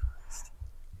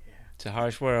 It's a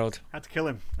harsh world. Had to kill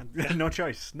him. No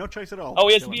choice. No choice at all. Oh,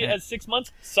 he has to Kill be him. at 6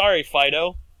 months? Sorry,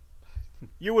 Fido.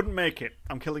 You wouldn't make it.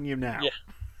 I'm killing you now. Yeah.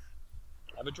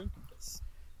 Have a drink of this.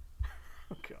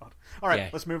 Oh, God. All right, Yeah.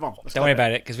 let's move on. Don't worry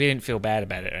about it, because we didn't feel bad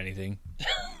about it or anything.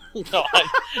 No,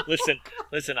 listen.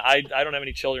 I don't have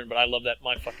any children, but I love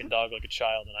my fucking dog like a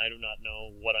child, and I do not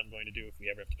know what I'm going to do if we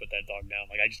ever have to put that dog down.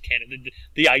 I just can't.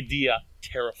 The idea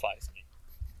terrifies me.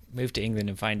 Move to England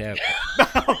and find out.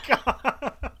 Oh,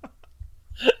 God.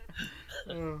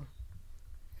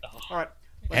 All right.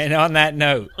 And on that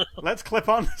note, Let's clip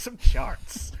on some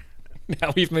charts.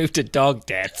 now we've moved to dog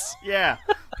deaths. Yeah.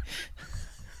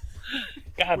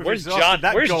 God, We've where's exhausted John?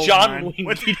 that Where's gold John mine. when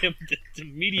we need him to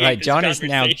mediate Right, this John is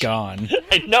now conversation? gone.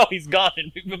 I know he's gone,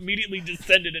 and we've immediately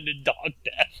descended into dog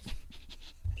death.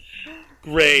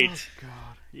 Great,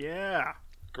 God. Yeah.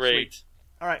 great. Sweet.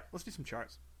 All right, let's do some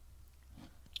charts.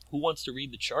 Who wants to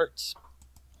read the charts?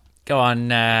 Go on,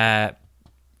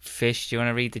 Fish, do you want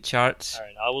to read the charts? All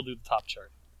right, I will do the top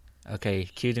chart. Okay,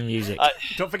 cue the music.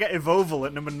 Don't forget Evoval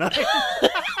at number 9.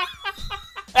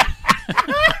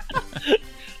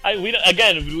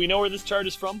 Do we know where this chart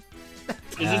is from?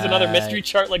 Is this another mystery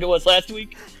chart like it was last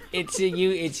week? It's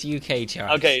UK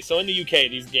charts. Okay, so in the UK,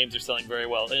 these games are selling very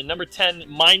well. And number 10,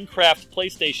 Minecraft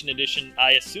PlayStation Edition,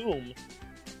 I assume,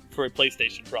 for a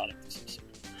PlayStation product of some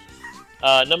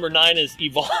sort. Number 9 is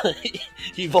Evolve.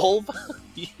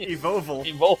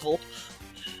 Evoval.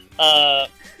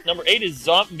 Number 8 is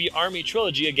Zombie Army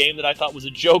Trilogy, a game that I thought was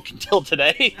a joke until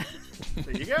today.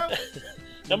 There you go.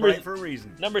 Number for a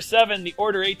reason. Number 7, The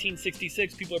Order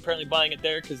 1866. People are apparently buying it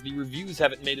there because the reviews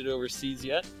haven't made it overseas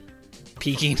yet.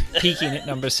 Peaking at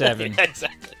number 7. Yeah,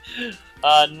 exactly.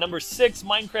 Number 6,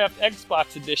 Minecraft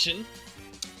Xbox Edition.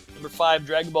 Number 5,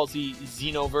 Dragon Ball Z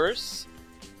Xenoverse.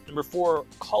 Number 4,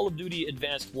 Call of Duty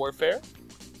Advanced Warfare.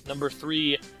 Number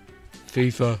 3,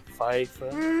 FIFA.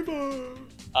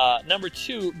 Number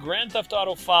 2, Grand Theft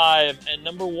Auto 5. And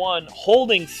number 1,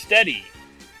 Holding Steady,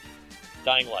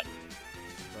 Dying Light.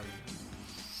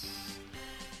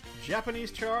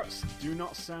 Japanese charts do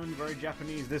not sound very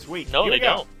Japanese this week. No, Here they we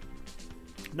go. don't.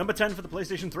 Number 10 for the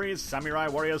PlayStation 3 is Samurai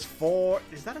Warriors 4.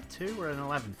 Is that a 2 or an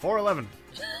 11? 411.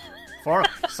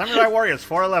 Samurai Warriors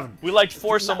 411. We liked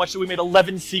 4 so much that we made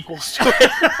 11 sequels to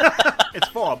it. It's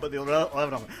 4, but the 11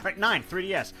 of them. Right, 9,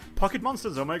 3DS. Pocket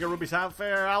Monsters, Omega Ruby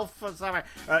Sapphire, Alpha Sapphire.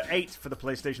 8 for the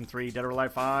PlayStation 3, Dead or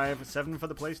Alive 5. 7 for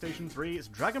the PlayStation 3 is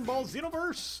Dragon Ball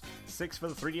Xenoverse. 6 for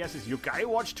the 3DS is Yokai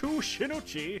Watch 2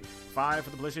 Shinichi. 5 for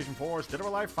the PlayStation 4 is Dead or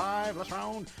Alive 5, last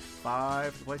round.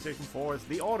 5 for the PlayStation 4 is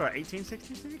The Order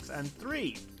 1866. And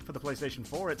 3 for the PlayStation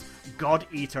 4 it's God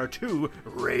Eater 2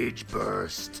 Rage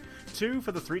Burst. 2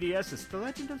 for the 3DS is The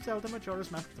Legend of Zelda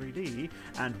Majora's Mask 3D,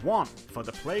 and 1 for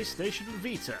the PlayStation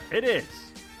Vita. It is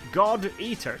God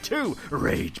Eater 2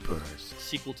 Rage Burst.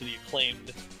 Sequel to the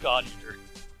acclaimed God Eater.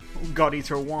 God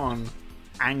Eater 1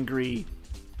 Angry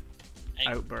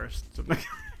Outburst.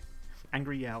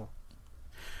 Angry Yell.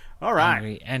 Alright.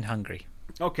 Angry and hungry.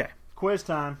 Okay. Quiz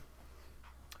time.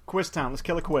 Let's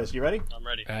kill a quiz. You ready? I'm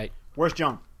ready. Right. Where's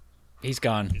John? He's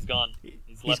gone. He's gone.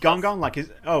 He's gone? Like,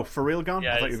 for real gone?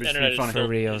 Yeah, I thought you his were just internet being funny. For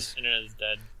reals. His internet is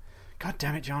dead. God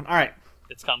damn it, John. Alright.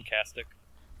 It's Comcastic.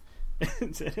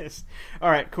 It is.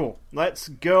 Alright, cool. Let's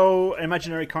go.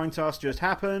 Imaginary coin toss just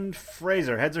happened.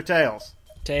 Fraser, heads or tails?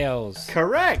 Tails.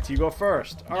 Correct. You go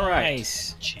first. Alright.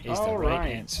 Nice. Is the All right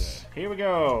right. answer. Here we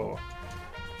go.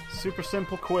 Super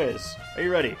simple quiz. Are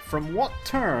you ready? From what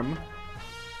term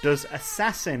does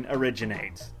assassin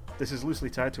originate? This is loosely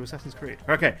tied to Assassin's Creed.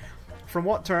 Okay. From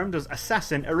what term does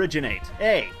assassin originate?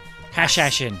 A.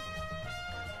 Hashashin.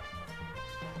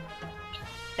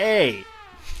 A.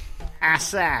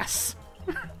 Assass.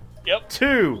 Yep.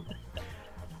 2.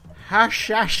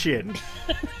 Hashashin.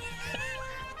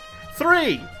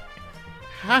 3.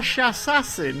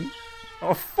 Hashassassin.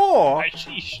 Or 4.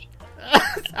 Sheesh.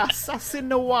 Assassin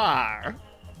Noir.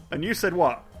 And you said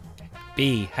what?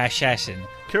 B. Hashashin.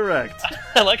 Correct.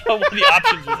 I like how one of the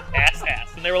options was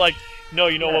ass. And they were like, no,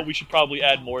 you know what? We should probably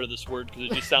add more to this word because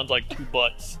it just sounds like 2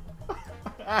 butts.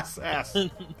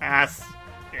 Assassin.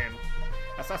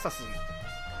 Assassin.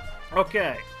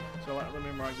 Okay. So let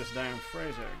me mark this down.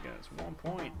 Fraser gets 1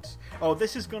 point. Oh,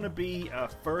 this is going to be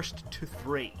first to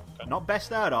 3. Okay. Not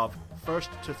best out of. First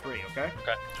to 3, okay?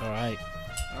 Okay. Alright.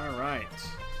 Alright.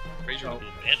 Fraser with the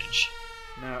advantage.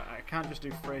 Now, I can't just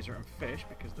do Fraser and Fish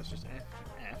because that's just F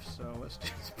and F, so let's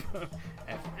just put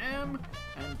FM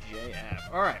and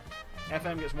JF. Alright,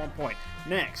 FM gets 1 point.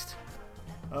 Next.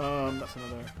 That's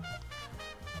another...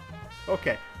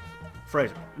 Okay.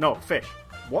 Fraser. No, Fish.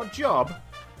 What job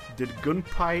did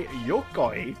Gunpei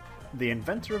Yokoi, the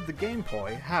inventor of the Game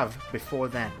Boy, have before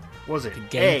then? Was it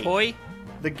Game A, Boy?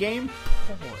 the Game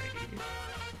Boy?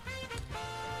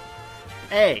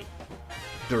 A.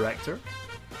 Director.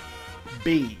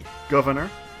 B. Governor.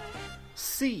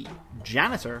 C.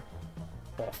 Janitor.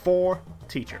 Or 4.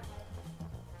 Teacher.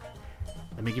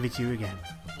 Let me give it to you again.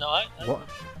 No, What?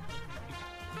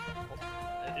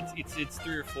 It's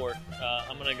 3 or 4.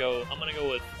 I'm gonna go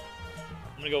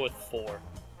with 4.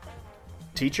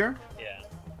 Teacher? Yeah.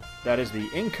 That is the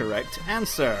incorrect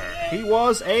answer. He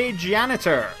was a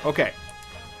janitor. Okay.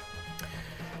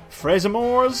 Fraser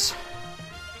Moores.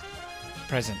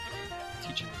 Present.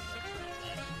 Teaching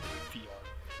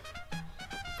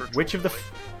VR. Which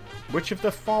of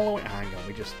the following... Hang on,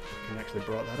 we actually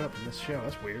brought that up in this show.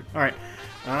 That's weird. All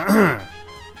right.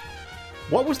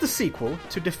 What was the sequel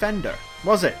to Defender?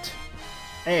 Was it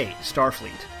A. Starfleet,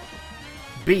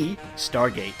 B.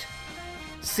 Stargate,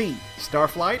 C.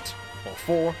 Starflight, or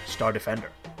 4. Star Defender?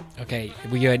 Okay,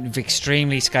 well, you're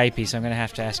extremely Skypey, so I'm going to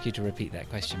have to ask you to repeat that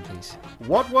question, please.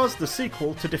 What was the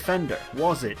sequel to Defender?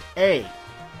 Was it A.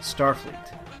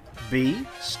 Starfleet, B.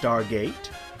 Stargate,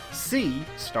 C.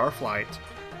 Starflight,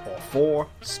 or 4.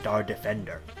 Star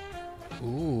Defender?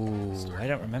 Ooh, I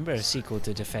don't remember a sequel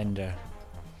to Defender.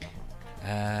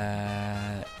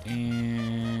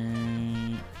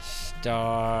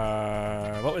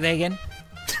 What were they again?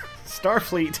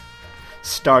 Starfleet,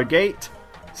 Stargate,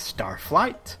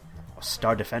 Starflight, or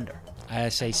Star Defender? I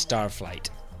say Starflight.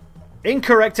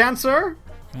 Incorrect answer.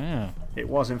 Oh. It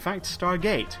was, in fact,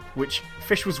 Stargate, which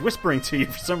Fish was whispering to you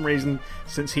for some reason,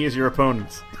 since he is your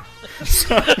opponent.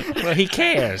 Well, he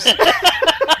cares.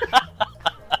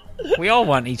 We all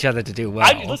want each other to do well.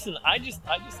 I just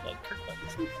like Kirk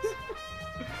Douglas.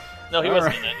 No, he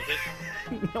wasn't in that, was it?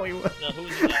 No, he wasn't. No, who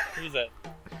was in that? Who was that?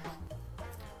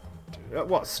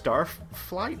 What,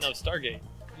 Starflight? No, Stargate.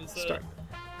 It was,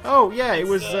 Oh, yeah, it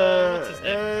was what's his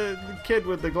name? the kid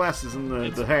with the glasses and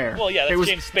the hair. Well, yeah, that's It was-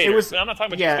 James it Spader. was- But I'm not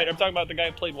talking about yeah. James Spader. I'm talking about the guy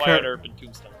who played Wyatt Earp in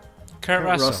Tombstone. Kurt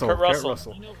Russell. Kurt Russell.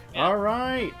 Russell. I know, yeah. All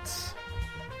right.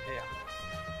 Yeah.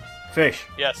 Fish.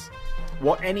 Yes.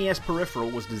 What NES peripheral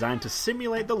was designed to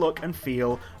simulate the look and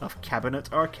feel of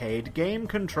cabinet arcade game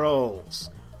controls?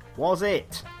 Was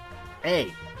it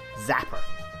A. Zapper,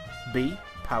 B.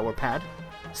 Power Pad,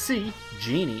 C.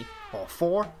 Genie, or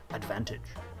 4. Advantage?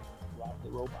 Rob the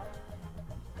Robot.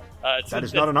 That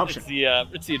is not an option.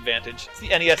 It's the Advantage. It's the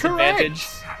NES Correct! Advantage.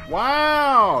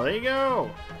 Wow, there you go.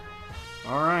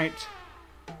 All right.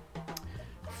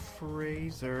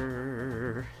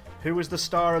 Fraser. Who was the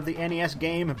star of the NES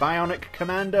game Bionic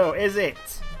Commando? Is it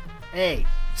A.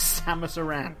 Samus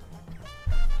Aran,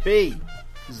 B.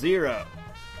 Zero,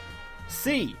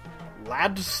 C.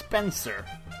 Lad Spencer,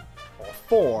 or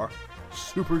 4.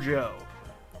 Super Joe?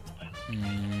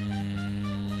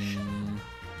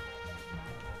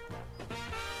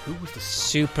 Who was the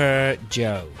Super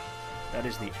Joe. That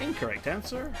is the incorrect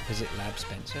answer. Was it Lab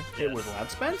Spencer? It was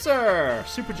Lad Spencer.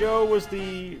 Super Joe was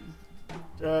the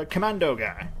commando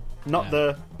guy, not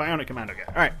the Bionic Commando guy.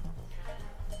 All right.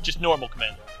 Just normal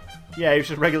Commando. Yeah, he was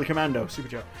just regular commando, Super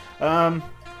Joe.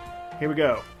 Here we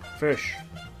go. Fish.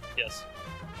 Yes.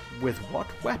 With what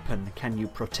weapon can you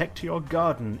protect your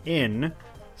garden in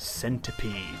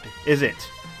Centipede? Is it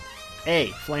A.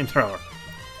 Flamethrower,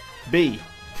 B.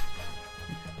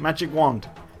 Magic Wand,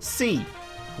 C.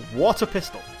 Water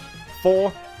Pistol,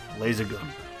 4. Laser Gun?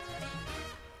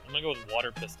 I'm gonna go with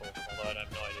Water Pistol, although I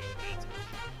have no idea what the answer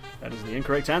is. That is the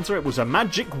incorrect answer. It was a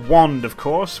magic wand, of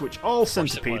course, which all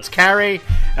centipedes was. carry.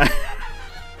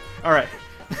 All right.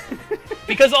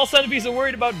 Because all centipedes are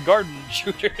worried about garden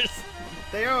shooters.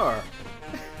 They are.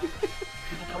 People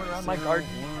coming around my garden.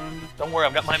 Don't worry,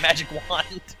 I've got my magic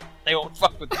wand. They won't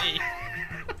fuck with me.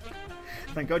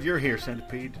 Thank God you're here,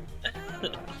 centipede.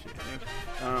 Okay.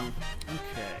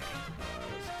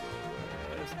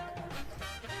 Let's go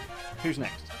with... Who's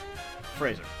next?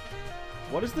 Fraser.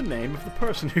 What is the name of the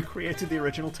person who created the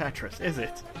original Tetris? Is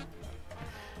it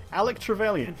Alec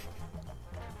Trevelyan,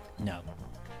 No.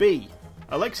 B.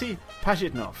 Alexei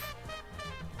Pajitnov,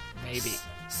 Maybe.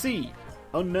 C.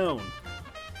 Unknown,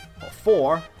 or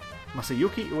 4.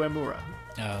 Masayuki Uemura?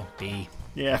 Oh, B.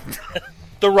 Yeah.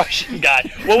 The Russian guy.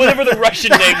 Well, whatever the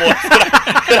Russian name was.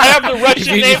 Could I have the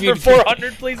Russian name for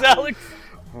 400, please, Alex?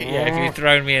 Yeah, if you'd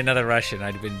thrown me another Russian,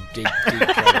 I'd have been deep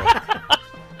trouble.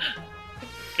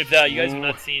 If you guys have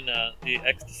not seen The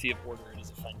Ecstasy of Order, it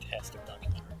is a fantastic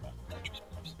documentary about Tetris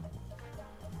players.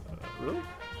 Really?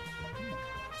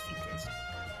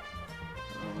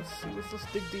 Let's see. Let's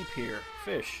dig deep here.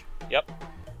 Fish. Yep.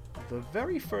 The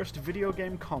very first video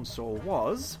game console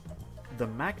was the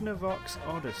Magnavox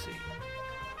Odyssey.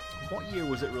 What year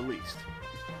was it released?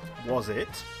 Was it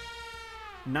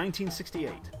 1968,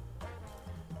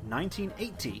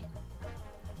 1980,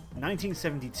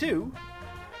 1972,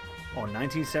 or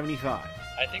 1975?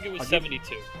 I think it was I'll give-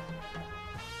 72.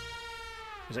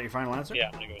 Is that your final answer? Yeah,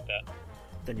 I'm gonna go with that.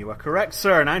 Then you are correct,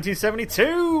 sir.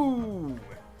 1972!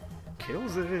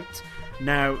 Kills it.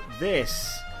 Now,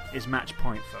 this is match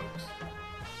point, folks.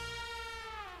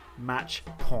 Match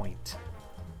point.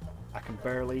 I can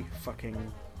barely fucking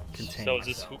contain So is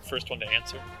this myself. first one to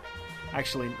answer?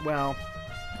 Actually, well,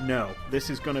 no. This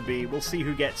is going to be... We'll see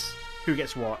who gets who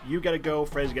gets what. You get a go,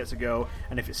 Fraser gets a go,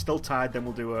 and if it's still tied, then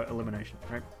we'll do an elimination,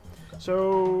 right?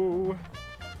 So...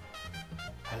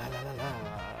 La, la, la,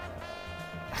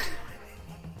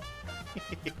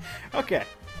 la. Okay.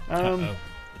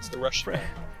 It's the rush.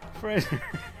 Fraser.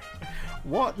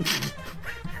 What...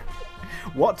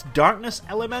 What Darkness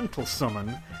Elemental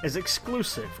summon is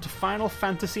exclusive to Final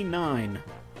Fantasy IX?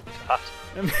 God.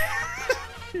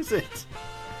 Is it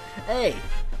A.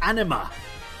 Anima,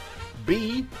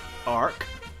 B. Arc,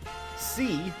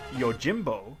 C.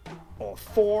 Yojimbo, or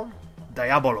 4.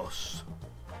 Diabolos?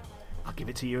 I'll give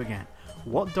it to you again.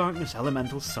 What Darkness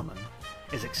Elemental summon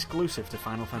is exclusive to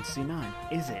Final Fantasy IX?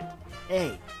 Is it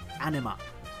A. Anima,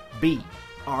 B.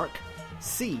 Arc,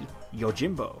 C.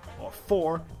 Yojimbo, or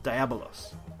 4.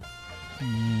 Diabolos?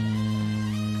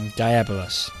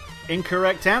 Diabolos.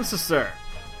 Incorrect answer, sir.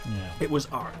 Yeah. It was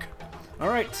Arc.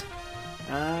 Alright.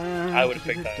 I would have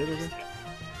picked that.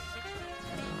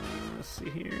 Let's see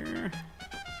here.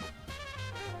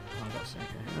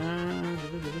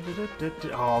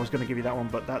 Oh, I was going to give you that one,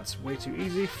 but that's way too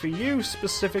easy for you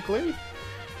specifically.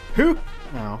 Who?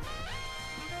 No.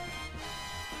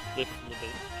 Flip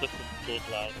the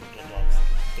loud,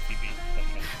 flippy beat.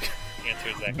 Okay. The answer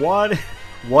is that.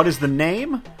 What is the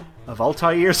name of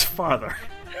Altair's father?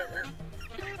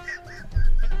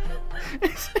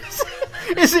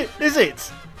 Is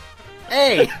it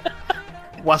A.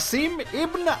 Wasim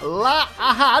ibn La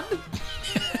Ahad,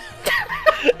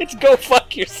 It's go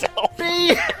fuck yourself.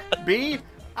 B.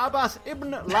 Abbas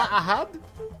ibn La Ahad?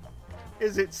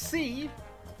 Is it C.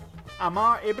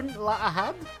 Ammar ibn La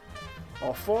Ahad,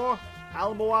 or 4.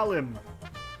 Al Mualim?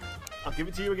 I'll give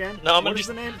it to you again. No, What is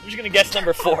I'm the name? just gonna guess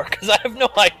number 4 because I have no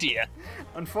idea.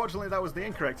 Unfortunately, that was the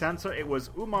incorrect answer. It was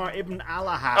Umar ibn Al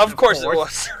Ahad. Of course it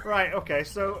was. Right. Okay.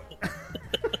 So.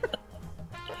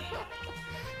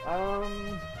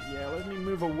 Yeah. Let me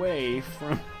move away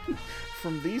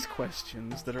from these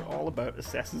questions that are all about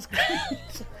Assassin's Creed.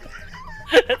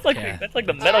 That's like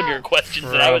the Metal Gear questions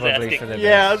that I was Probably asking. for the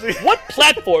Yeah. What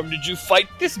platform did you fight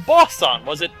this boss on?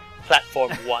 Was it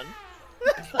platform 1?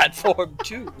 Platform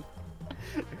 2?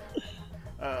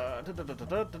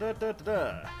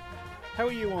 How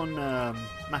are you on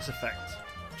Mass Effect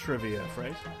trivia,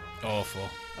 phrase? Awful.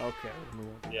 Okay, we'll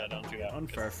move on. Yeah, don't do that.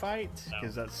 Unfair fight, No.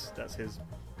 because that's his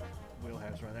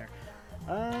wheelhouse right there.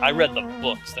 I read the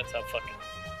books. That's how fucking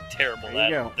terrible There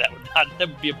you go. that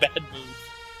would be a bad move.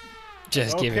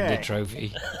 Just give him the Okay.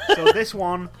 trophy. So this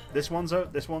one's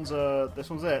it. This one's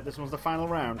the final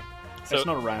round. So- It's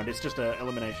not a round. It's just an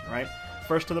elimination, right?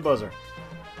 First to the buzzer.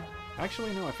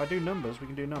 Actually, no. If I do numbers, we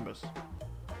can do numbers.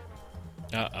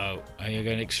 Uh-oh. You're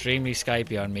going extremely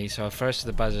Skypey on me, so first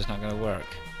the buzzer's not going to work.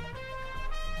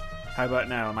 How about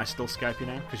now? Am I still Skyping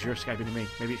now? Because you're Skyping to me.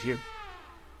 Maybe it's you.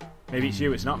 Maybe it's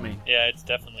you. It's not me. Yeah, it's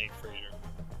definitely Fraser.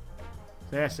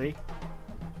 Yeah. See.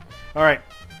 All right.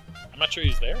 I'm not sure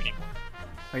he's there anymore.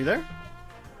 Are you there?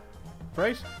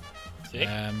 Phrase? See?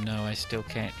 No, I still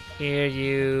can't hear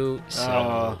you.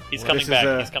 So He's Well, coming this back.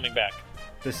 is He's coming back.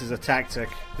 This is a tactic.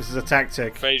 This is a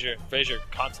tactic. Fraser,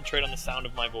 concentrate on the sound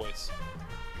of my voice.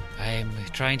 I'm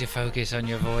trying to focus on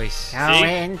your voice. Go See?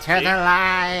 into See? the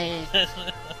light.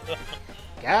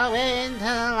 Go into the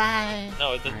light.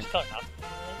 No, it's just talking.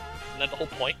 Isn't that the whole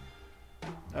point?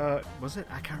 Was it?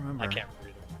 I can't remember. I can't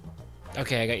remember either.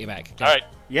 Okay, I got you back. Go. All right.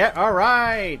 Yeah,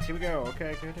 alright. Here we go.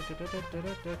 Okay. Where'd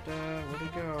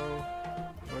it go?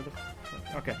 Where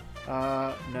the... Okay.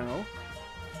 No.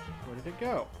 Where did it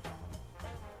go?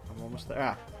 I'm almost there.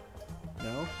 Ah.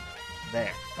 No.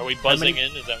 There. Are we How buzzing many-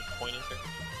 in? Is that what the point is here?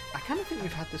 I kind of think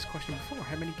we've had this question before.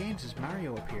 How many games has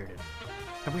Mario appeared in?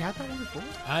 Have we had that one before?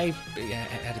 I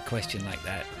had a question like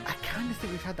that. I kind of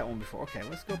think we've had that one before. Okay,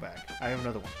 let's go back. I have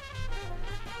another one.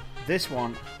 This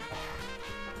one...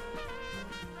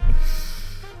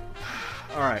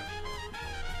 Alright.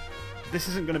 This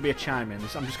isn't going to be a chime in.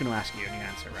 I'm just going to ask you and you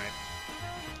answer, right?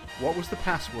 What was the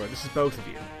password? This is both of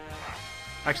you.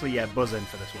 Actually, yeah, buzz in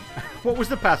for this one. What was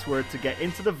the password to get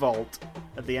into the vault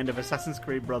at the end of Assassin's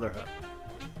Creed Brotherhood?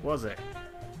 Was it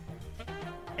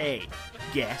A.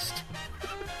 Guest,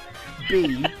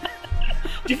 B.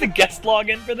 Do you have a guest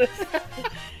login for this?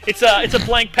 It's a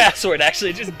blank password.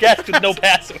 Actually, just guest with no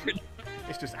password.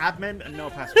 It's just admin and no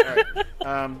password. All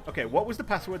right. Okay, what was the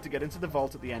password to get into the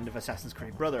vault at the end of Assassin's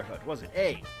Creed Brotherhood? Was it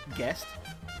A. Guest,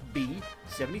 B.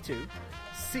 72,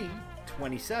 C.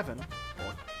 27,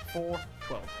 or 4.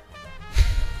 12?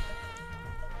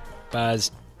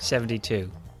 Buzz 72.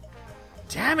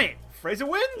 Damn it! Fraser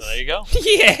wins! There you go.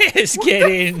 Yes, get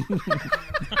in.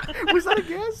 Was that a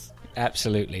guess?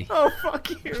 Absolutely. Oh, fuck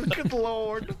you. Good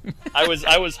lord. I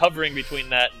was hovering between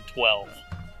that and 12.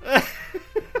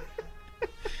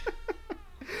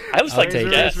 I was like, take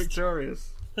it. yes.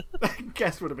 Victorious.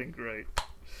 Guest would have been great.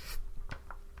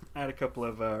 I had a couple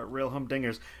of real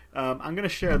humdingers. I'm going to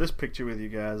share this picture with you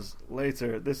guys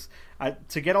later.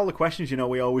 To get all the questions,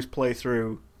 we always play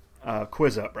through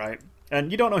Quiz Up, right?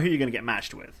 And you don't know who you're going to get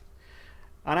matched with.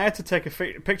 And I had to take a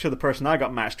picture of the person I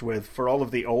got matched with for all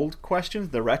of the old questions,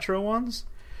 the retro ones,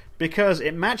 because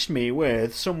it matched me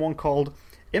with someone called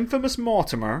Infamous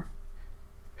Mortimer,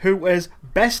 who is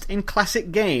best in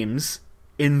classic games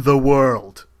in the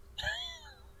world.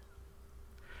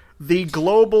 The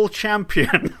global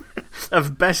champion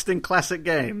of best in classic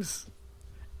games.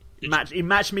 He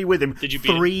matched me with him. Did you beat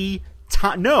him? 3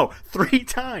 times. No, 3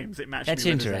 times it matched That's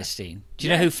me with interesting. Do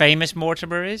you know who Famous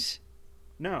Mortimer is?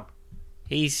 No.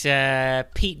 He's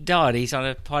Pete Dodd. He's on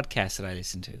a podcast that I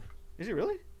listen to. Is he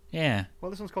really? Yeah. Well,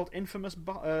 this one's called Infamous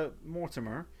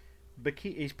Mortimer.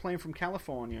 He's playing from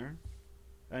California,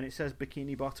 and it says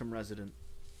Bikini Bottom resident.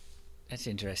 That's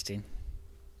interesting.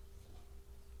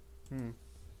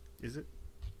 Is it?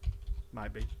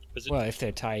 Might be. Well, if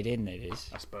they're tied in, it is.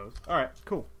 I suppose. All right,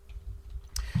 cool.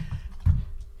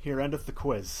 Here endeth the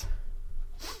quiz.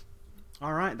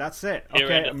 All right, that's it. Here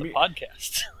okay, endeth the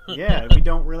podcast. Yeah, we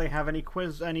don't really have any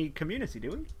community, do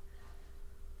we?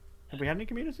 Have we had any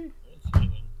community?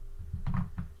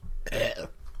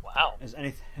 Wow. Has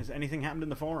anything happened in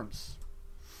the forums?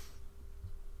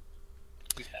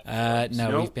 No,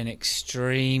 Nope. we've been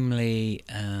extremely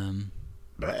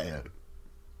Bad.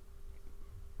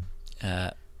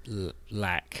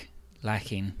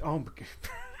 lacking. Oh,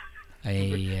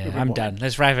 I'm done.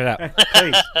 Let's wrap it up.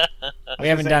 please. We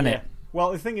haven't done it.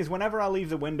 Well, the thing is, whenever I leave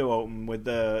the window open with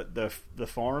the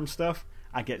forum stuff,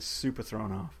 I get super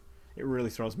thrown off. It really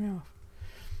throws me off.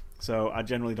 So I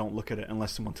generally don't look at it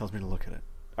unless someone tells me to look at it.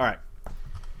 All right.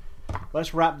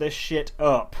 Let's wrap this shit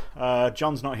up.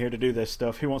 John's not here to do this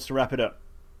stuff. Who wants to wrap it up?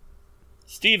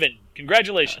 Steven,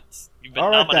 congratulations. You've been All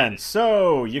right nominated. then.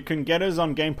 So you can get us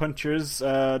on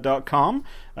GamePunchers.com.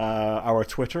 Our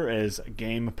Twitter is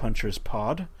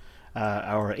GamePunchersPod.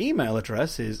 Our email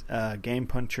address is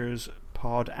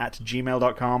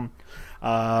GamePunchersPod@gmail.com.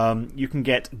 You can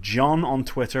get John on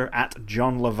Twitter at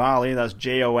John Lavalley. That's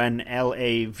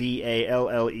JONLAVALLEE.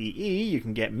 You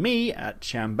can get me at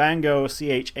Chambango,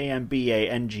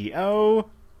 CHAMBANGO.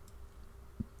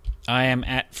 I am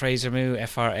at Frasermoo,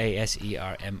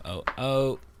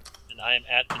 FRASERMOO. And I am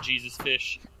at the Jesus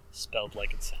Fish, spelled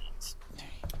like it sounds.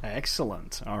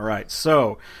 Excellent. All right.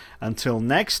 So until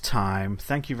next time,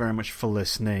 thank you very much for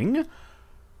listening.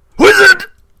 Wizard!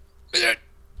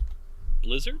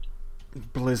 Blizzard?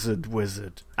 Blizzard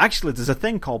Wizard. Actually, there's a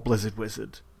thing called Blizzard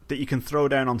Wizard that you can throw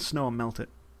down on snow and melt it.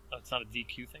 Oh, it's not a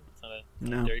DQ thing? It's not a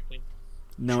No. Dairy Queen?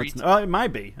 No, Treat? it's not. Oh, it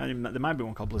might be. I mean, there might be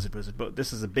one called Blizzard Wizard, but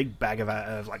this is a big bag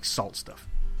of like salt stuff.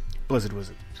 Blizzard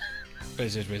Wizard.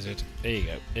 Blizzard Wizard. There you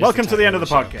go. There's Welcome to the end of the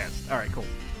show. podcast. All right, cool.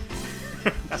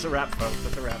 That's a wrap, folks.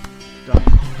 That's a wrap. Done.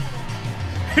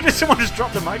 Did someone just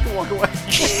drop the mic and walk away?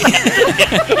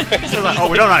 They're like, oh,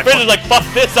 we don't have. Brendan's like, fuck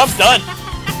this, I'm done.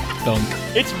 Dunk.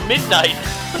 It's midnight.